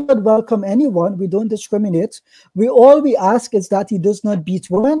 Qwerty, we would welcome anyone. We don't discriminate. All we ask is that he does not beat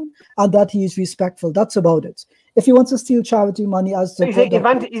women and that he is respectful. That's about it. If he wants to steal charity money, as the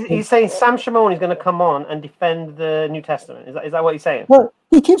he's saying Sam Shimon is going to come on and defend the New Testament. Is that what he's saying? Well,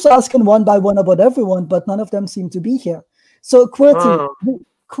 he keeps asking one by one about everyone, but none of them seem to be here. So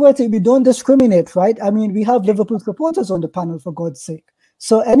Qwerty, we don't discriminate, right? I mean, we have Liverpool supporters on the panel, for God's sake.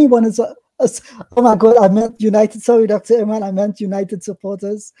 So anyone is oh my God, I meant United. Sorry, Dr. Imran, I meant United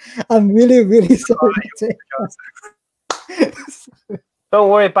supporters. I'm really, really sorry. Don't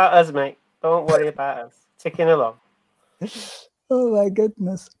worry about us, mate. Don't worry about us. Ticking along. Oh my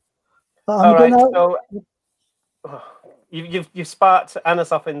goodness. All right, so you've sparked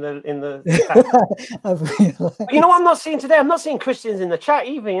Anas off in the chat. You know what I'm not seeing today? I'm not seeing Christians in the chat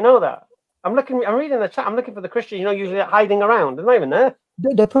either. You know that. I'm reading the chat. I'm looking for the Christians. You know, usually hiding around. They're not even there.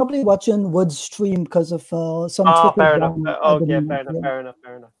 They're probably watching Wood's stream because of some. Oh, fair enough. Fair enough.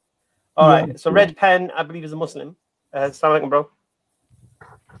 All right. So Red Pen, I believe, is a Muslim. Assalamu alaikum, bro.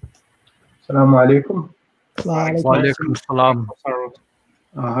 Assalamu alaikum. Wa alaikum salam.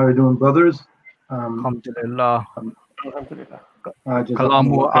 How are you doing, brothers? Alhamdulillah.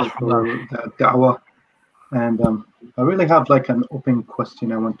 Kalamu for the Dawah. And I really have like an open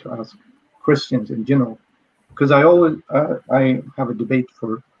question I want to ask Christians in general, because I have a debate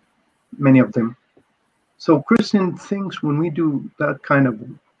for many of them. So Christian thinks when we do that kind of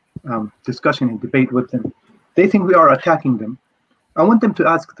discussion and debate with them, they think we are attacking them. I want them to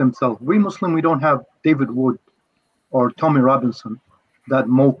ask themselves, we Muslim, we don't have David Wood or Tommy Robinson that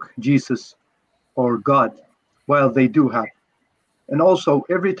mock Jesus or God, while they do have. And also,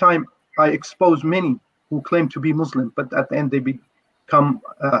 every time I expose many who claim to be Muslim, but at the end they become,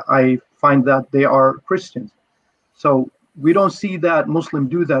 I find that they are Christians. So we don't see that Muslims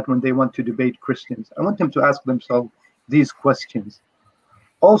do that when they want to debate Christians. I want them to ask themselves these questions.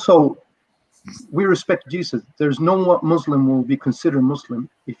 Also, we respect Jesus. There's no Muslim who will be considered Muslim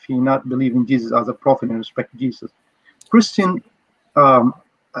if he not believe in Jesus as a prophet and respect Jesus. Christian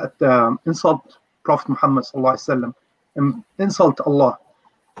insult Prophet Muhammad ﷺ and insult Allah.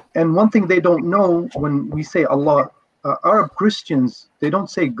 And one thing they don't know when we say Allah, Arab Christians, they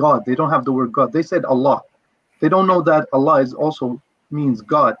don't say God. They don't have the word God. They said Allah. They don't know that Allah is also means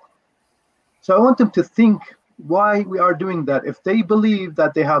God. So I want them to think why we are doing that. If they believe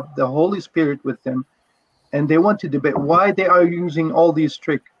that they have the Holy Spirit with them and they want to debate why they are using all these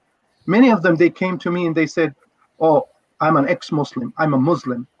tricks. Many of them, they came to me and they said, oh, I'm an ex-Muslim. I'm a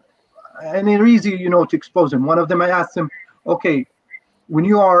Muslim. And it's easy, to expose them. One of them, I asked him, okay, when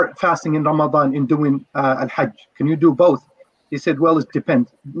you are fasting in Ramadan and doing al-Hajj, can you do both? He said, well, it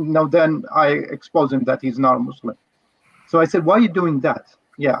depends. Now then I expose him that he's not a Muslim. So I said, why are you doing that?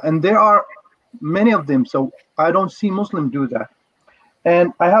 Yeah, and there are many of them, so I don't see Muslim do that.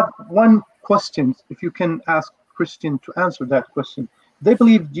 And I have one question, if you can ask Christian to answer that question. They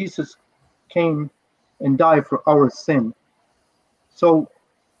believe Jesus came and died for our sin. So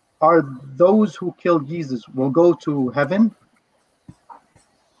are those who killed Jesus will go to heaven?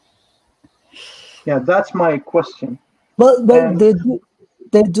 Yeah, that's my question. Well,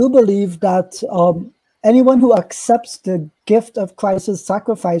 they do believe that anyone who accepts the gift of Christ's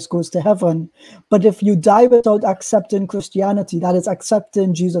sacrifice goes to heaven. But if you die without accepting Christianity, that is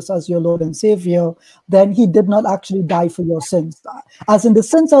accepting Jesus as your Lord and Savior, then he did not actually die for your sins. As in, the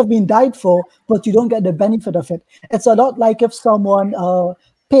sins have been died for, but you don't get the benefit of it. It's a lot like if someone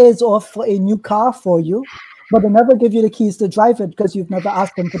pays off for a new car for you, but they never give you the keys to drive it because you've never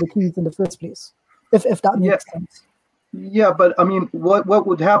asked them for the keys in the first place, if that makes sense. Yeah, but I mean, what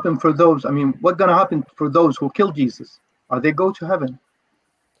would happen for those? I mean, what's going to happen for those who kill Jesus? Are they go to heaven?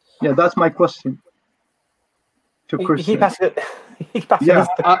 Yeah, that's my question to Christian. Yeah,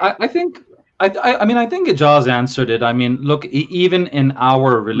 I think Ijaz answered it. I mean, look, even in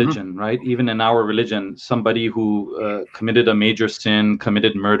our religion, right? Even in our religion, somebody who committed a major sin,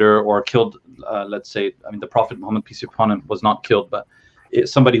 committed murder, or killed, let's say, I mean, the Prophet Muhammad, peace be upon him, was not killed, but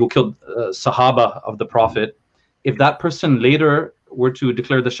somebody who killed Sahaba of the Prophet, if that person later were to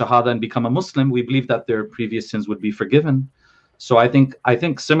declare the Shahada and become a Muslim, we believe that their previous sins would be forgiven. So I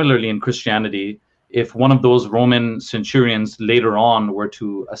think similarly in Christianity, if one of those Roman centurions later on were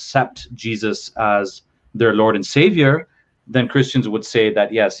to accept Jesus as their Lord and Savior, then Christians would say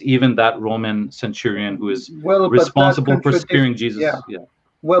that yes, even that Roman centurion who is responsible for spearing Jesus,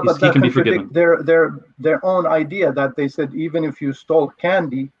 well, but he that can be forgiven. Their own idea that they said even if you stole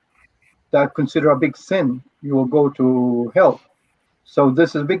candy, that consider a big sin, you will go to hell. So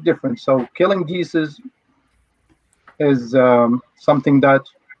this is a big difference. So killing Jesus is something that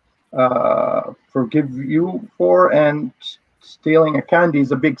forgive you for, and stealing a candy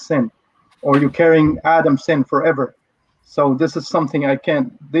is a big sin, or you're carrying Adam's sin forever. So this is something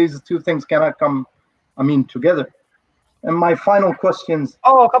these two things cannot come, together. And my final questions.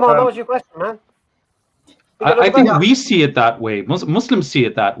 Oh, come on, that was your question, man. I think we see it that way. Muslims see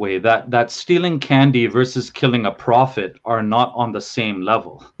it that way, that stealing candy versus killing a prophet are not on the same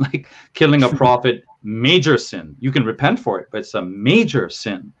level. Like killing a prophet, major sin. You can repent for it, but it's a major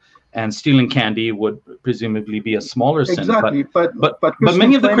sin. And stealing candy would presumably be a smaller sin. Exactly, but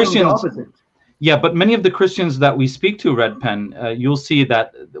many of the Christians, but many of the Christians that we speak to, Red Pen, you'll see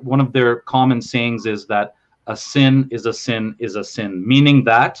that one of their common sayings is that a sin is a sin is a sin, meaning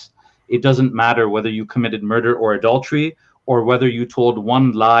that it doesn't matter whether you committed murder or adultery, or whether you told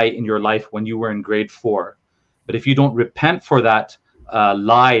one lie in your life when you were in grade 4. But if you don't repent for that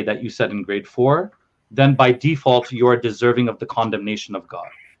lie that you said in grade 4, then by default you are deserving of the condemnation of God,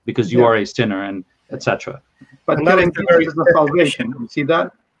 because you are a sinner, and etc. But killing Jesus is a salvation. You see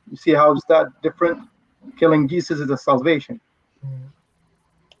that? You see how is that different? Killing Jesus is a salvation.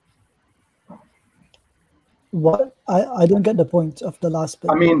 What? I don't get the point of the last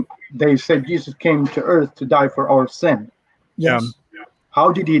bit. I mean, they said Jesus came to earth to die for our sin. Yes.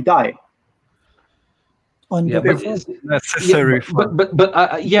 How did he die? On necessary. But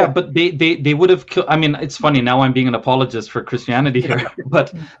they would have killed. I mean, it's funny now. I'm being an apologist for Christianity here,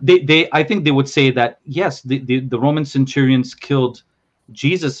 but I think they would say that yes, the Roman centurions killed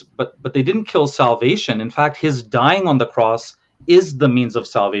Jesus, but they didn't kill salvation. In fact, his dying on the cross is the means of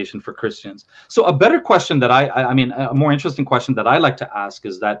salvation for Christians. So a better question that a more interesting question that I like to ask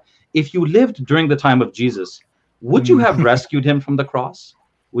is that if you lived during the time of Jesus, would you have rescued him from the cross?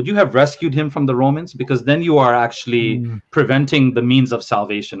 Would you have rescued him from the Romans? Because then you are actually preventing the means of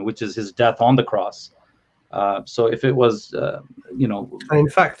salvation, which is his death on the cross. So if it was, in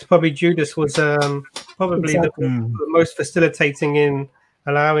fact, probably Judas was probably the most facilitating in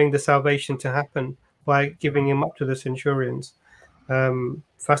allowing the salvation to happen by giving him up to the centurions.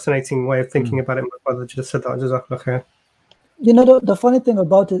 Fascinating way of thinking about it. My brother just said that. Jazakallah. You know, the funny thing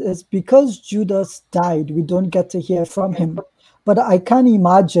about it is because Judas died, we don't get to hear from him. But I can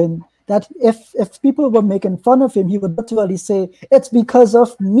imagine that if people were making fun of him, he would literally say, "It's because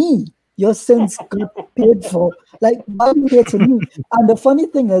of me your sins got paid for. Like, why are you hating me?" And the funny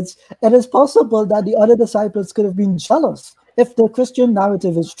thing is, it is possible that the other disciples could have been jealous. If the Christian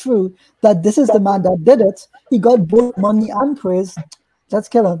narrative is true, that this is the man that did it, he got both money and praise, let's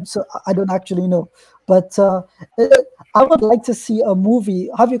kill him. So I don't actually know. But I would like to see a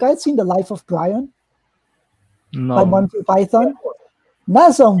movie. Have you guys seen The Life of Brian? No. By Monty Python?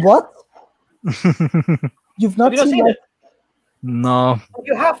 Nazam, what? You've not seen it? No.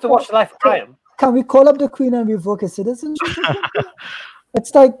 You have to watch The Life of Brian. Can we call up the Queen and revoke his citizenship?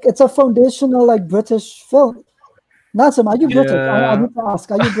 It's a foundational British film. Nazam, are you British? I need to ask,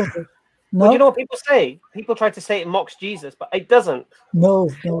 are you British? No. Well, you know what people say? People try to say it mocks Jesus, but it doesn't. No.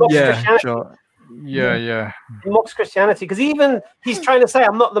 Sure. Yeah. He mocks Christianity because even he's trying to say,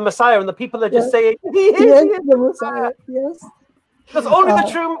 "I'm not the Messiah," and the people are just saying, "He is the Messiah." Yes. Because only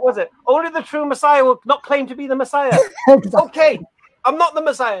the true Messiah will not claim to be the Messiah. Exactly. Okay, I'm not the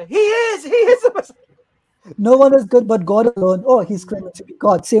Messiah. He is the Messiah. No one is good but God alone. Oh, he's claiming to be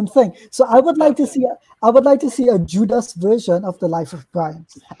God. Same thing. So I would like to see a Judas version of The Life of Brian.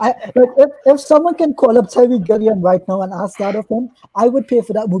 If someone can call up Terry Gilliam right now and ask that of him, I would pay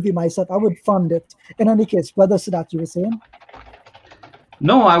for that movie myself. I would fund it. In any case, Brother Sadat, you were saying?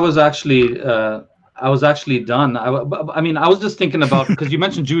 No, I was actually done. I was just thinking about, because you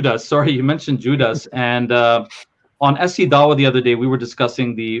mentioned Judas. Sorry, you mentioned Judas, and on EFDawah the other day, we were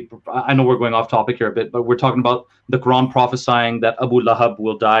discussing I know we're going off topic here a bit, but we're talking about the Quran prophesying that Abu Lahab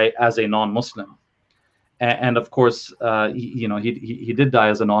will die as a non-Muslim. And of course, he did die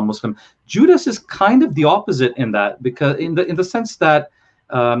as a non-Muslim. Judas is kind of the opposite in that, because in the sense that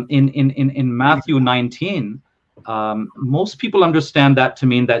in Matthew 19, most people understand that to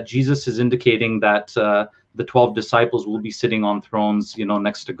mean that Jesus is indicating that the 12 disciples will be sitting on thrones,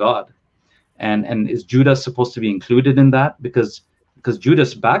 next to God. And is Judas supposed to be included in that? Because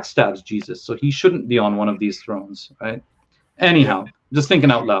Judas backstabs Jesus, so he shouldn't be on one of these thrones, right? Anyhow, just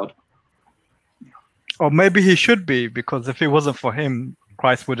thinking out loud. Or maybe he should be, because if it wasn't for him,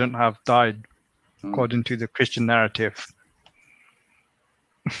 Christ wouldn't have died, according to the Christian narrative.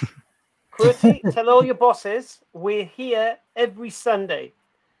 Qwerty, tell all your bosses we're here every Sunday,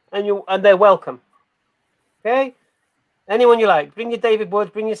 and they're welcome. Okay? Anyone you like. Bring your David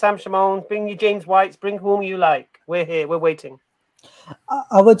Woods, bring your Sam Shimon, bring your James Whites, bring whom you like. We're here. We're waiting.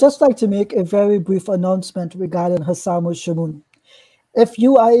 I would just like to make a very brief announcement regarding Hassam Shamoun. If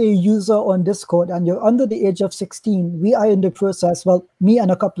you are a user on Discord and you're under the age of 16, we are in the process, well, me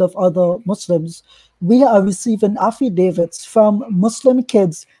and a couple of other Muslims, we are receiving affidavits from Muslim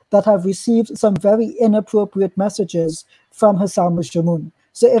kids that have received some very inappropriate messages from Hassam Shamoun.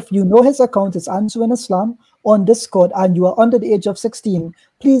 So if you know his account is Answering Islam on Discord and you are under the age of 16,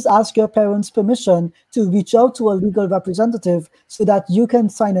 please ask your parents' permission to reach out to a legal representative so that you can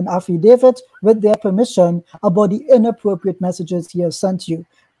sign an affidavit with their permission about the inappropriate messages he has sent you.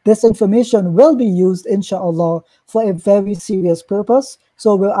 This information will be used, inshallah, for a very serious purpose.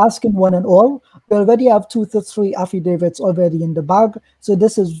 So we're asking one and all. We already have 2 to 3 affidavits already in the bag. So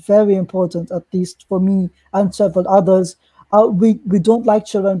this is very important, at least for me and several others. We don't like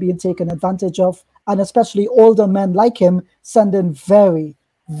children being taken advantage of, and especially older men like him sending very,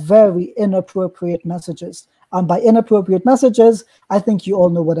 very inappropriate messages. And by inappropriate messages, I think you all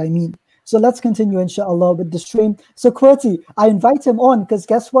know what I mean. So let's continue, inshallah, with the stream. So Qwerty, I invite him on because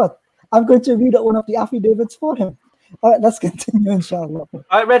guess what? I'm going to read one of the affidavits for him. All right, let's continue, inshallah. All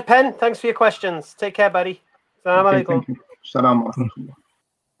right, Red Pen, thanks for your questions. Take care, buddy. Assalamu alaikum. Salam.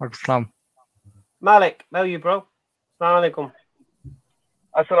 Assalam. Malik, how are you, bro? Assalamu alaikum.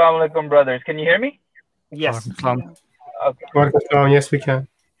 Assalamu alaikum, brothers. Can you hear me? Yes. Okay. Yes, we can.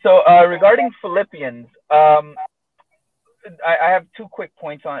 So regarding Philippians, I have 2 quick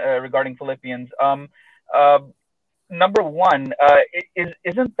points on regarding Philippians. Number one,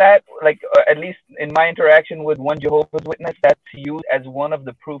 isn't that, like, at least in my interaction with one Jehovah's Witness, that's used as one of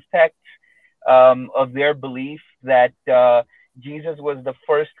the proof texts of their belief that Jesus was the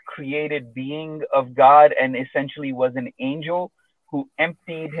first created being of God and essentially was an angel who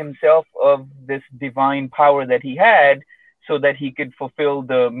emptied himself of this divine power that he had so that he could fulfill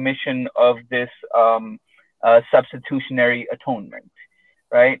the mission of this substitutionary atonement,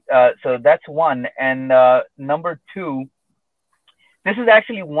 right? So that's one. And number 2, this is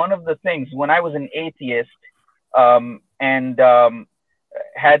actually one of the things when I was an atheist and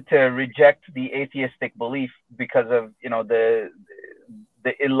had to reject the atheistic belief because of, you know, the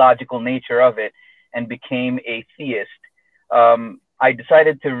illogical nature of it and became a theist. I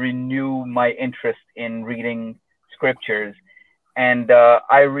decided to renew my interest in reading scriptures. And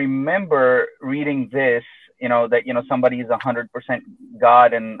I remember reading this, you know, that, you know, somebody is 100%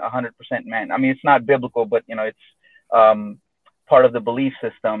 God and 100% man. I mean, it's not biblical, but, you know, it's part of the belief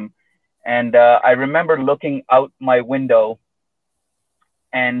system. And I remember looking out my window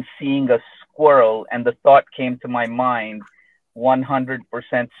and seeing a squirrel, and the thought came to my mind,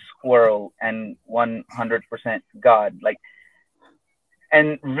 100% squirrel and 100% God. Like,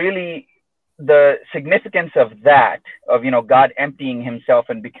 and really the significance of that, of, you know, God emptying himself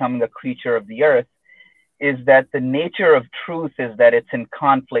and becoming a creature of the earth, is that the nature of truth is that it's in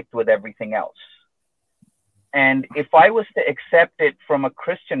conflict with everything else. And if I was to accept it from a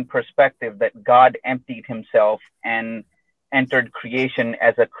Christian perspective, that God emptied himself and entered creation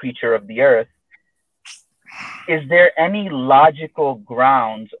as a creature of the earth, is there any logical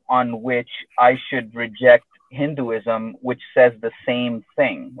grounds on which I should reject Hinduism, which says the same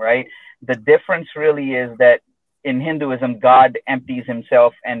thing, right? The difference really is that in Hinduism, God empties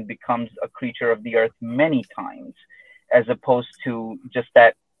himself and becomes a creature of the earth many times, as opposed to just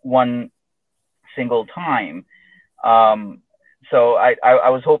that one single time. So I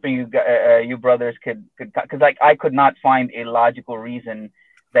was hoping you brothers could, because like I could not find a logical reason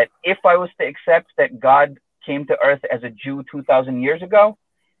that if I was to accept that God came to earth as a Jew 2,000 years ago,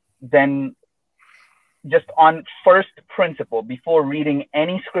 then just on first principle, before reading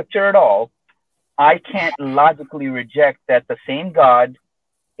any scripture at all, I can't logically reject that the same God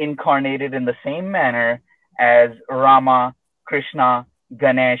incarnated in the same manner as Rama, Krishna,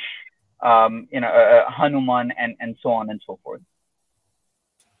 Ganesh, Hanuman, and so on and so forth.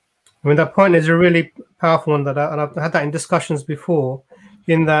 I mean, that point is a really powerful one, and I've had that in discussions before,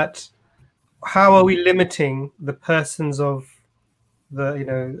 in that how are we limiting the persons of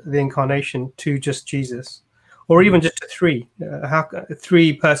the incarnation to just Jesus, or even just to 3? How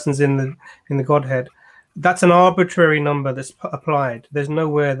 3 persons in the Godhead? That's an arbitrary number that's applied. There's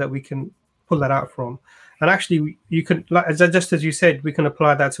nowhere that we can pull that out from. And actually, you can, just as you said, we can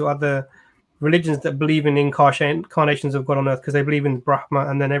apply that to other religions that believe in incarnations of God on earth, because they believe in Brahma,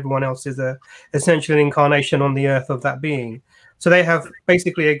 and then everyone else is essentially an incarnation on the earth of that being. So they have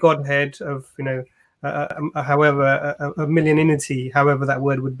basically a Godhead of, you know, however, a millionity, however that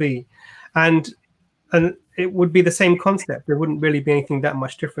word would be, and it would be the same concept. There wouldn't really be anything that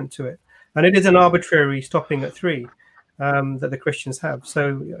much different to it, and it is an arbitrary stopping at 3 that the Christians have. So,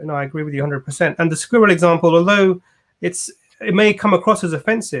 you know, I agree with you 100%. And the squirrel example, although it may come across as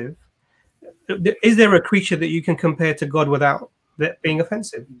offensive, is there a creature that you can compare to God without that being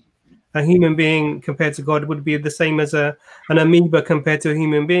offensive? A human being compared to God would be the same as an amoeba compared to a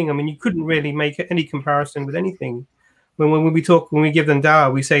human being. I mean, you couldn't really make any comparison with anything. When we give them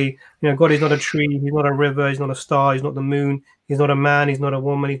dawah, we say, you know, God is not a tree, he's not a river, he's not a star, he's not the moon, he's not a man, he's not a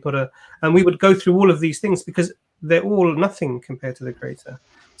woman, he's not a... And we would go through all of these things because they're all nothing compared to the Creator.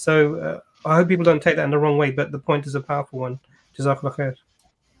 So I hope people don't take that in the wrong way, but the point is a powerful one. Jazakallah khair.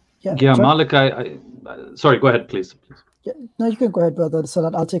 Yeah, Malik, sorry, go ahead, please. Yeah, no, you can go ahead, brother, so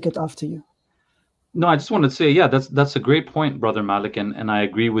that I'll take it after you. No, I just want to say, yeah, that's a great point, Brother Malik, and I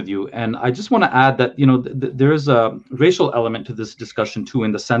agree with you. And I just want to add that, you know, there is a racial element to this discussion too,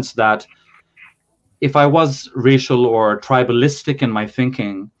 in the sense that if I was racial or tribalistic in my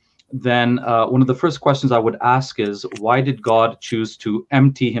thinking, then one of the first questions I would ask is, why did God choose to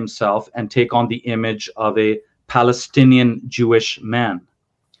empty himself and take on the image of a Palestinian Jewish man?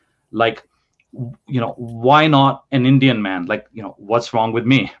 Like, you know, why not an Indian man? Like, you know, what's wrong with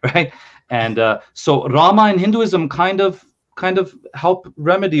me, right? And so Rama in Hinduism kind of help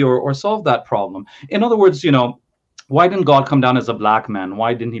remedy or solve that problem. In other words, you know, why didn't God come down as a black man?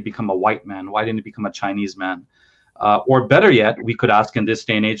 Why didn't he become a white man? Why didn't he become a Chinese man? Or better yet, we could ask in this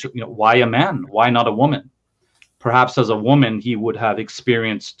day and age, you know, why a man? Why not a woman? Perhaps as a woman, he would have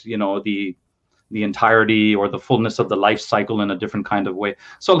experienced, you know, the entirety or the fullness of the life cycle in a different kind of way.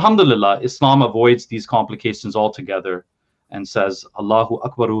 So alhamdulillah, Islam avoids these complications altogether and says, Allahu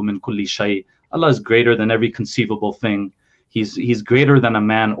Akbaru min kulli shay. Allah is greater than every conceivable thing. He's greater than a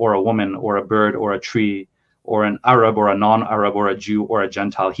man or a woman or a bird or a tree or an Arab or a non-Arab or a Jew or a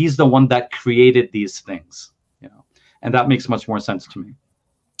Gentile. He's the one that created these things, you know, and that makes much more sense to me.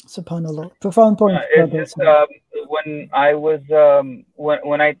 SubhanAllah. Profound point. It's just, when I was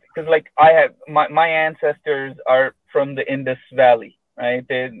because like I have my ancestors are from the Indus Valley, right?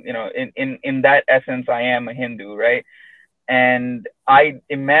 They, you know, in that essence, I am a Hindu, right? And I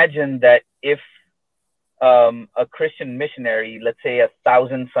imagine that if a Christian missionary, let's say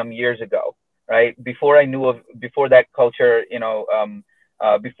 1,000 some years ago, right, before that culture, you know,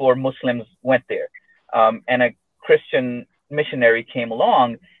 before Muslims went there, and a Christian missionary came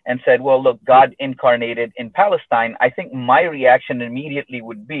along and said, well, look, God incarnated in Palestine, I think my reaction immediately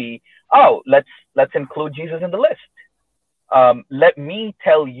would be, oh, let's include Jesus in the list. Let me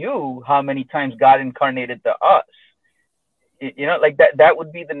tell you how many times God incarnated to us. You know, like that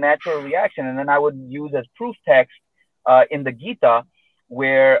would be the natural reaction. And then I would use as proof text in the Gita,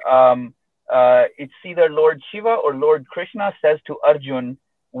 where it's either Lord Shiva or Lord Krishna says to Arjun,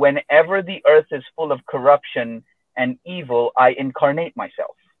 whenever the earth is full of corruption and evil, I incarnate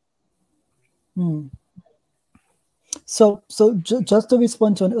myself. So just to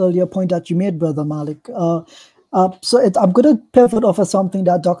respond to an earlier point that you made, Brother Malik, I'm going to pivot off of something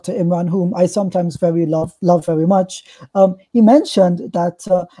that Dr. Imran, whom I sometimes love very much, he mentioned that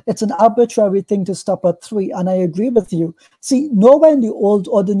it's an arbitrary thing to stop at 3, and I agree with you. See, nowhere in the Old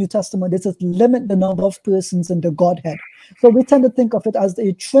or the New Testament does it limit the number of persons in the Godhead. So we tend to think of it as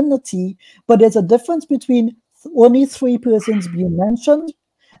a Trinity, but there's a difference between only 3 persons being mentioned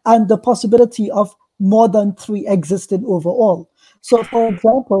and the possibility of more than 3 existing overall. So, for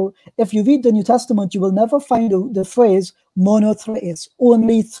example, if you read the New Testament, you will never find the phrase monotheism,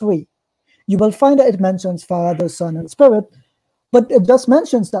 only 3. You will find that it mentions Father, Son, and Spirit, but it just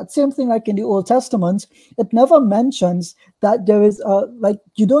mentions that same thing like in the Old Testament. It never mentions that there is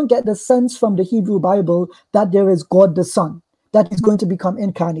you don't get the sense from the Hebrew Bible that there is God the Son, that is going to become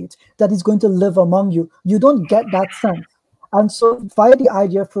incarnate, that is going to live among you. You don't get that sense. And so via the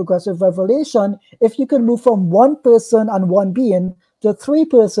idea of progressive revelation, if you can move from 1 person and 1 being to 3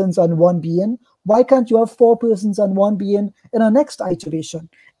 persons and 1 being, why can't you have 4 persons and 1 being in a next iteration?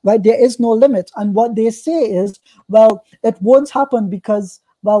 Right? There is no limit. And what they say is, well, it won't happen because,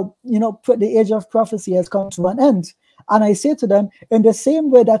 well, you know, the age of prophecy has come to an end. And I say to them, in the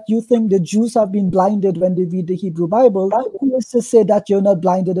same way that you think the Jews have been blinded when they read the Hebrew Bible, who is to say that you're not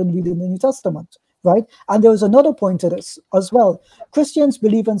blinded in reading the New Testament? right? And there was another point to this as well. Christians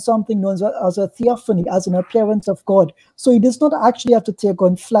believe in something known as a theophany, as an appearance of God. So he does not actually have to take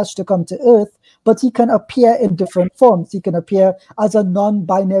on flesh to come to earth, but he can appear in different forms. He can appear as a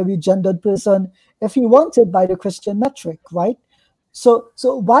non-binary gendered person if he wanted by the Christian metric, right? So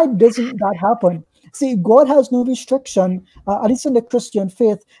why doesn't that happen? See, God has no restriction, at least in the Christian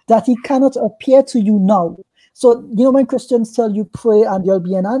faith, that he cannot appear to you now. So, you know, when Christians tell you pray and there'll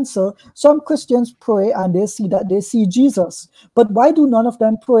be an answer, some Christians pray and they see Jesus. But why do none of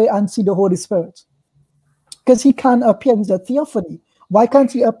them pray and see the Holy Spirit? Because he can't appear, he's a theophany. Why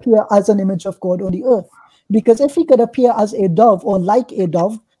can't he appear as an image of God on the earth? Because if he could appear as a dove or like a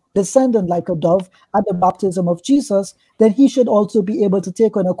dove, descendant like a dove at the baptism of Jesus, then he should also be able to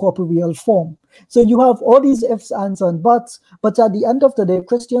take on a corporeal form. So you have all these ifs, ands, and buts, but at the end of the day,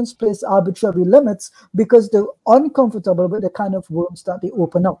 Christians place arbitrary limits because they're uncomfortable with the kind of worms that they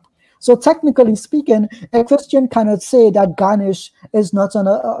open up. So technically speaking, a Christian cannot say that Ganesh is not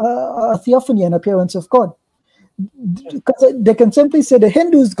a theophany, an appearance of God. Because they can simply say the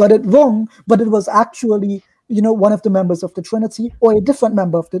Hindus got it wrong, but it was actually, you know, one of the members of the Trinity or a different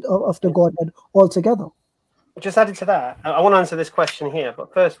member of the Godhead altogether. Just added to that, I want to answer this question here,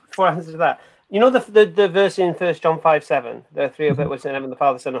 but first, before I answer that, you know the verse in 1 John 5:7, there are three of it was in heaven, the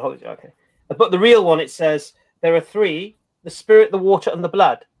Father, Son, and Holy Spirit. Okay, but the real one, it says there are three: the Spirit, the water, and the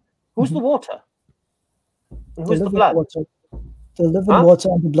blood. Who's the water? And who's the blood? Water. The living water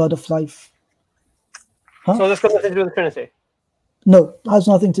and the blood of life. Huh? So that's got nothing to do with the Trinity? No, it has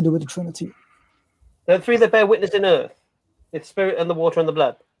nothing to do with the Trinity. There are three that bear witness in earth: the Spirit, and the water, and the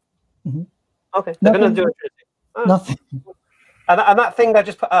blood. Okay, they're going to do the Trinity. Nothing. And that thing I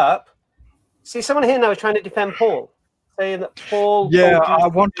just put up. See, someone here now is trying to defend Paul, saying that Paul. Yeah, I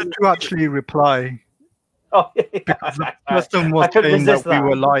wanted to actually reply. Oh, yeah. Because the person was saying that we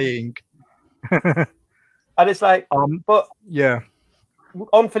were lying. And it's like, but yeah,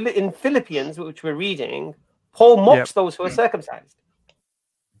 in Philippians, which we're reading, Paul mocks those who are circumcised.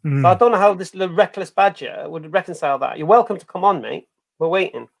 So I don't know how this reckless badger would reconcile that. You're welcome to come on, mate. We're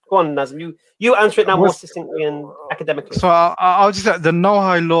waiting. Go on, Nazam. You answer it now more succinctly and academically. So I'll just say the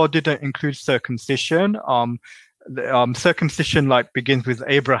Noahide law didn't include circumcision. Circumcision begins with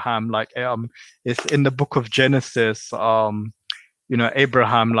Abraham. It's in the book of Genesis. You know,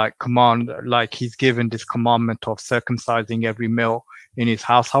 Abraham he's given this commandment of circumcising every male in his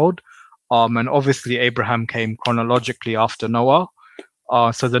household. And obviously Abraham came chronologically after Noah.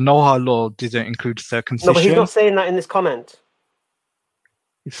 So the Noahide law didn't include circumcision. No, but he's not saying that in this comment.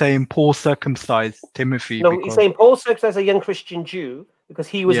 He's saying Paul circumcised Timothy. No, he's saying Paul circumcised a young Christian Jew because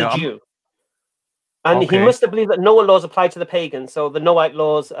he was a Jew. And he must have believed that Noah laws applied to the pagans. So the Noahide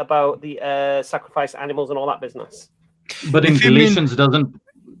laws about the sacrifice animals and all that business. But in Galatians,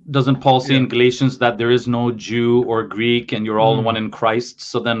 doesn't Paul say in Galatians that there is no Jew or Greek and you're all one in Christ?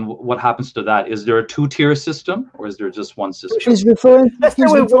 So then what happens to that? Is there a two-tier system or is there just one system? He's referring to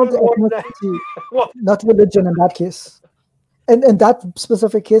ethnicity, not religion in that case. And in that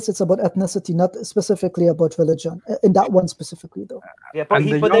specific case, it's about ethnicity, not specifically about religion. In that one specifically, though. Yeah, but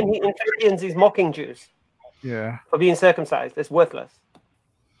in Philippians, he's mocking Jews. Yeah. For being circumcised. It's worthless.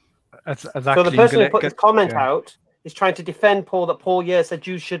 Exactly. So the person who put this comment out is trying to defend Paul, that Paul, said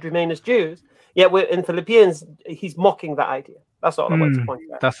Jews should remain as Jews. Yet we're in Philippians, he's mocking that idea. That's all I want to point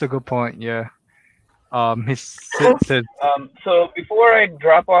out. That's a good point, yeah. So before I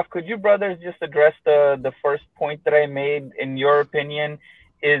drop off, could you brothers just address the first point that I made? In your opinion,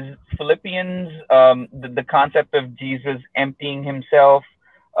 is Philippians the concept of Jesus emptying himself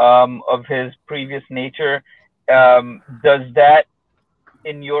of his previous nature? Does that,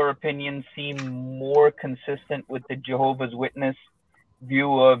 in your opinion, seem more consistent with the Jehovah's Witness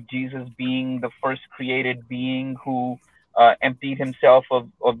view of Jesus being the first created being who emptied himself of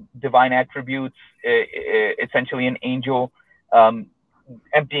divine attributes, essentially an angel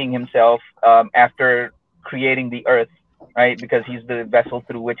emptying himself after creating the earth, right? Because he's the vessel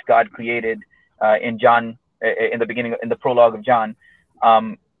through which God created in John, in the beginning, in the prologue of John.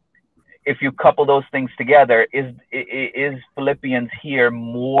 If you couple those things together, is Philippians here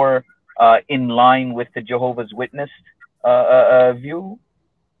more in line with the Jehovah's Witness view?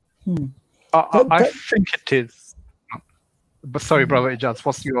 I think it is. But sorry, brother Ijaz,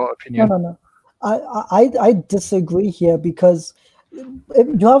 what's your opinion? No. I disagree here because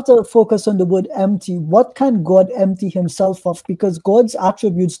you have to focus on the word empty. What can God empty himself of? Because God's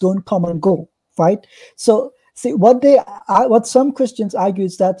attributes don't come and go, right? So see, what some Christians argue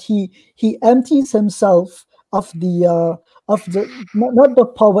is that he empties himself of the not the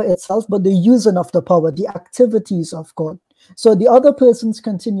power itself, but the using of the power, the activities of God. So the other persons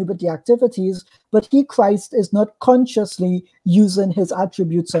continue with the activities, but he, Christ, is not consciously using his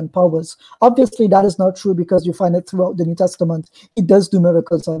attributes and powers. Obviously, that is not true because you find it throughout the New Testament. He does do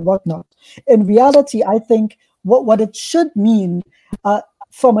miracles and whatnot. In reality, I think what it should mean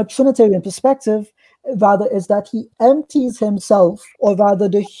from a Trinitarian perspective, rather, is that he empties himself, or rather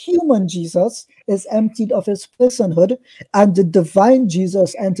the human Jesus is emptied of his personhood, and the divine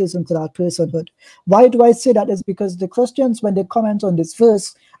Jesus enters into that personhood. Why do I say that? Is because the Christians, when they comment on this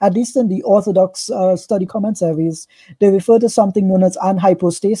verse, at least in the Orthodox study commentaries, they refer to something known as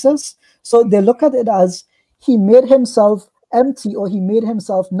anhypostasis. So they look at it as he made himself empty, or he made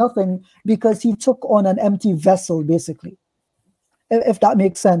himself nothing because he took on an empty vessel, basically. If that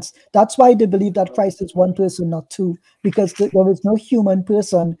makes sense. That's why they believe that Christ is one person, not two, because there is no human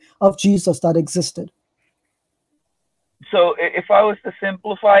person of Jesus that existed. So if I was to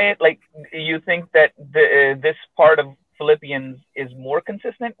simplify it, like, you think that this part of Philippians is more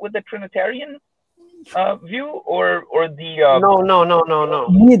consistent with the Trinitarian view, or the No.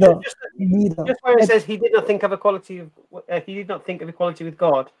 Neither. Just where it says he did not think of equality with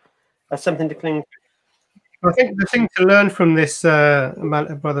God as something to cling to. I think the thing to learn from this,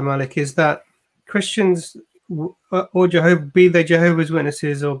 Brother Malik, is that Christians or be they Jehovah's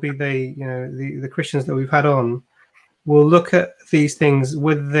Witnesses or be they, the Christians that we've had on, will look at these things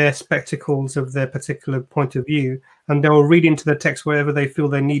with their spectacles of their particular point of view, and they will read into the text wherever they feel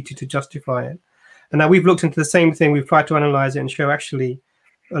they need to justify it. And now we've looked into the same thing. We've tried to analyze it and show actually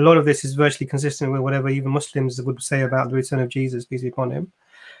a lot of this is virtually consistent with whatever even Muslims would say about the return of Jesus, peace be upon him.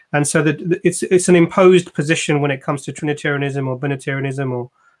 And so that it's an imposed position when it comes to Trinitarianism or Binitarianism or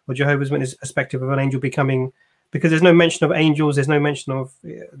Jehovah's Witness perspective of an angel becoming, because there's no mention of angels, there's no mention of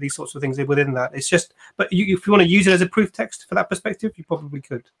these sorts of things within that. It's just, but if you want to use it as a proof text for that perspective, you probably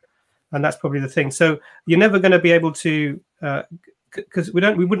could, and that's probably the thing. So you're never going to be able to, because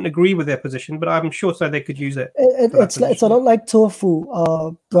we wouldn't agree with their position, but I'm sure so they could use it. It's a lot like tofu,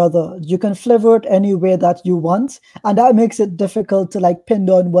 brother. You can flavor it any way that you want, and that makes it difficult to like pin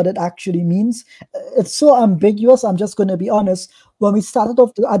down what it actually means. It's so ambiguous. I'm just going to be honest. When we started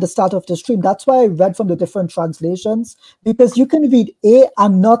off at the start of the stream, that's why I read from the different translations, because you can read A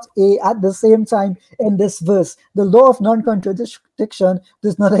and not A at the same time in this verse. The law of non-contradiction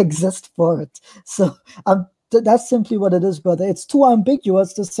does not exist for it. So that's simply what it is, brother. It's too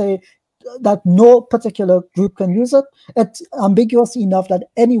ambiguous to say that no particular group can use it. It's ambiguous enough that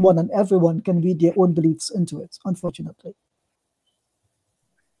anyone and everyone can read their own beliefs into it, unfortunately.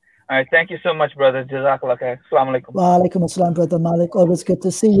 All right, thank you so much, brother. Jazakallah khair. Assalamu alaikum. Wa alaikum assalam, brother Malik. Always good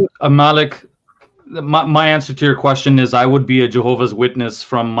to see you. Malik, my answer to your question is I would be a Jehovah's Witness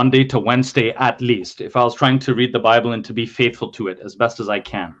from Monday to Wednesday at least, if I was trying to read the Bible and to be faithful to it as best as I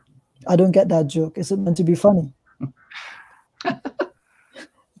can. I don't get that joke. Is it meant to be funny?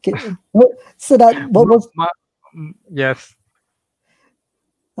 Okay. So that what was? Yes.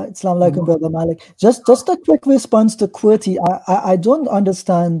 Assalamu alaikum, brother Malik. Just a quick response to QWERTY. I don't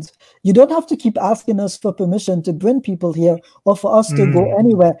understand. You don't have to keep asking us for permission to bring people here or for us to go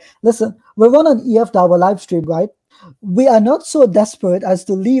anywhere. Listen, we're on an EFDawah live stream, right? We are not so desperate as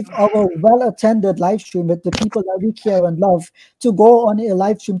to leave our well-attended live stream with the people that we care and love to go on a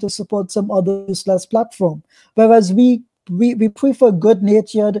live stream to support some other useless platform. Whereas we prefer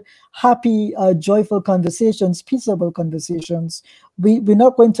good-natured, happy, joyful conversations, peaceable conversations. We're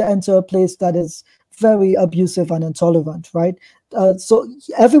not going to enter a place that is very abusive and intolerant, right? So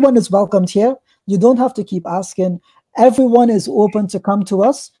everyone is welcomed here. You don't have to keep asking. Everyone is open to come to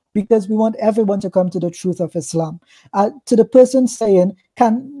us, because we want everyone to come to the truth of Islam. To the person saying,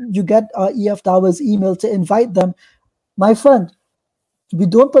 can you get EFDawah's email to invite them? My friend, we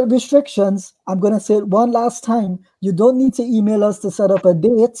don't put restrictions. I'm going to say it one last time. You don't need to email us to set up a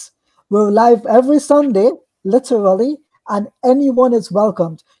date. We're live every Sunday, literally, and anyone is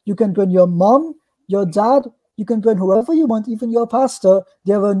welcomed. You can bring your mom, your dad, you can bring whoever you want, even your pastor.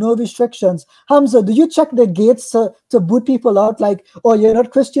 There are no restrictions. Hamza, do you check the gates to boot people out like, oh, you're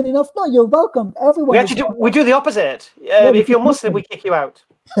not Christian enough? No, you're welcome. Everyone. We do the opposite. If you're Muslim, we kick you out.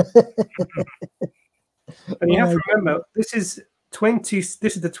 And you have to remember, this is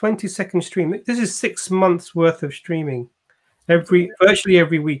the 22nd stream. This is 6 months worth of streaming, virtually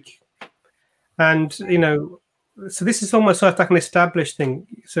every week. And so this is almost like an established thing.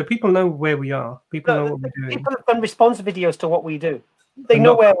 So people know where we are. People know what we're doing. People have done response videos to what we do. They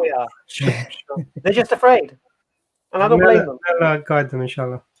know where we are. Sure. They're just afraid. And I don't blame them. I'll guide them,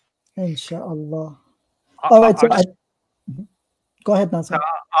 inshallah. Inshallah. All right. Go ahead, Nazam.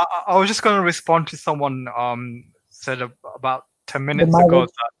 I was just going to respond to someone said about 10 minutes ago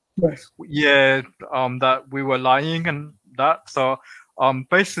that, yes. that we were lying, and that. So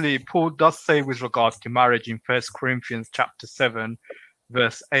basically, Paul does say with regards to marriage in 1 Corinthians chapter 7,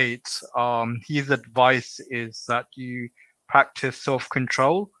 verse 8, his advice is that you practice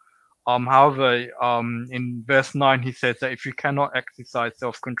self-control. However, in verse 9, he says that if you cannot exercise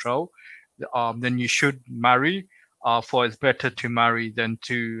self-control, then you should marry, for it's better to marry than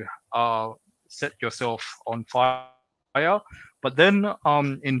to set yourself on fire. But then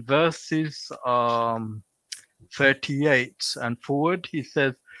in verses 38 and forward, he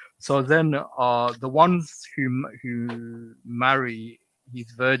says, so then the ones who marry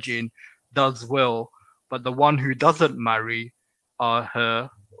his virgin does well, but the one who doesn't marry her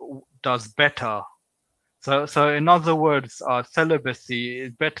does better. So in other words, celibacy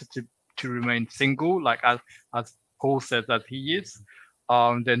is better to remain single, like as Paul says that he is,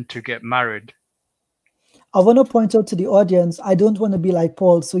 than to get married. I want to point out to the audience, I don't want to be like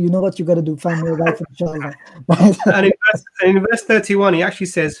Paul, so you know what you got to do, find me a wife, inshallah. And in verse 31, he actually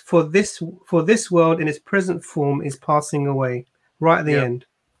says, for this world in its present form is passing away, right at the end.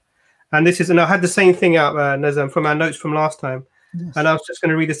 And this is, and I had the same thing out, Nazam, from our notes from last time. Yes. And I was just going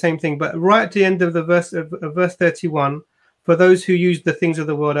to read the same thing, but right at the end of the verse of verse 31, for those who use the things of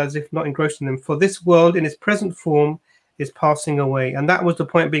the world as if not engrossed in them, for this world in its present form is passing away. And that was the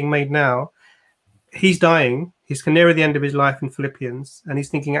point being made now. He's dying. He's near the end of his life in Philippians, and he's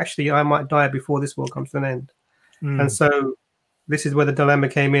thinking, actually, I might die before this world comes to an end. And so this is where the dilemma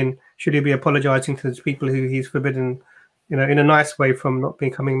came in. Should he be apologizing to the people who he's forbidden, in a nice way, from not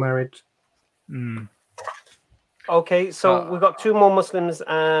becoming married? Okay, so we've got two more Muslims,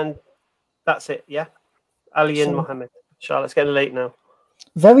 and that's it, yeah? Ali and Muhammad. Inshallah, it's getting late now.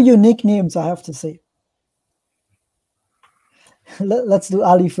 Very unique names, I have to say. Let's do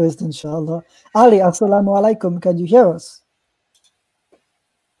Ali first, inshallah. Ali, assalamu alaikum. Can you hear us?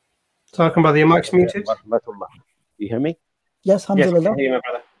 Talking about the mic's muted. You hear me? Yes, alhamdulillah. Yes,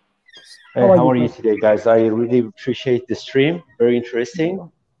 brother. How are you today, guys? I really appreciate the stream. Very interesting.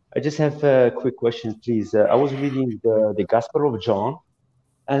 I just have a quick question, please. I was reading the Gospel of John,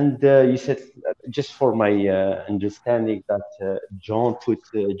 and you said, just for my understanding, that John put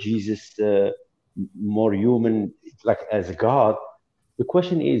Jesus more human, like as God. The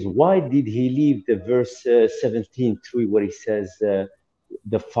question is, why did he leave the verse 17:3, where he says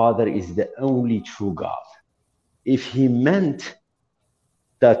the Father is the only true God? If he meant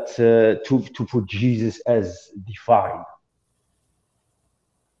that to put Jesus as divine.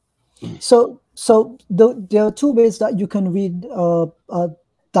 So there are two ways that you can read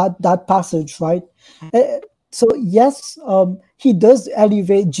that passage, right? So yes, he does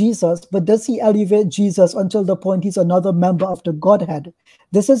elevate Jesus, but does he elevate Jesus until the point he's another member of the Godhead?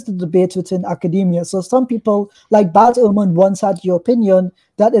 This is the debate within academia. So some people, like Baz Ehrman, once had the opinion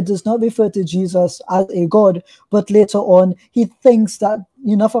that it does not refer to Jesus as a God, but later on he thinks that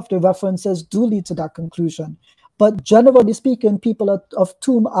enough of the references do lead to that conclusion. But generally speaking, people are of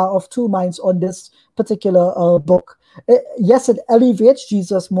two minds on this particular book. Yes, it elevates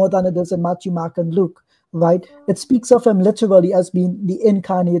Jesus more than it does in Matthew, Mark, and Luke. Right, it speaks of him literally as being the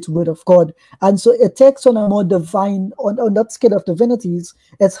incarnate word of God, and so it takes on a more divine, on that scale of divinities,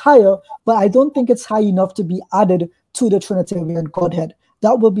 it's higher, but I don't think it's high enough to be added to the Trinitarian Godhead.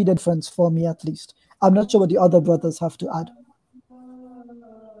 That would be the difference for me, at least. I'm not sure what the other brothers have to add.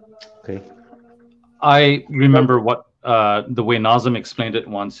 Okay. I remember what the way Nazam explained it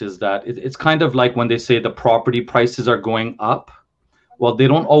once is that it's kind of like when they say the property prices are going up. Well, they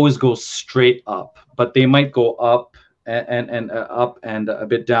don't always go straight up, but they might go up and up and a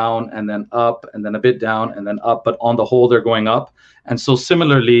bit down, and then up and then a bit down and then up. But on the whole, they're going up. And so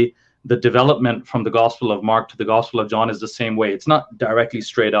similarly, the development from the Gospel of Mark to the Gospel of John is the same way. It's not directly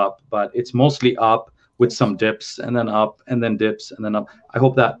straight up, but it's mostly up with some dips, and then up and then dips and then up. I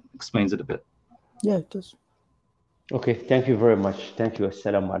hope that explains it a bit. Yeah, it does. Okay, thank you very much. Thank you.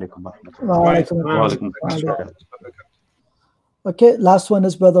 Assalamu alaikum. Okay, last one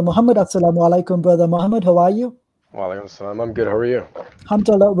is Brother Muhammad. Assalamu alaikum, Brother Muhammad. How are you? Wa alaikum salam. I'm good. How are you?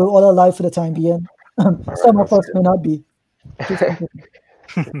 Alhamdulillah, we're all alive for the time being. Some of us may not be.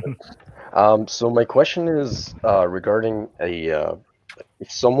 So my question is regarding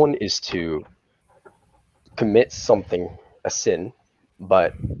if someone is to commit something, a sin,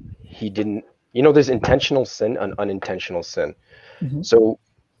 but he didn't, there's intentional sin and unintentional sin. So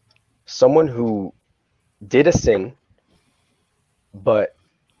someone who did a sin but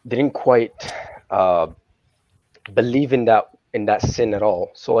didn't quite believe in that sin at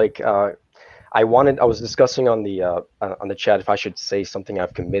all. So like I was discussing on the chat if I should say something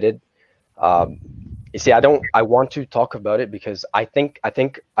I've committed. You see, I want to talk about it because I think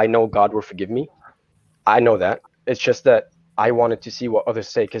I know God will forgive me. I know that. It's just that I wanted to see what others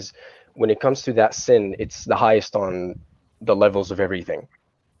say, because when it comes to that sin, it's the highest on the levels of everything.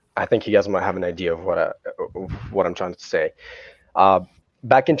 I think you guys might have an idea of what I'm trying to say.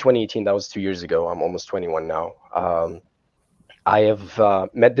 Back in 2018, that was 2 years ago. I'm almost 21 now. I have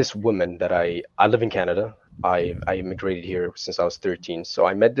met this woman that I live in Canada. I immigrated here since I was 13. So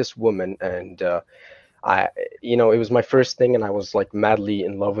I met this woman, and it was my first thing, and I was like madly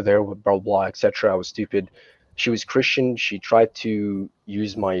in love with her, with blah blah, etc. I was stupid. She was Christian. She tried to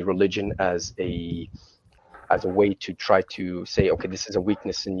use my religion as a way to try to say, okay, this is a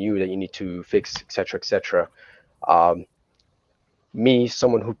weakness in you that you need to fix, etc., etc. Me,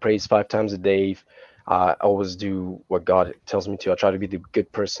 someone who prays 5 times a day, I always do what God tells me to. I try to be the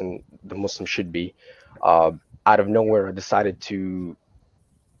good person the Muslim should be. Out of nowhere, I decided to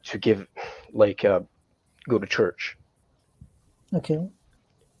give, go to church. Okay.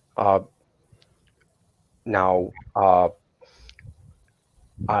 Now,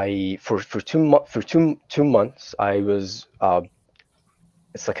 I for 2 months I was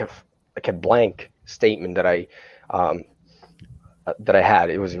it's like a blank statement that I had.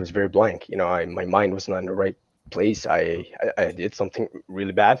 It was very blank. My mind was not in the right place. I did something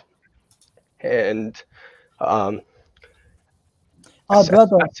really bad, and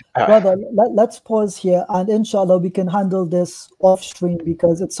brother, let's pause here, and inshallah we can handle this off stream,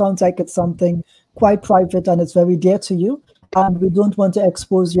 because it sounds like it's something quite private and it's very dear to you, and we don't want to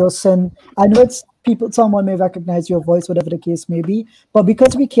expose your sin. I know someone may recognize your voice, whatever the case may be, but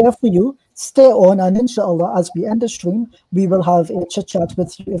because we care for you, stay on, and inshallah as we end the stream we will have a chit chat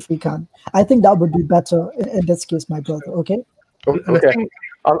with you if we can. I think that would be better in this case, my brother. Okay.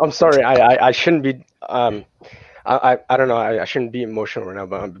 I'm sorry, I shouldn't be I don't know, I shouldn't be emotional right now,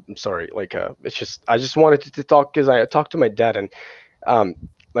 but I'm sorry. It's just, I just wanted to talk, because I talked to my dad, and I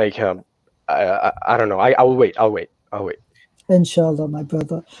don't know. I'll wait. Inshallah, my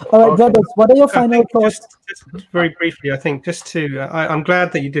brother. All right, brothers, what are your final thoughts? Just very briefly, I think I'm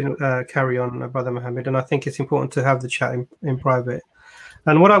glad that you didn't carry on, Brother Mohammed, and I think it's important to have the chat in private.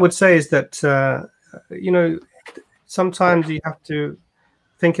 And what I would say is that, sometimes you have to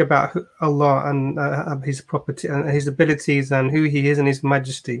think about Allah and His property and His abilities and who He is and His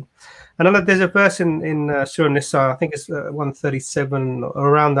majesty. And I know there's a verse in Surah Nisa, I think it's 137, or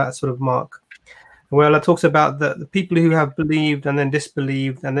around that sort of mark, where Allah talks about the people who have believed and then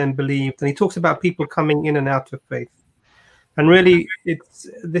disbelieved and then believed, and He talks about people coming in and out of faith. And really,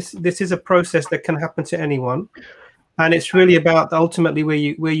 this is a process that can happen to anyone, and it's really about ultimately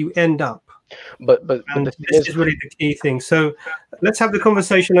where you end up. But this is really the key thing. So let's have the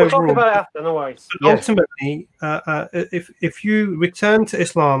conversation we'll overall. Talk about it after, no worries. Ultimately, if you return to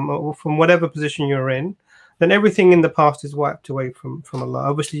Islam, or from whatever position you're in, then everything in the past is wiped away from Allah.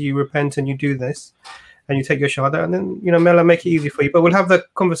 Obviously, you repent and you do this, and you take your shahada, and then may Allah make it easy for you. But we'll have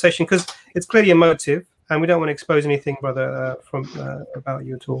that conversation, because it's clearly emotive, and we don't want to expose anything, brother, about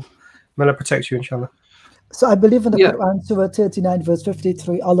you at all. May Allah protect you, inshallah. So I believe in the Quran, Surah 39, verse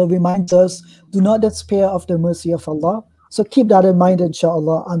 53, Allah reminds us, do not despair of the mercy of Allah. So keep that in mind,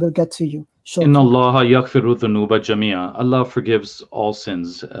 inshallah, and we'll get to you. Inna Allah yaghfiru dhunuba jamia. Allah forgives all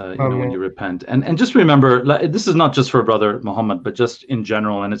sins when you repent. And just remember, this is not just for Brother Muhammad, but just in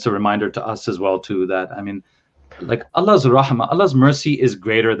general, and it's a reminder to us as well too, that Allah's rahmah, Allah's mercy is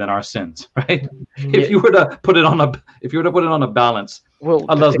greater than our sins, right? If you were to put it on a balance,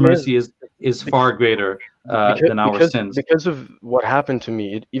 Allah's mercy is far greater than our sins. Because of what happened to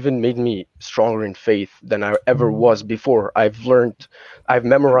me, it even made me stronger in faith than I ever was before. I've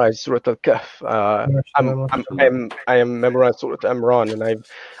memorized Surah Al-Kahf. I am memorized Surah Imran, and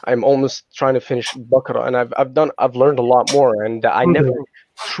I'm almost trying to finish Baqarah, and I've learned a lot more, and I never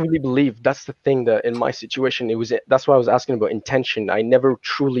truly believed. That's the thing, that in my situation, that's why I was asking about intention. I never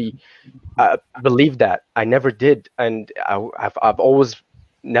truly believed that. I never did, and I've always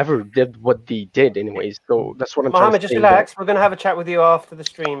never did what they did anyways. So that's what I'm trying to say. Just relax. We're going to have a chat with you after the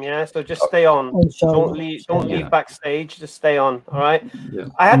stream, yeah? So just stay on. Don't leave backstage. Just stay on, all right? Yeah.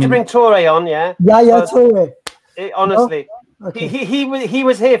 I had to bring Torre on, yeah? Yeah, Torre. Honestly. No? Okay. He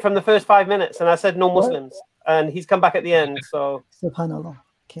was here from the first 5 minutes, and I said no Muslims. And he's come back at the end, so... Subhanallah.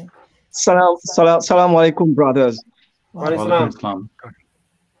 Okay. Salam alaikum, brothers. Walaikum.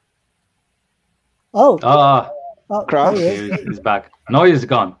 He's back. No, he's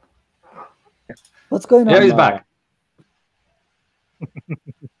gone. What's going on? Yeah, he's back.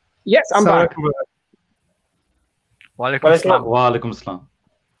 Yes, I'm back. Walaikum salam. Walaikum salam.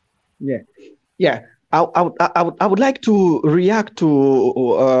 Yeah. I would like to react to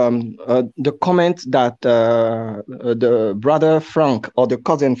the comment that the brother Frank, or the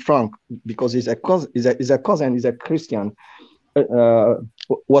cousin Frank, because he's a Christian,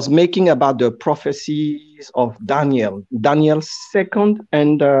 was making about the prophecies of Daniel 2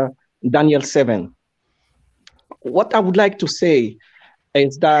 and Daniel 7. What I would like to say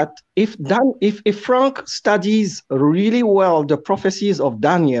is that if Frank studies really well the prophecies of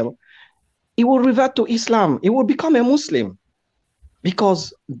Daniel, he will revert to Islam. He will become a Muslim,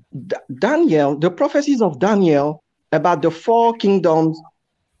 because Daniel, the prophecies of Daniel about the 4 kingdoms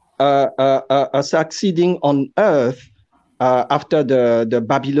succeeding on earth after the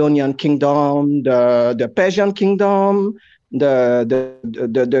Babylonian kingdom, the Persian kingdom,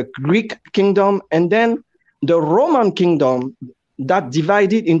 the Greek kingdom, and then the Roman kingdom that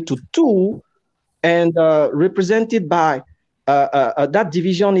divided into 2 and represented by that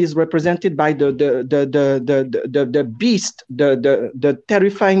division is represented by the beast, the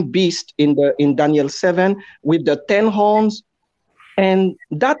terrifying beast in Daniel 7 with the 10 horns, and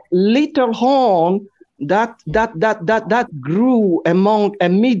that little horn that grew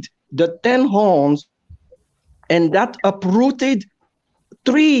amid the 10 horns, and that uprooted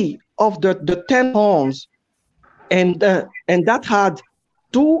 3 of the 10 horns, and that had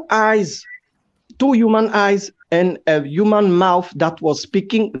 2 eyes, 2 human eyes, and a human mouth that was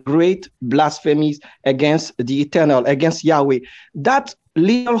speaking great blasphemies against the Eternal, against Yahweh. That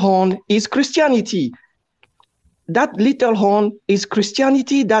little horn is Christianity. That little horn is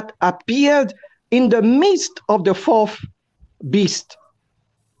Christianity that appeared in the midst of the 4th beast.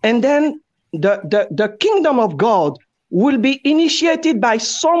 And then the kingdom of God will be initiated by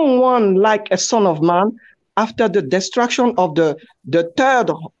someone like a son of man after the destruction of the third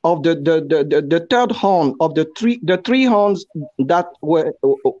horn of the 3 horns that will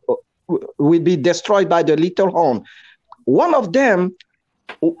be destroyed by the little horn. One of them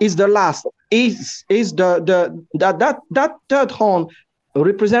is the last. That third horn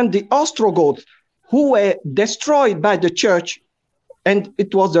represents the Ostrogoths, who were destroyed by the church, and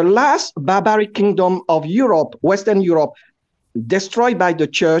it was the last barbaric kingdom of Europe, Western Europe, destroyed by the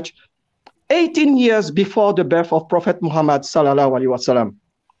church 18 years before the birth of Prophet Muhammad sallallahu alaihi wasallam.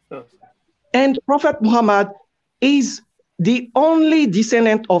 And Prophet Muhammad is the only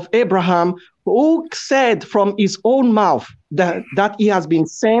descendant of Abraham who said from his own mouth that he has been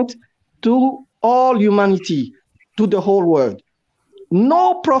sent to all humanity, to the whole world.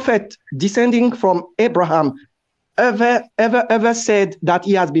 No prophet descending from Abraham ever said that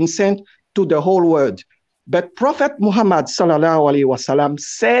he has been sent to the whole world. But Prophet Muhammad sallallahu alaihi wasallam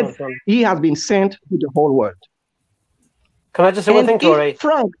said he has been sent to the whole world. Can I just say one thing, Tori?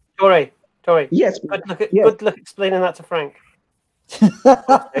 Frank, Tori. Yes. Good luck explaining that to Frank.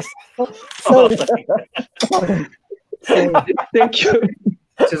 Thank you.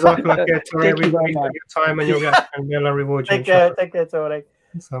 Jazakallah khair, Tori. We appreciate your time and your reward. Take care, Tori.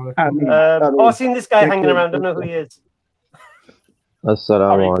 I've seen this guy hanging around. Don't know who he is.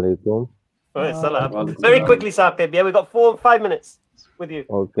 Assalamu alaikum. Very quickly, Saqib. Yeah, we've got 5 minutes with you.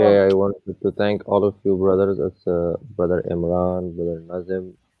 Okay, I wanted to thank all of you brothers, Brother Imran, Brother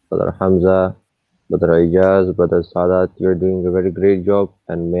Nazim, Brother Hamza, Brother Ijaz, Brother Sadat. You're doing a very great job,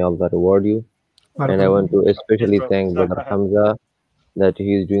 and may Allah reward you. And I want to especially thank Brother Hamza, that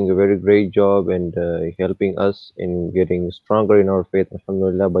he is doing a very great job and helping us in getting stronger in our faith,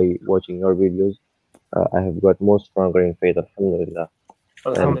 alhamdulillah, by watching your videos. I have got more stronger in faith, alhamdulillah.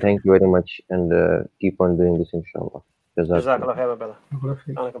 And thank you very much, and keep on doing this, inshallah. Jazakallah khair, brother.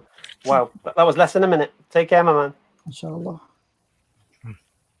 Wow, that was less than a minute. Take care, my man. Inshallah.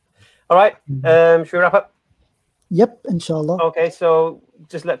 All right, should we wrap up? Yep, inshallah. Okay, so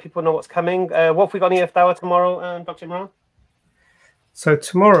just let people know what's coming. What have we got in EFDawah tomorrow, Dr. Imran? So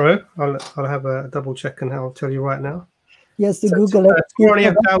tomorrow, I'll have a double check, and I'll tell you right now. Yes, the Google.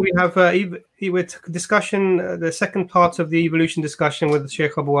 Tomorrow we have discussion, the second part of the evolution discussion with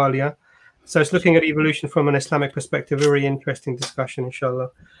Sheikh Abu Alia. So it's looking at evolution from an Islamic perspective. Very interesting discussion, inshallah.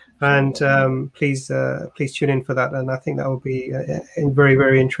 And please tune in for that. And I think that will be very,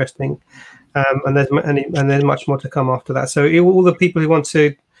 very interesting. And there's much more to come after that. So all the people who want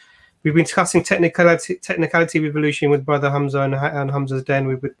to, we've been discussing technicality of evolution with Brother Hamza and Hamza's Den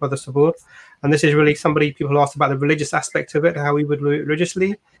with Brother Sabur. And this is really people asked about the religious aspect of it, how we would do it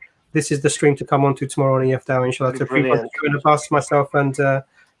religiously. This is the stream to come on to tomorrow on EFDawah, inshallah. So myself and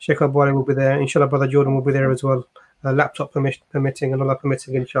Sheikh Abu Ali will be there. Inshallah, Brother Jordan will be there as well. Laptop permitting and Allah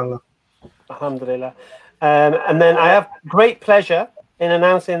permitting, inshallah. Alhamdulillah. And then I have great pleasure in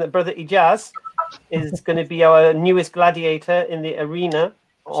announcing that Brother Ijaz is going to be our newest gladiator in the arena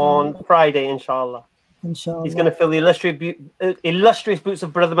on Friday, inshallah. Inshallah. He's going to fill the illustrious boots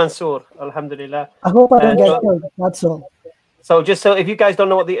of Brother Mansour. Alhamdulillah. I hope I don't get killed. That's all. So just so if you guys don't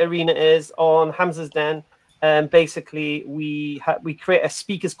know what the arena is, on Hamza's Den, basically we create a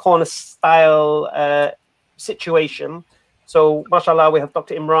speaker's corner style situation. So mashallah, we have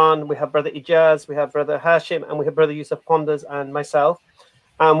Dr. Imran, we have Brother Ijaz, we have Brother Hashim, and we have Brother Yusuf Ponders and myself.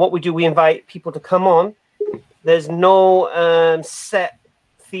 And what we do, we invite people to come on. There's no set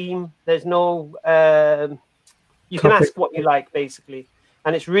theme. There's no you can ask what you like, basically.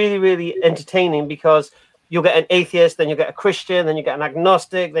 And it's really, really entertaining because you'll get an atheist, then you get a Christian, then you get an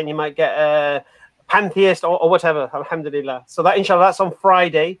agnostic, then you might get a pantheist or whatever. Alhamdulillah. So that, inshallah, that's on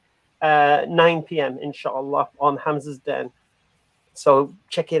Friday, 9 p.m. inshallah on Hamza's Den. So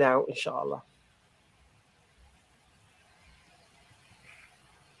check it out, inshallah.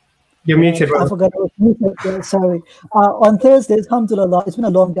 You're muted. I forgot I was muted. Yeah, sorry. On Thursdays, alhamdulillah, it's been a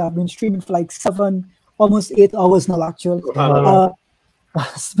long day. I've been streaming for like almost 8 hours now, actually.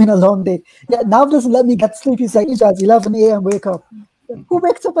 It's been a long day. Yeah, now doesn't let me get sleep. He's like, Ijaz, 11 a.m. wake up. Who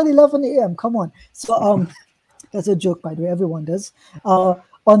wakes up at 11 a.m.? Come on. So that's a joke, by the way. Everyone does.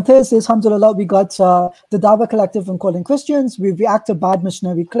 On Thursdays, alhamdulillah, we got the Dawah Collective and Calling Christians. We react to bad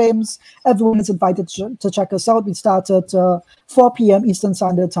missionary claims. Everyone is invited to check us out. We start at 4 p.m. Eastern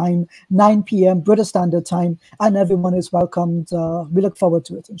Standard Time, 9 p.m. British Standard Time, and everyone is welcomed. We look forward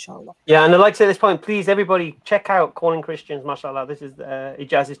to it, inshallah. Yeah, and I'd like to say at this point, please, everybody, check out Calling Christians, mashallah. This is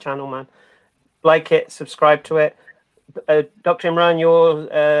Ijaz's channel, man. Like it, subscribe to it. Dr.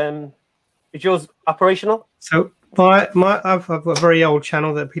 Imran, is yours operational? So I've got a very old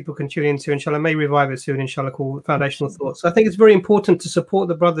channel that people can tune into, inshallah. I may revive it soon, inshallah, called Foundational Thoughts. So I think it's very important to support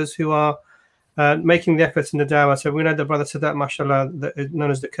the brothers who are making the efforts in the Dawah. So we know the brother Sadat, mashallah,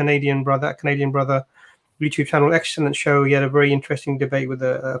 known as the Canadian brother YouTube channel, excellent show. He had a very interesting debate with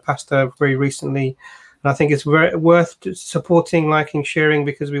a pastor very recently. And I think it's worth supporting, liking, sharing,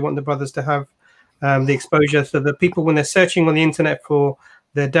 because we want the brothers to have the exposure, so that people, when they're searching on the internet for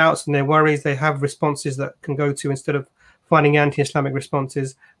their doubts and their worries, they have responses that can go to, instead of finding anti-Islamic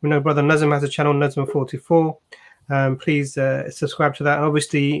responses. We know Brother Nazam has a channel, Nazam 44. Please subscribe to that. And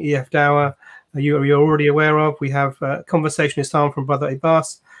obviously, EFDawah, you're already aware of. We have Conversation Islam from Brother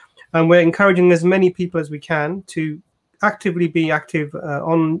Abbas. And we're encouraging as many people as we can to actively be active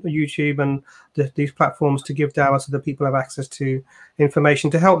on YouTube and these platforms, to give dawah so that people have access to information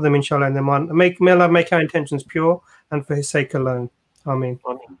to help them, inshallah, in their mind. May Allah make our intentions pure and for His sake alone. Ameen.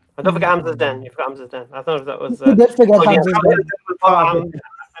 And don't forget Hamza's Den. You forgot Hamza's Den. I thought that was. You did forget Hamza's Den.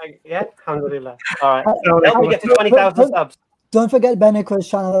 Yeah, alhamdulillah. All right. Help me get to 20,000 subs. Don't forget Ben Ikra's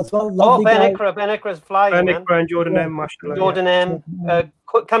channel as well. Lovely Ben Ikra's flying, Ben man. Ikra and Jordan M, mashallah. Jordan M.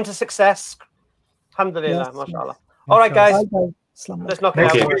 Come to success. Alhamdulillah, mashallah. All right, guys. Let's knock it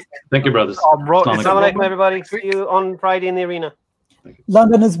out. Thank you, brothers. Assalamu alaikum, everybody. See you on Friday in the arena.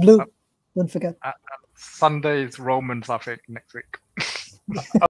 London is blue. Don't forget. Sunday is Romans, I think, next week.